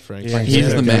 Frank. Yeah, Frank. Yeah, He's he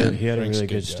had the a man. good- He had a Frank's really a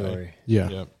good good guy. story. Yeah,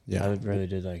 Yep. yeah, I really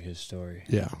did like his story.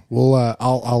 yeah. Well,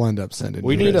 I'll end up sending.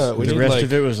 We you need this. a- we the need rest like-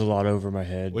 of it was a lot over my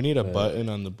head. We need a but button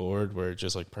on the board where it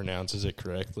just like pronounces it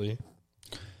correctly.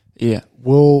 Yeah.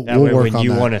 We'll That way, work when on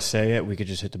you that. want to say it, we could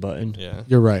just hit the button. Yeah.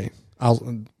 You're right.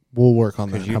 We'll work on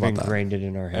that. Because How you've about that? ingrained it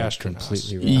in our head Astronauts.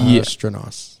 completely wrong. Yeah.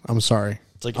 Astronauts. I'm sorry.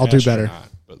 It's like I'll do better. astronaut,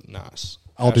 but Nos.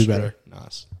 I'll do better.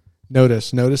 Nos.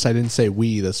 Notice I didn't say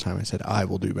we this time. I said I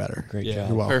will do better. Great Yeah. You're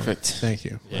job. welcome. Perfect. Thank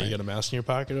you. Yeah, you got a mouse in your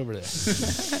pocket over there.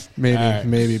 Maybe, All right.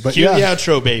 maybe, but Cue yeah, the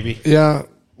outro, baby. yeah.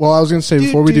 Well, I was going to say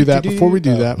before we do that, Oh. before we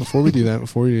do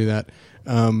that,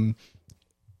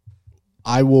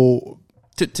 I will.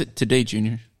 Today,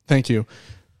 Junior. Thank you.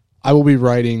 I will be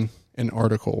writing an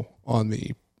article on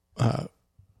the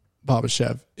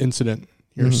Babashev incident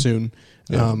here Mm-hmm. soon.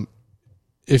 Yeah.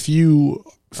 If you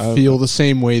feel the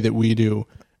same way that we do,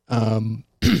 when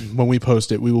we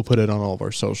post it, we will put it on all of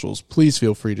our socials. Please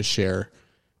feel free to share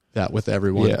that with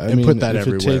everyone and put that if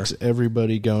everywhere. it takes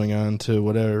everybody going on to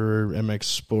whatever MX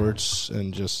Sports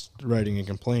and just writing a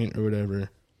complaint or whatever,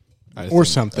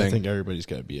 Something. I think everybody's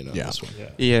got to be in on Yeah. this one.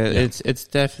 Yeah, it's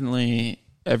definitely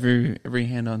every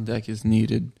hand on deck is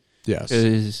needed Yes.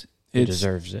 because He it's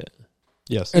deserves it.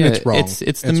 Yes. And yeah, it's wrong. It's the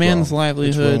It's man's wrong. It's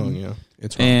livelihood, wrong, yeah.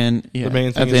 It's wrong. and yeah, The main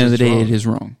at thing the is end of the it's day, wrong. it is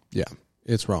wrong. Yeah,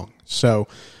 it's wrong. So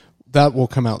that will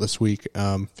come out this week.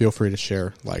 Feel free to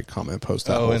share, comment, post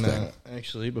that whole and thing.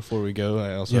 actually, before we go,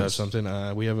 I also Yes. have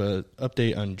something. We have an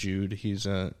update on Jude. He's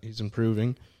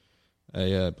improving.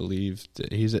 I believe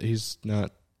that he's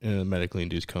not in a medically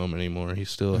induced coma anymore. He's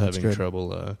still That's having good.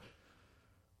 trouble,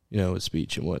 with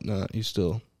speech and whatnot. He's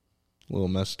still a little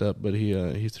messed up, but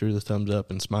he threw the thumbs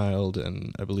up and smiled.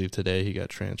 And I believe today he got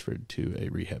transferred to a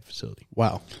rehab facility.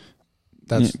 Wow,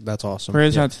 that's awesome.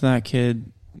 Prayers out to that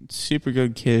kid. Super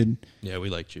good kid. Yeah, we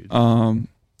like Jude.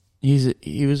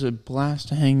 He was a blast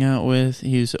to hang out with.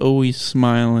 He was always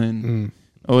smiling,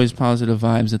 always positive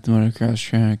vibes at the motocross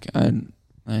track.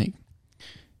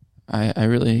 I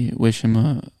really wish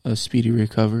him a speedy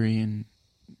recovery and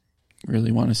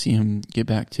really want to see him get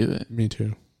back to it. Me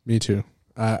too.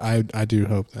 I do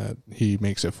hope that he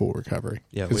makes a full recovery.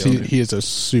 Yeah, because we all do. he is a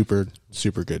super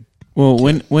good. Well,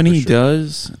 when he sure.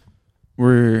 does,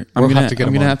 I'm We'll have to get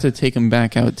him gonna on. have to take him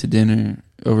back out to dinner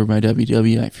over by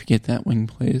WW. I forget that wing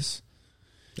place,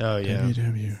 Oh yeah,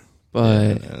 WW.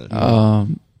 but Yeah.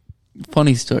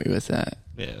 funny story with that.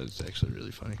 yeah, it's actually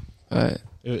really funny. But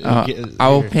It- I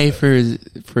will pay for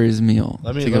his meal.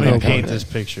 Let me to go let me back out paint there. this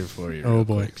picture for you. Oh, real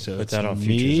boy. quick. So Put it's that on me,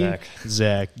 future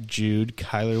Zach, Jude,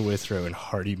 Kyler Withrow, and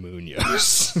Hardy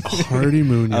Munoz. Hardy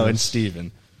Munoz. Oh, and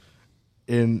Steven.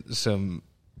 In some,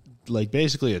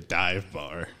 basically a dive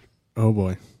bar. Oh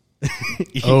boy.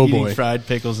 Eating boy. fried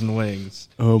pickles and wings.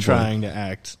 Oh, boy. Trying to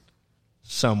act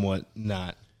somewhat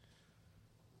not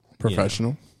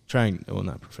Professional.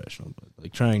 not professional,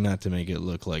 but trying not to make it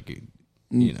look like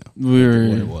you know, we're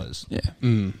what it was.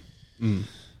 Yeah.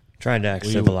 Trying to act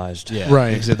civilized. Yeah,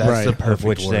 Right, That's right. the perfect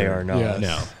Which they word. are not. Yes.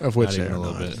 No, Of which not they even are a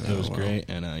little not. bit. Oh, It was well. great,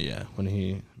 and when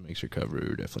he makes recovery,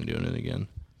 we're definitely doing it again.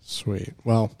 Sweet.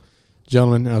 Well,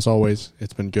 gentlemen, as always,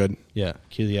 it's been good. Yeah,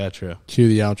 cue the outro. Cue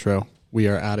the outro. We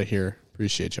are out of here.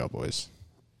 Appreciate y'all, boys.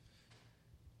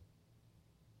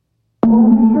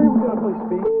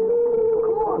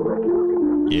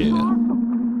 Yeah.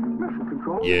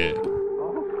 Yeah.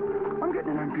 I'm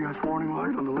getting an NPS warning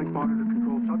light on the link monitor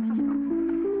control subsystem.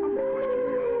 I'm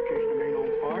requesting relocation of main on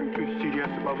fire to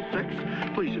CDS above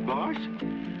 6. Please advise.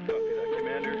 Copy that,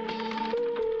 Commander.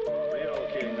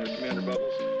 Relocating there, Commander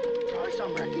Bubbles. Hi,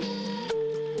 I'm Becky.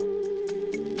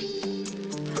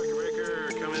 Breaker,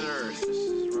 come in Earth. This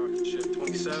is rocket ship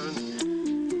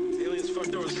 27. Aliens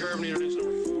fucked over the carbon